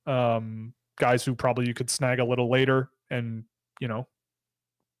well. Guys who probably you could snag a little later and,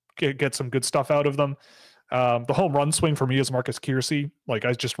 get some good stuff out of them. The home run swing for me is Marcus Kiersey. Like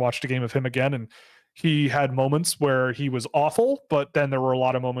I just watched a game of him again, and he had moments where he was awful, but then there were a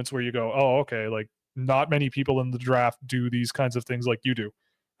lot of moments where you go, oh, okay, like not many people in the draft do these kinds of things like you do.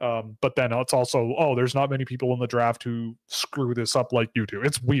 But then it's also, oh, there's not many people in the draft who screw this up like you do.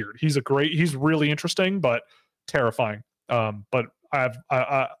 It's weird. He's really interesting, but terrifying. But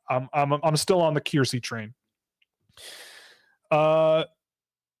I'm still on the Kiersey train.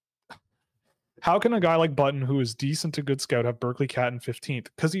 How can a guy like Button, who is decent to good scout, have Berkeley Cat in 15th?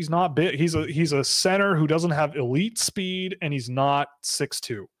 Because he's not big. He's a center who doesn't have elite speed, and he's not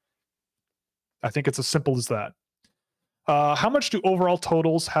 6'2". I think it's as simple as that. How much do overall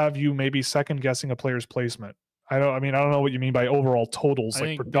totals have you maybe second guessing a player's placement? I don't know what you mean by overall totals,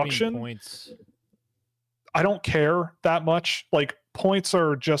 like production. Points. I don't care that much. Like points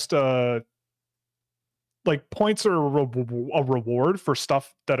are just points are a reward for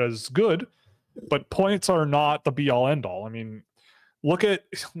stuff that is good. But points are not the be all end all. I mean, look at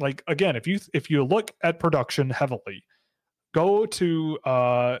again, if you look at production heavily, go to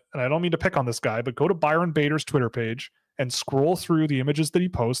and I don't mean to pick on this guy, but go to Byron Bader's Twitter page and scroll through the images that he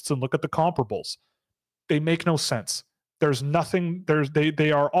posts and look at the comparables. They make no sense. There's nothing.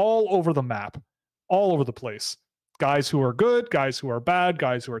 They are all over the map, all over the place. Guys who are good, guys who are bad,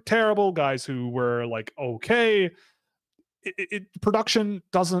 guys who are terrible, guys who were like okay. Production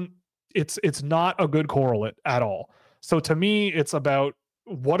doesn't. It's not a good correlate at all. So to me, it's about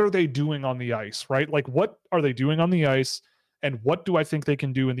what are they doing on the ice, right? Like what are they doing on the ice, and what do I think they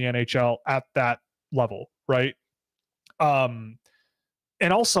can do in the NHL at that level, right? And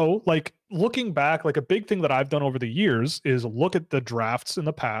also like looking back, like a big thing that I've done over the years is look at the drafts in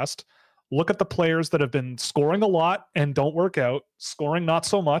the past, look at the players that have been scoring a lot and don't work out, scoring not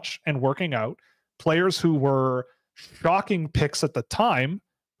so much and working out, players who were shocking picks at the time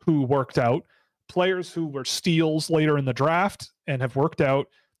who worked out, players who were steals later in the draft and have worked out,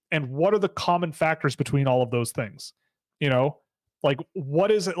 and what are the common factors between all of those things? Like what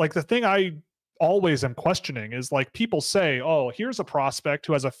is it? Like the thing I always am questioning is like people say, oh, here's a prospect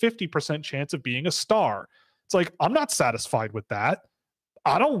who has a 50% chance of being a star. It's like, I'm not satisfied with that.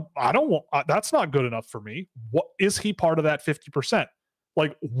 I don't want, that's not good enough for me. What is he part of that 50%?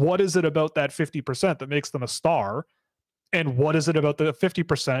 Like, what is it about that 50% that makes them a star? And what is it about the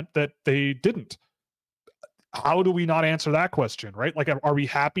 50% that they didn't? How do we not answer that question, right? Like, are we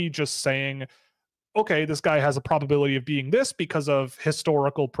happy just saying okay, this guy has a probability of being this because of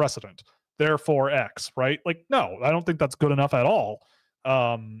historical precedent, therefore X, right? Like, no, I don't think that's good enough at all.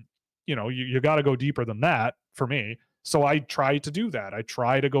 You got to go deeper than that for me. So I try to do that. I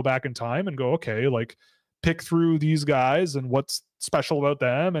try to go back in time and go, okay, like pick through these guys and what's special about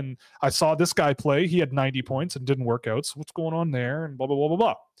them. And I saw this guy play, he had 90 points and didn't work out. So what's going on there? And blah, blah, blah, blah,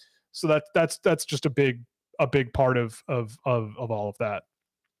 blah. So that's just a big part of all of that.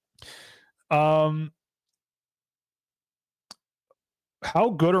 How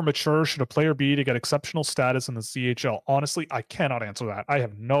good or mature should a player be to get exceptional status in the CHL? Honestly, I cannot answer that. I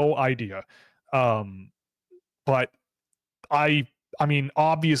have no idea. But I mean,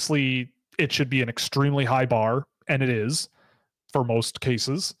 obviously it should be an extremely high bar, and it is for most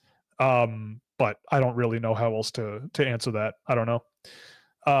cases. But I don't really know how else to answer that. I don't know.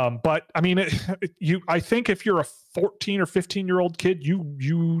 But I mean, I think if you're a 14 or 15-year-old kid,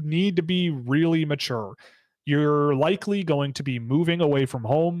 you need to be really mature. You're likely going to be moving away from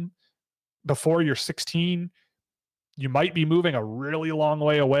home before you're 16. You might be moving a really long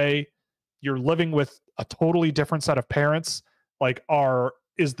way away. You're living with a totally different set of parents. Like,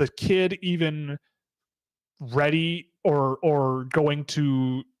 is the kid even ready or going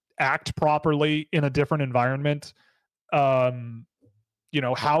to act properly in a different environment? How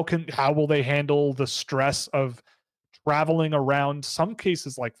will they handle the stress of traveling around, some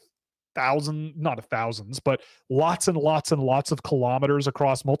cases like not thousands, but lots and lots and lots of kilometers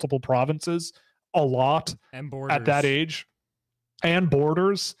across multiple provinces, a lot and borders at that age, and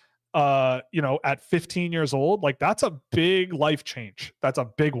borders, at 15 years old, like that's a big life change. That's a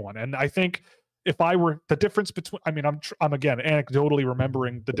big one. And I think if I were the difference between, I mean, I'm again, anecdotally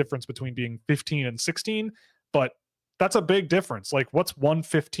remembering the difference between being 15 and 16, but that's a big difference. Like, what's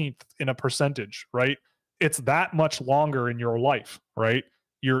 1/15 in a percentage, right? It's that much longer in your life, right?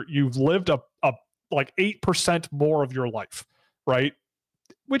 You've lived a like 8% more of your life, right?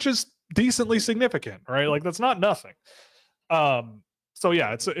 Which is decently significant, right? Like, that's not nothing. So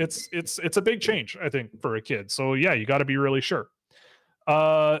yeah, it's a big change, I think, for a kid. So yeah, you got to be really sure.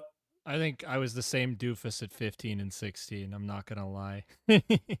 I think I was the same doofus at 15 and 16. I'm not gonna lie.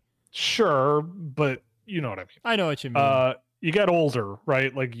 Sure, but you know what I mean. I know what you mean. You get older,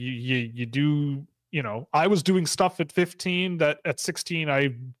 right? Like you do. I was doing stuff at 15 that at 16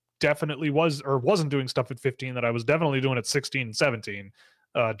 I definitely wasn't doing stuff at 15 that I was definitely doing at 16 and 17,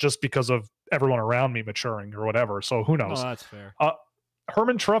 just because of everyone around me maturing or whatever. So who knows? Oh, that's fair.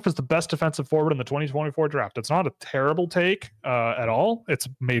 Herman Truff is the best defensive forward in the 2024 draft. It's not a terrible take at all. It's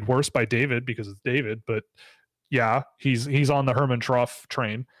made worse by David because it's David, but yeah, he's on the Herman Truff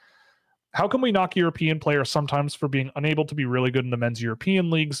train. How can we knock European players sometimes for being unable to be really good in the men's European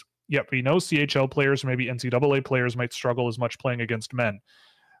leagues? Yet we know CHL players, maybe NCAA players, might struggle as much playing against men.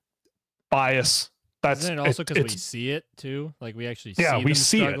 Bias. Isn't it also because we see it too? Like, we actually see them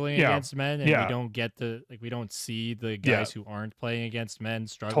struggling against men, and we don't get we don't see the guys who aren't playing against men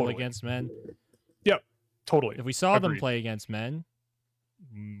struggle against men. Yep, totally. If we saw them play against men,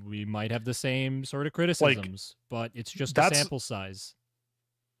 we might have the same sort of criticisms, but it's just a sample size.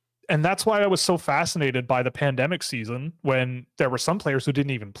 And that's why I was so fascinated by the pandemic season, when there were some players who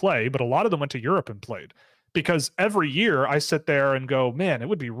didn't even play, but a lot of them went to Europe and played. Because every year I sit there and go, man, it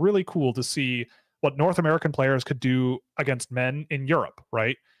would be really cool to see what North American players could do against men in Europe,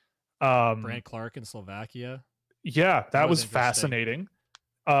 right? Brant Clark in Slovakia. Yeah, that was fascinating.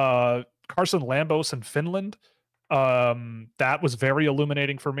 Carson Lambos in Finland. That was very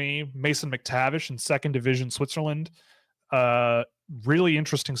illuminating for me. Mason McTavish in second division Switzerland. Really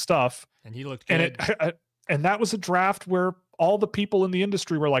interesting stuff. And he looked good. And that was a draft where all the people in the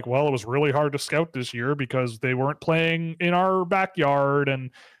industry were like, well, it was really hard to scout this year because they weren't playing in our backyard, and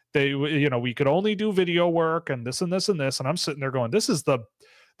we could only do video work and this and this and this. And I'm sitting there going, this is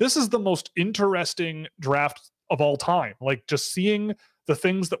the most interesting draft of all time. Like, just seeing the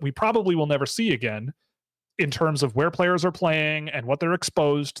things that we probably will never see again in terms of where players are playing and what they're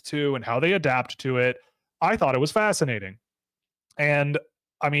exposed to and how they adapt to it. I thought it was fascinating. And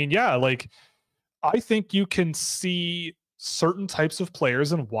I mean, yeah, like, I think you can see certain types of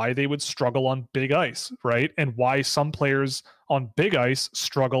players and why they would struggle on big ice, right? And why some players on big ice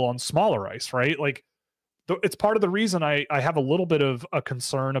struggle on smaller ice, right? Like, it's part of the reason I have a little bit of a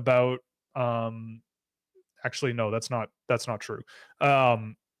concern about, actually, no, that's not true.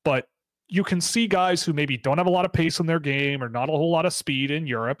 But you can see guys who maybe don't have a lot of pace in their game or not a whole lot of speed in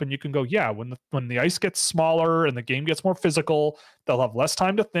Europe, and you can go, yeah, when the ice gets smaller and the game gets more physical, they'll have less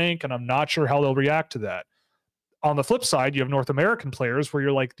time to think, and I'm not sure how they'll react to that. On the flip side, you have North American players where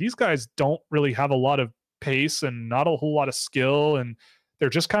you're like, these guys don't really have a lot of pace and not a whole lot of skill, and they're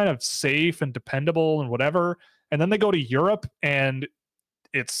just kind of safe and dependable and whatever. And then they go to Europe and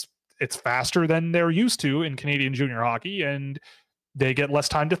it's faster than they're used to in Canadian junior hockey, and they get less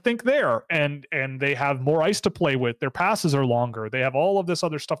time to think there, and they have more ice to play with. Their passes are longer. They have all of this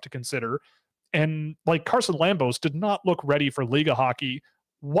other stuff to consider. And like Carson Lambos did not look ready for Liga hockey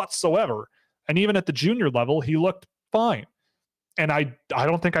whatsoever. And even at the junior level, he looked fine. And I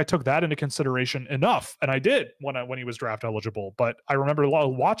don't think I took that into consideration enough. And I did when he was draft eligible. But I remember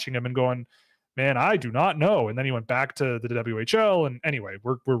watching him and going, man, I do not know. And then he went back to the WHL. And anyway,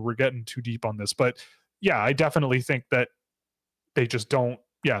 we're getting too deep on this. But yeah, I definitely think that they just don't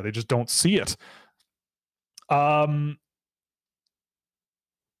see it.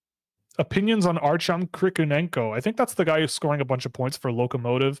 Opinions on Artyom Krikunenko. I think that's the guy who's scoring a bunch of points for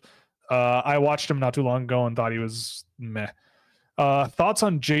Lokomotiv. I watched him not too long ago and thought he was meh. Thoughts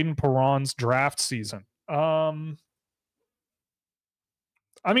on Jaden Perron's draft season? I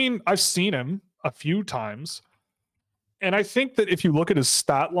mean, I've seen him a few times, and I think that if you look at his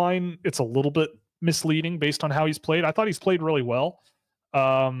stat line, it's a little bit misleading based on how he's played. I thought he's played really well.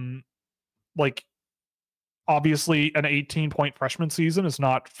 Like, obviously, an 18-point freshman season is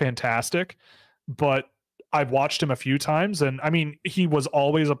not fantastic, but I've watched him a few times, and I mean, he was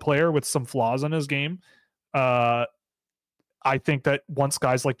always a player with some flaws in his game. I think that once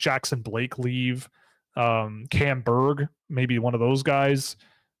guys like Jackson Blake leave, Cam Berg, maybe one of those guys,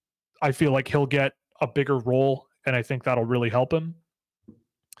 I feel like he'll get a bigger role, and I think that'll really help him.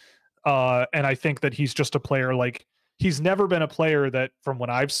 And I think that he's just a player, like, he's never been a player that, from when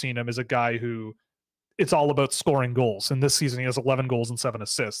I've seen him, is a guy who it's all about scoring goals. And this season he has 11 goals and 7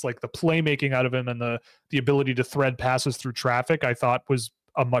 assists. Like, the playmaking out of him and the ability to thread passes through traffic, I thought was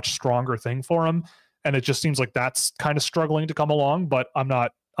a much stronger thing for him. And it just seems like that's kind of struggling to come along, but I'm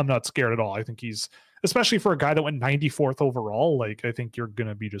not scared at all. I think he's, especially for a guy that went 94th overall, like, I think you're going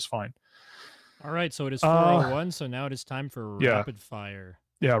to be just fine. All right. So it is 4:01. So now it is time for rapid fire.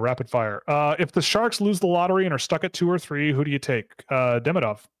 Yeah, rapid fire. If the Sharks lose the lottery and are stuck at 2 or 3, who do you take?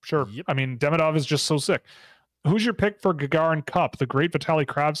 Demidov. Sure. Yep. I mean, Demidov is just so sick. Who's your pick for Gagarin Cup? The great Vitaly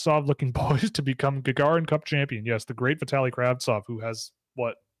Kravtsov looking poised to become Gagarin Cup champion. Yes, the great Vitaly Kravtsov, who has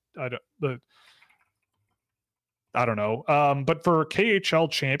what? I don't know. But for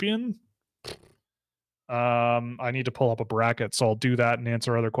KHL champion, I need to pull up a bracket, so I'll do that and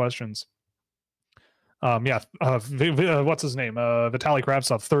answer other questions. What's his name? Vitaly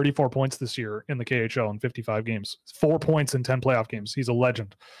Kravtsov, 34 points this year in the KHL in 55 games. 4 points in 10 playoff games. He's a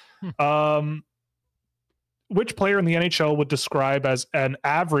legend. Which player in the NHL would describe as an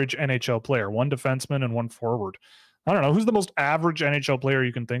average NHL player? One defenseman and one forward. I don't know. Who's the most average NHL player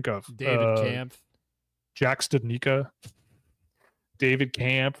you can think of? David Kampf. Jack Studnicka. David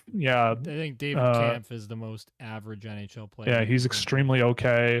Kampf. Yeah. I think David Kampf is the most average NHL player. Yeah, he's extremely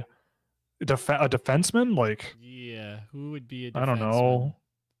okay. A defenseman? Like, yeah, who would be a defenseman? I don't know.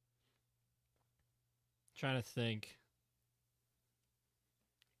 Trying to think.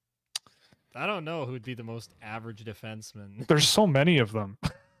 I don't know who would be the most average defenseman. There's so many of them.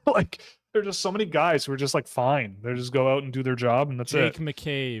 Like, there's just so many guys who are just like fine. They just go out and do their job, and that's Jake it.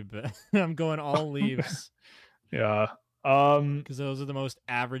 McCabe. I'm going all Leafs. Yeah. Because those are the most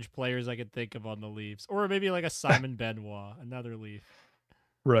average players I could think of on the Leafs. Or maybe like a Simon Benoit, another Leaf.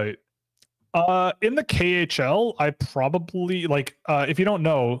 Right. In the KHL, I probably like if you don't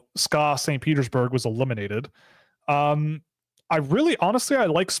know, SKA St. Petersburg was eliminated. I really honestly I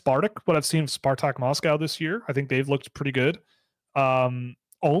like Spartak, what I've seen of Spartak Moscow this year. I think they've looked pretty good.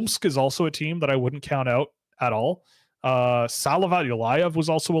 Omsk is also a team that I wouldn't count out at all. Salavat Yulayev was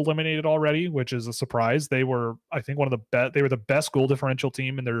also eliminated already, which is a surprise. They were, I think, they were the best goal differential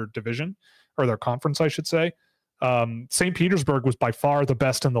team in their division, or their conference, I should say. St. Petersburg was by far the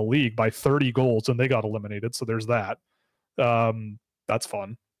best in the league by 30 goals, and they got eliminated. So there's that. That's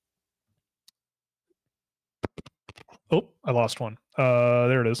fun. Oh, I lost one.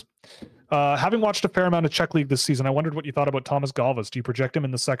 There it is. Having watched a fair amount of Czech League this season, I wondered what you thought about Thomas Galvas. Do you project him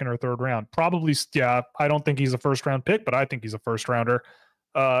in the second or third round? Probably, yeah. I don't think he's a first round pick, but I think he's a first rounder.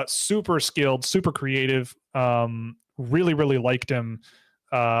 Super skilled, super creative. Really, really liked him.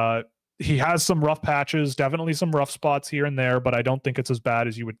 He has some rough patches, definitely some rough spots here and there, but I don't think it's as bad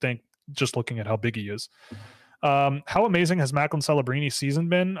as you would think just looking at how big he is. How amazing has Macklin Celebrini's season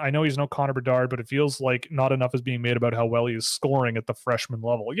been? I know he's no Connor Bedard, but it feels like not enough is being made about how well he is scoring at the freshman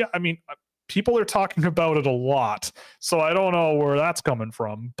level. Yeah, I mean, people are talking about it a lot, so I don't know where that's coming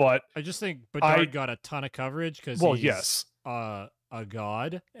from, but I just think Bedard got a ton of coverage because he's a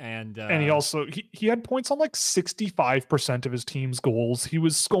god, and he also he had points on like 65% of his team's goals. He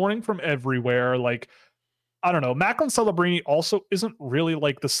was scoring from everywhere. Like, I don't know. Macklin Celebrini also isn't really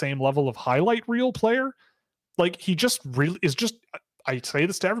like the same level of highlight reel player. Like he just really is just, I say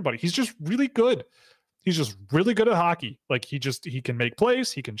this to everybody, he's just really good. He's just really good at hockey. Like he can make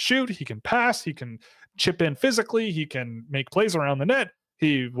plays, he can shoot, he can pass, he can chip in physically, he can make plays around the net.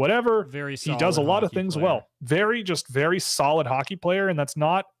 He whatever. Very he does a lot of things player. well. Very solid hockey player, and that's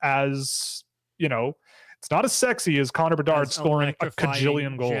not as, it's not as sexy as Connor Bedard As scoring a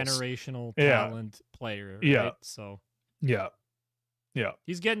kajillion goals. Generational talent player. Right? Yeah. So yeah.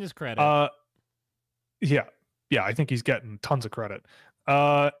 He's getting his credit. Yeah. I think he's getting tons of credit.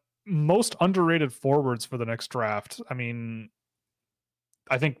 Most underrated forwards for the next draft. I mean,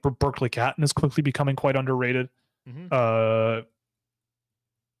 I think Berkeley Catton is quickly becoming quite underrated. Mm-hmm.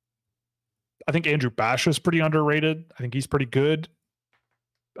 I think Andrew Basha is pretty underrated. I think he's pretty good.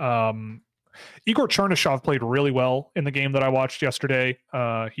 Igor Chernyshov played really well in the game that I watched yesterday.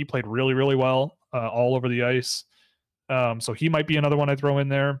 He played really, really well all over the ice. So he might be another one I throw in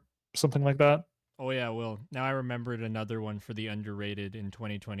there, something like that. Oh yeah, Will. Now I remembered another one for the underrated in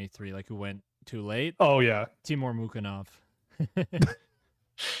 2023, like who went too late. Oh yeah, Timur Mukanov.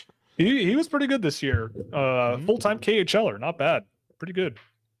 he was pretty good this year. Full-time KHLer, not bad, pretty good.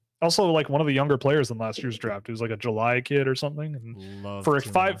 Also, like one of the younger players in last year's draft. He was like a July kid or something. And for a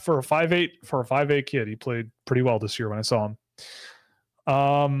 5'8" kid, he played pretty well this year when I saw him.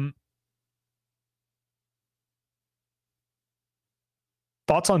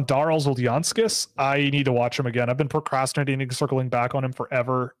 Thoughts on Darryl Zoljanskis? I need to watch him again. I've been procrastinating, circling back on him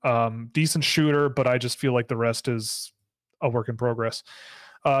forever. Decent shooter, but I just feel like the rest is a work in progress.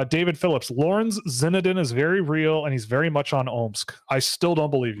 David Phillips, Lawrence Zinedine is very real, and he's very much on Omsk. I still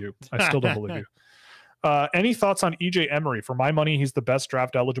don't believe you. Any thoughts on EJ Emery? For my money, he's the best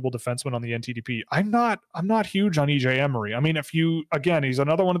draft eligible defenseman on the NTDP. I'm not huge on EJ Emery. I mean, he's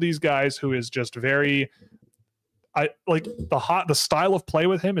another one of these guys who is just very, I like the style of play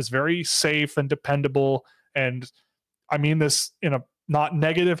with him is very safe and dependable. And I mean this in a not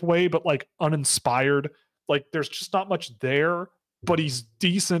negative way, but like uninspired. Like there's just not much there, but he's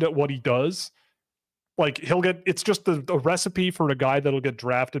decent at what he does. Like it's just the recipe for a guy that'll get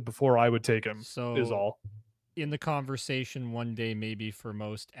drafted before I would take him. So is all. In the conversation one day, maybe for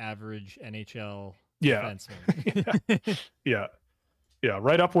most average NHL yeah. defensemen. yeah.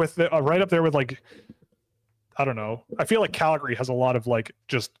 Right up there with like, I don't know. I feel like Calgary has a lot of like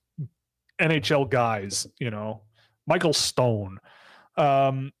just NHL guys, Michael Stone.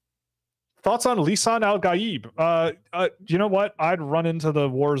 Thoughts on Lisan Al Gaib? You know what? I'd run into the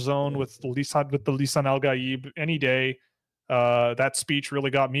war zone with the Lisan Al Gaib any day. That speech really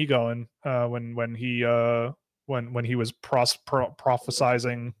got me going when he was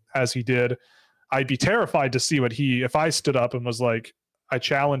prophesizing as he did. I'd be terrified to see if I stood up and was like, I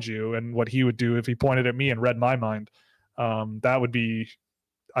challenge you, and what he would do if he pointed at me and read my mind. That would be,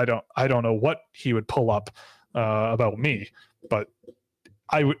 I don't know what he would pull up about me, but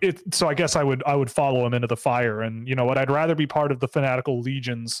so I guess I would follow him into the fire. And you know what? I'd rather be part of the fanatical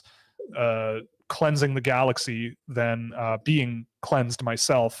legions cleansing the galaxy than being cleansed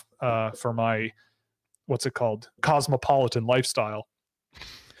myself for my, what's it called, cosmopolitan lifestyle.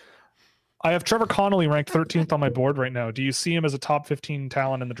 I have Trevor Connolly ranked 13th on my board right now. Do you see him as a top 15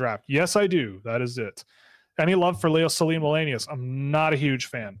 talent in the draft? Yes, I do. That is it. Any love for Leo Salim Wallenius? I'm not a huge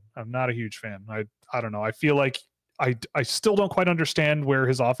fan. I don't know. I feel like I still don't quite understand where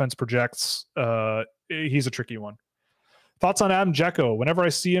his offense projects. He's a tricky one. Thoughts on Adam Dzeko? Whenever I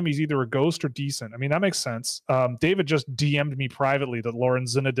see him, he's either a ghost or decent. I mean, that makes sense. David just DM'd me privately that Lauren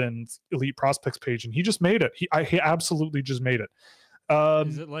Zinedin's elite prospects page, and he just made it. He absolutely just made it.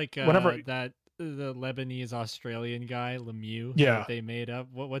 Is it like the Lebanese Australian guy Lemieux? Yeah, that they made up.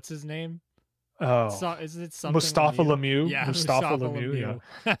 What's his name? Oh, is it something Mustafa Lemieux? Yeah, Mustafa Lemieux.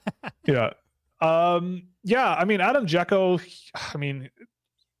 Yeah. Yeah. I mean, Adam Dzeko. I mean,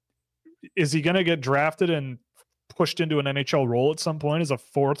 is he going to get drafted and pushed into an NHL role at some point as a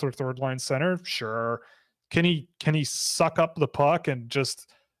fourth or third line center? Sure. Can he suck up the puck and just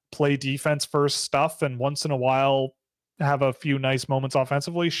play defense first stuff and once in a while have a few nice moments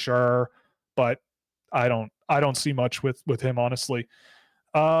offensively? Sure, but I don't see much with him, honestly.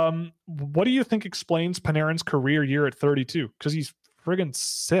 What do you think explains Panarin's career year at 32? Because he's friggin'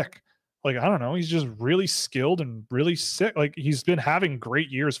 sick. Like, I don't know, he's just really skilled and really sick. Like, he's been having great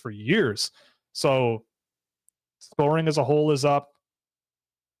years for years. So scoring as a whole is up.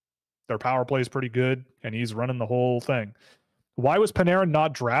 Their power play is pretty good, and he's running the whole thing. Why was Panarin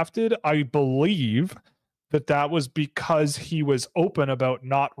not drafted? I believe that was because he was open about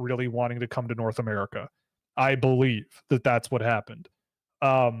not really wanting to come to North America. I believe that that's what happened.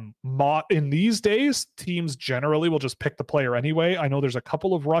 In these days, teams generally will just pick the player anyway. I know there's a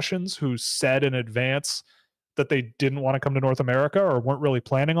couple of Russians who said in advance that they didn't want to come to North America or weren't really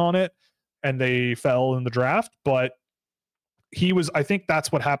planning on it, and they fell in the draft. But I think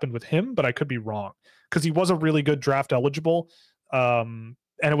that's what happened with him, but I could be wrong because he was a really good draft eligible. And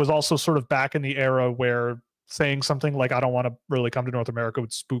it was also sort of back in the era where saying something like, I don't want to really come to North America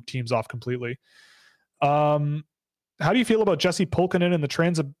would spook teams off completely. How do you feel about Jesse Pulkkinen and the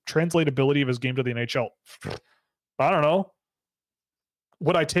translatability of his game to the NHL? I don't know.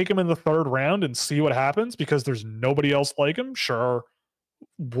 Would I take him in the 3rd round and see what happens because there's nobody else like him? Sure.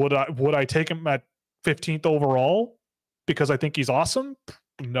 Would I take him at 15th overall because I think he's awesome?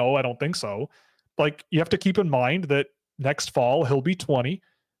 No, I don't think so. Like, you have to keep in mind that next fall he'll be 20,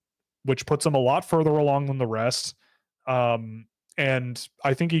 which puts him a lot further along than the rest. And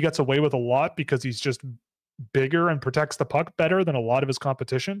I think he gets away with a lot because he's just bigger and protects the puck better than a lot of his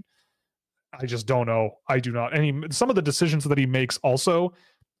competition. I just don't know. I do not. And some of the decisions that he makes also,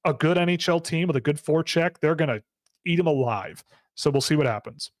 a good NHL team with a good forecheck, they're going to eat him alive. So we'll see what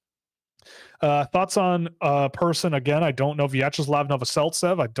happens. Thoughts on person again? I don't know. Vyacheslav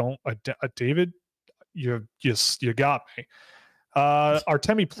Novoselicev. David, you got me.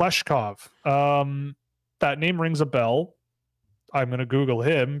 Artemi Pleshkov. That name rings a bell. I'm going to Google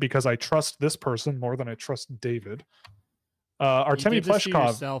him because I trust this person more than I trust David. Artemi Pleshkov.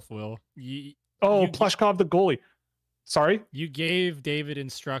 Yourself, Will. Pleshkov, the goalie. Sorry? You gave David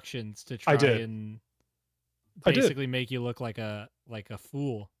instructions to try and basically make you look like a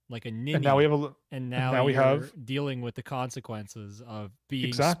fool, like a ninny. And now we have dealing with the consequences of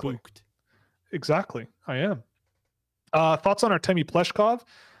being spooked. Exactly. I am. Thoughts on Artemi Pleshkov?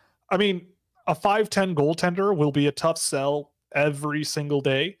 I mean, a 5'10 goaltender will be a tough sell every single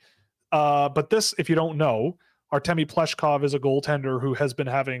day. But this, if you don't know, Artemi Pleshkov is a goaltender who has been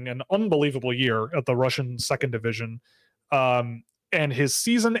having an unbelievable year at the Russian 2nd division. And his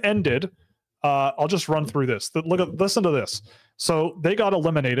season ended. I'll just run through this. Listen to this. So they got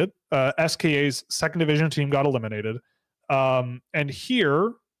eliminated. SKA's 2nd division team got eliminated. And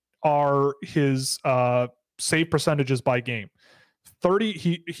here are his save percentages by game.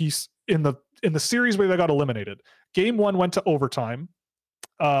 30. He's in the series where they got eliminated. Game 1 went to overtime,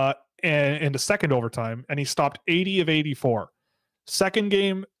 and into second overtime, and he stopped 80 of 84. Second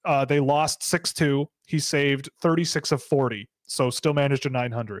game, they lost 6-2. He saved 36 of 40, so still managed a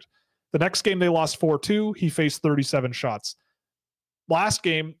 900. The next game, they lost 4-2. He faced 37 shots. Last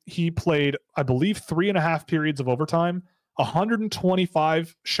game, he played, I believe, 3.5 periods of overtime,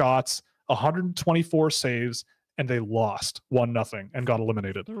 125 shots, 124 saves, and they lost 1-0 and got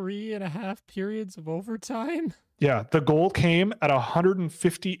eliminated. 3.5 periods of overtime? Yeah, the goal came at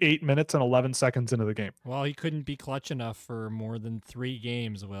 158 minutes and 11 seconds into the game. Well, he couldn't be clutch enough for more than 3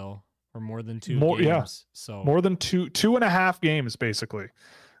 games, Will, or more than 2 games. Yeah, so more than 2.5 games, basically.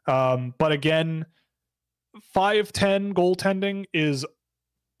 But again, 5'10 goaltending is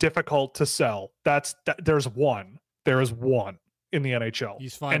difficult to sell. There's one. There is one in the NHL.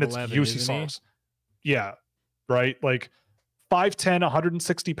 He's 5'11", and it's UC Soros. Yeah, right? Like 5'10",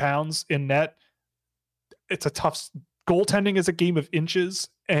 160 pounds in net. It's a tough goaltending is a game of inches,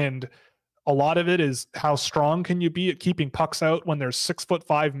 and a lot of it is how strong can you be at keeping pucks out when there's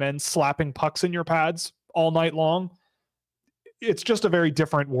 6'5" men slapping pucks in your pads all night long. It's just a very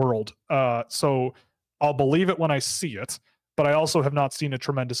different world. So I'll believe it when I see it, but I also have not seen a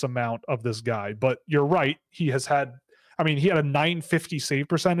tremendous amount of this guy. But you're right. He had a 950 save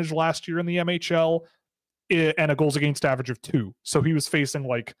percentage last year in the MHL and a goals against average of 2. So he was facing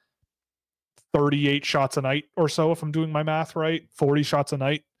like 38 shots a night or so, if I'm doing my math right. 40 shots a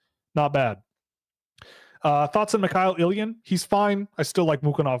night. Not bad. Thoughts on Mikhail Ilyin? He's fine. I still like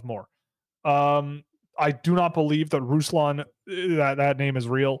Mukhanov more. I do not believe that Ruslan, that name is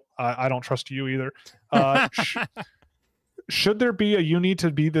real. I don't trust you either. Should there be a you need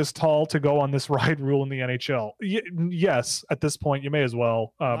to be this tall to go on this ride rule in the NHL? Yes, at this point, you may as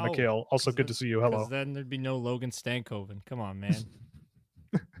well. Mikhail, also good to see you. Hello. Then there'd be no Logan Stankoven. Come on, man.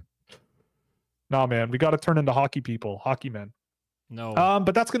 Nah, man, we got to turn into hockey people, hockey men. No.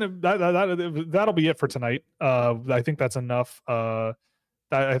 But that's that'll be it for tonight. I think that's enough.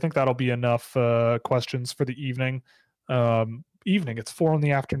 I think that'll be enough questions for the evening. Evening. It's 4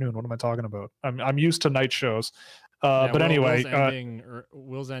 p.m. What am I talking about? I'm used to night shows. But anyway,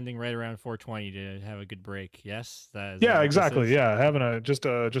 Will's ending right around 4:20 to have a good break. Yes, yeah, exactly. Yeah, having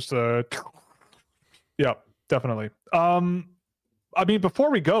yeah, definitely. I mean,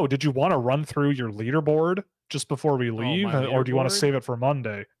 before we go, did you want to run through your leaderboard just before we leave, or do you want to save it for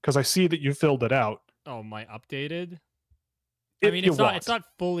Monday? Because I see that you filled it out. Oh, my updated? if mean, you it's want. not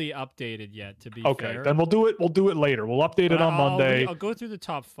fully updated yet, to be Okay, fair. then we'll do it later. We'll update But it on Monday. I'll go through the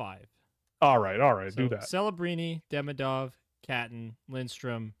top 5. All right, So, do that. Celebrini, Demidov, Catton,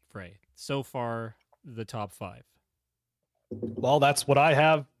 Lindstrom, Frey. So far, the top 5. Well, that's what I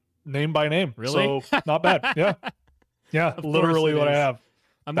have name by name. Really? So not bad. Yeah. Yeah, literally what I have.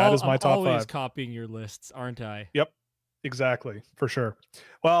 That is my top 5. I'm always copying your lists, aren't I? Yep. Exactly, for sure.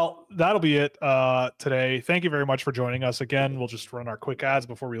 Well, that'll be it today. Thank you very much for joining us. Again, we'll just run our quick ads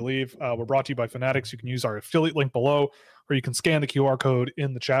before we leave. We're brought to you by Fanatics. You can use our affiliate link below, or you can scan the QR code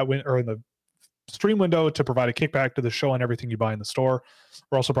in the chat or in the stream window to provide a kickback to the show and everything you buy in the store.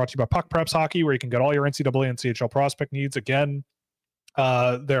 We're also brought to you by Puck Preps Hockey, where you can get all your NCAA and CHL prospect needs. Again,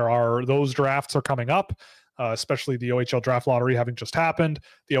 those drafts are coming up. Especially the OHL draft lottery having just happened.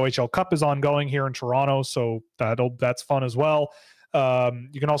 The OHL Cup is ongoing here in Toronto, so that's fun as well.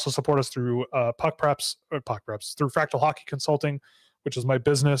 You can also support us through through Fractal Hockey Consulting, which is my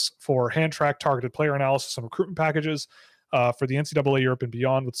business for hand-track targeted player analysis and recruitment packages for the NCAA Europe and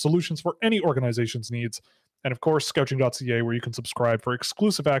beyond, with solutions for any organization's needs. And of course, Scouching.ca, where you can subscribe for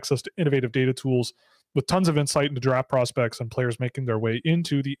exclusive access to innovative data tools with tons of insight into draft prospects and players making their way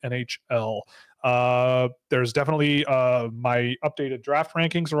into the NHL. There's definitely my updated draft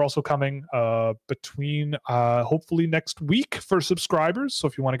rankings are also coming between hopefully next week for subscribers. So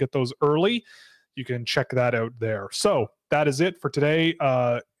if you want to get those early, you can check that out there. So that is it for today.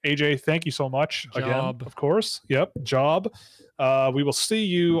 AJ, thank you so much again, of course. Yep, job. We will see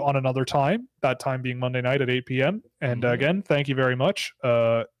you on another time, that time being Monday night at 8 p.m. And again, thank you very much.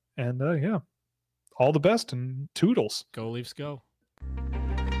 Yeah, all the best and toodles. Go Leafs, go.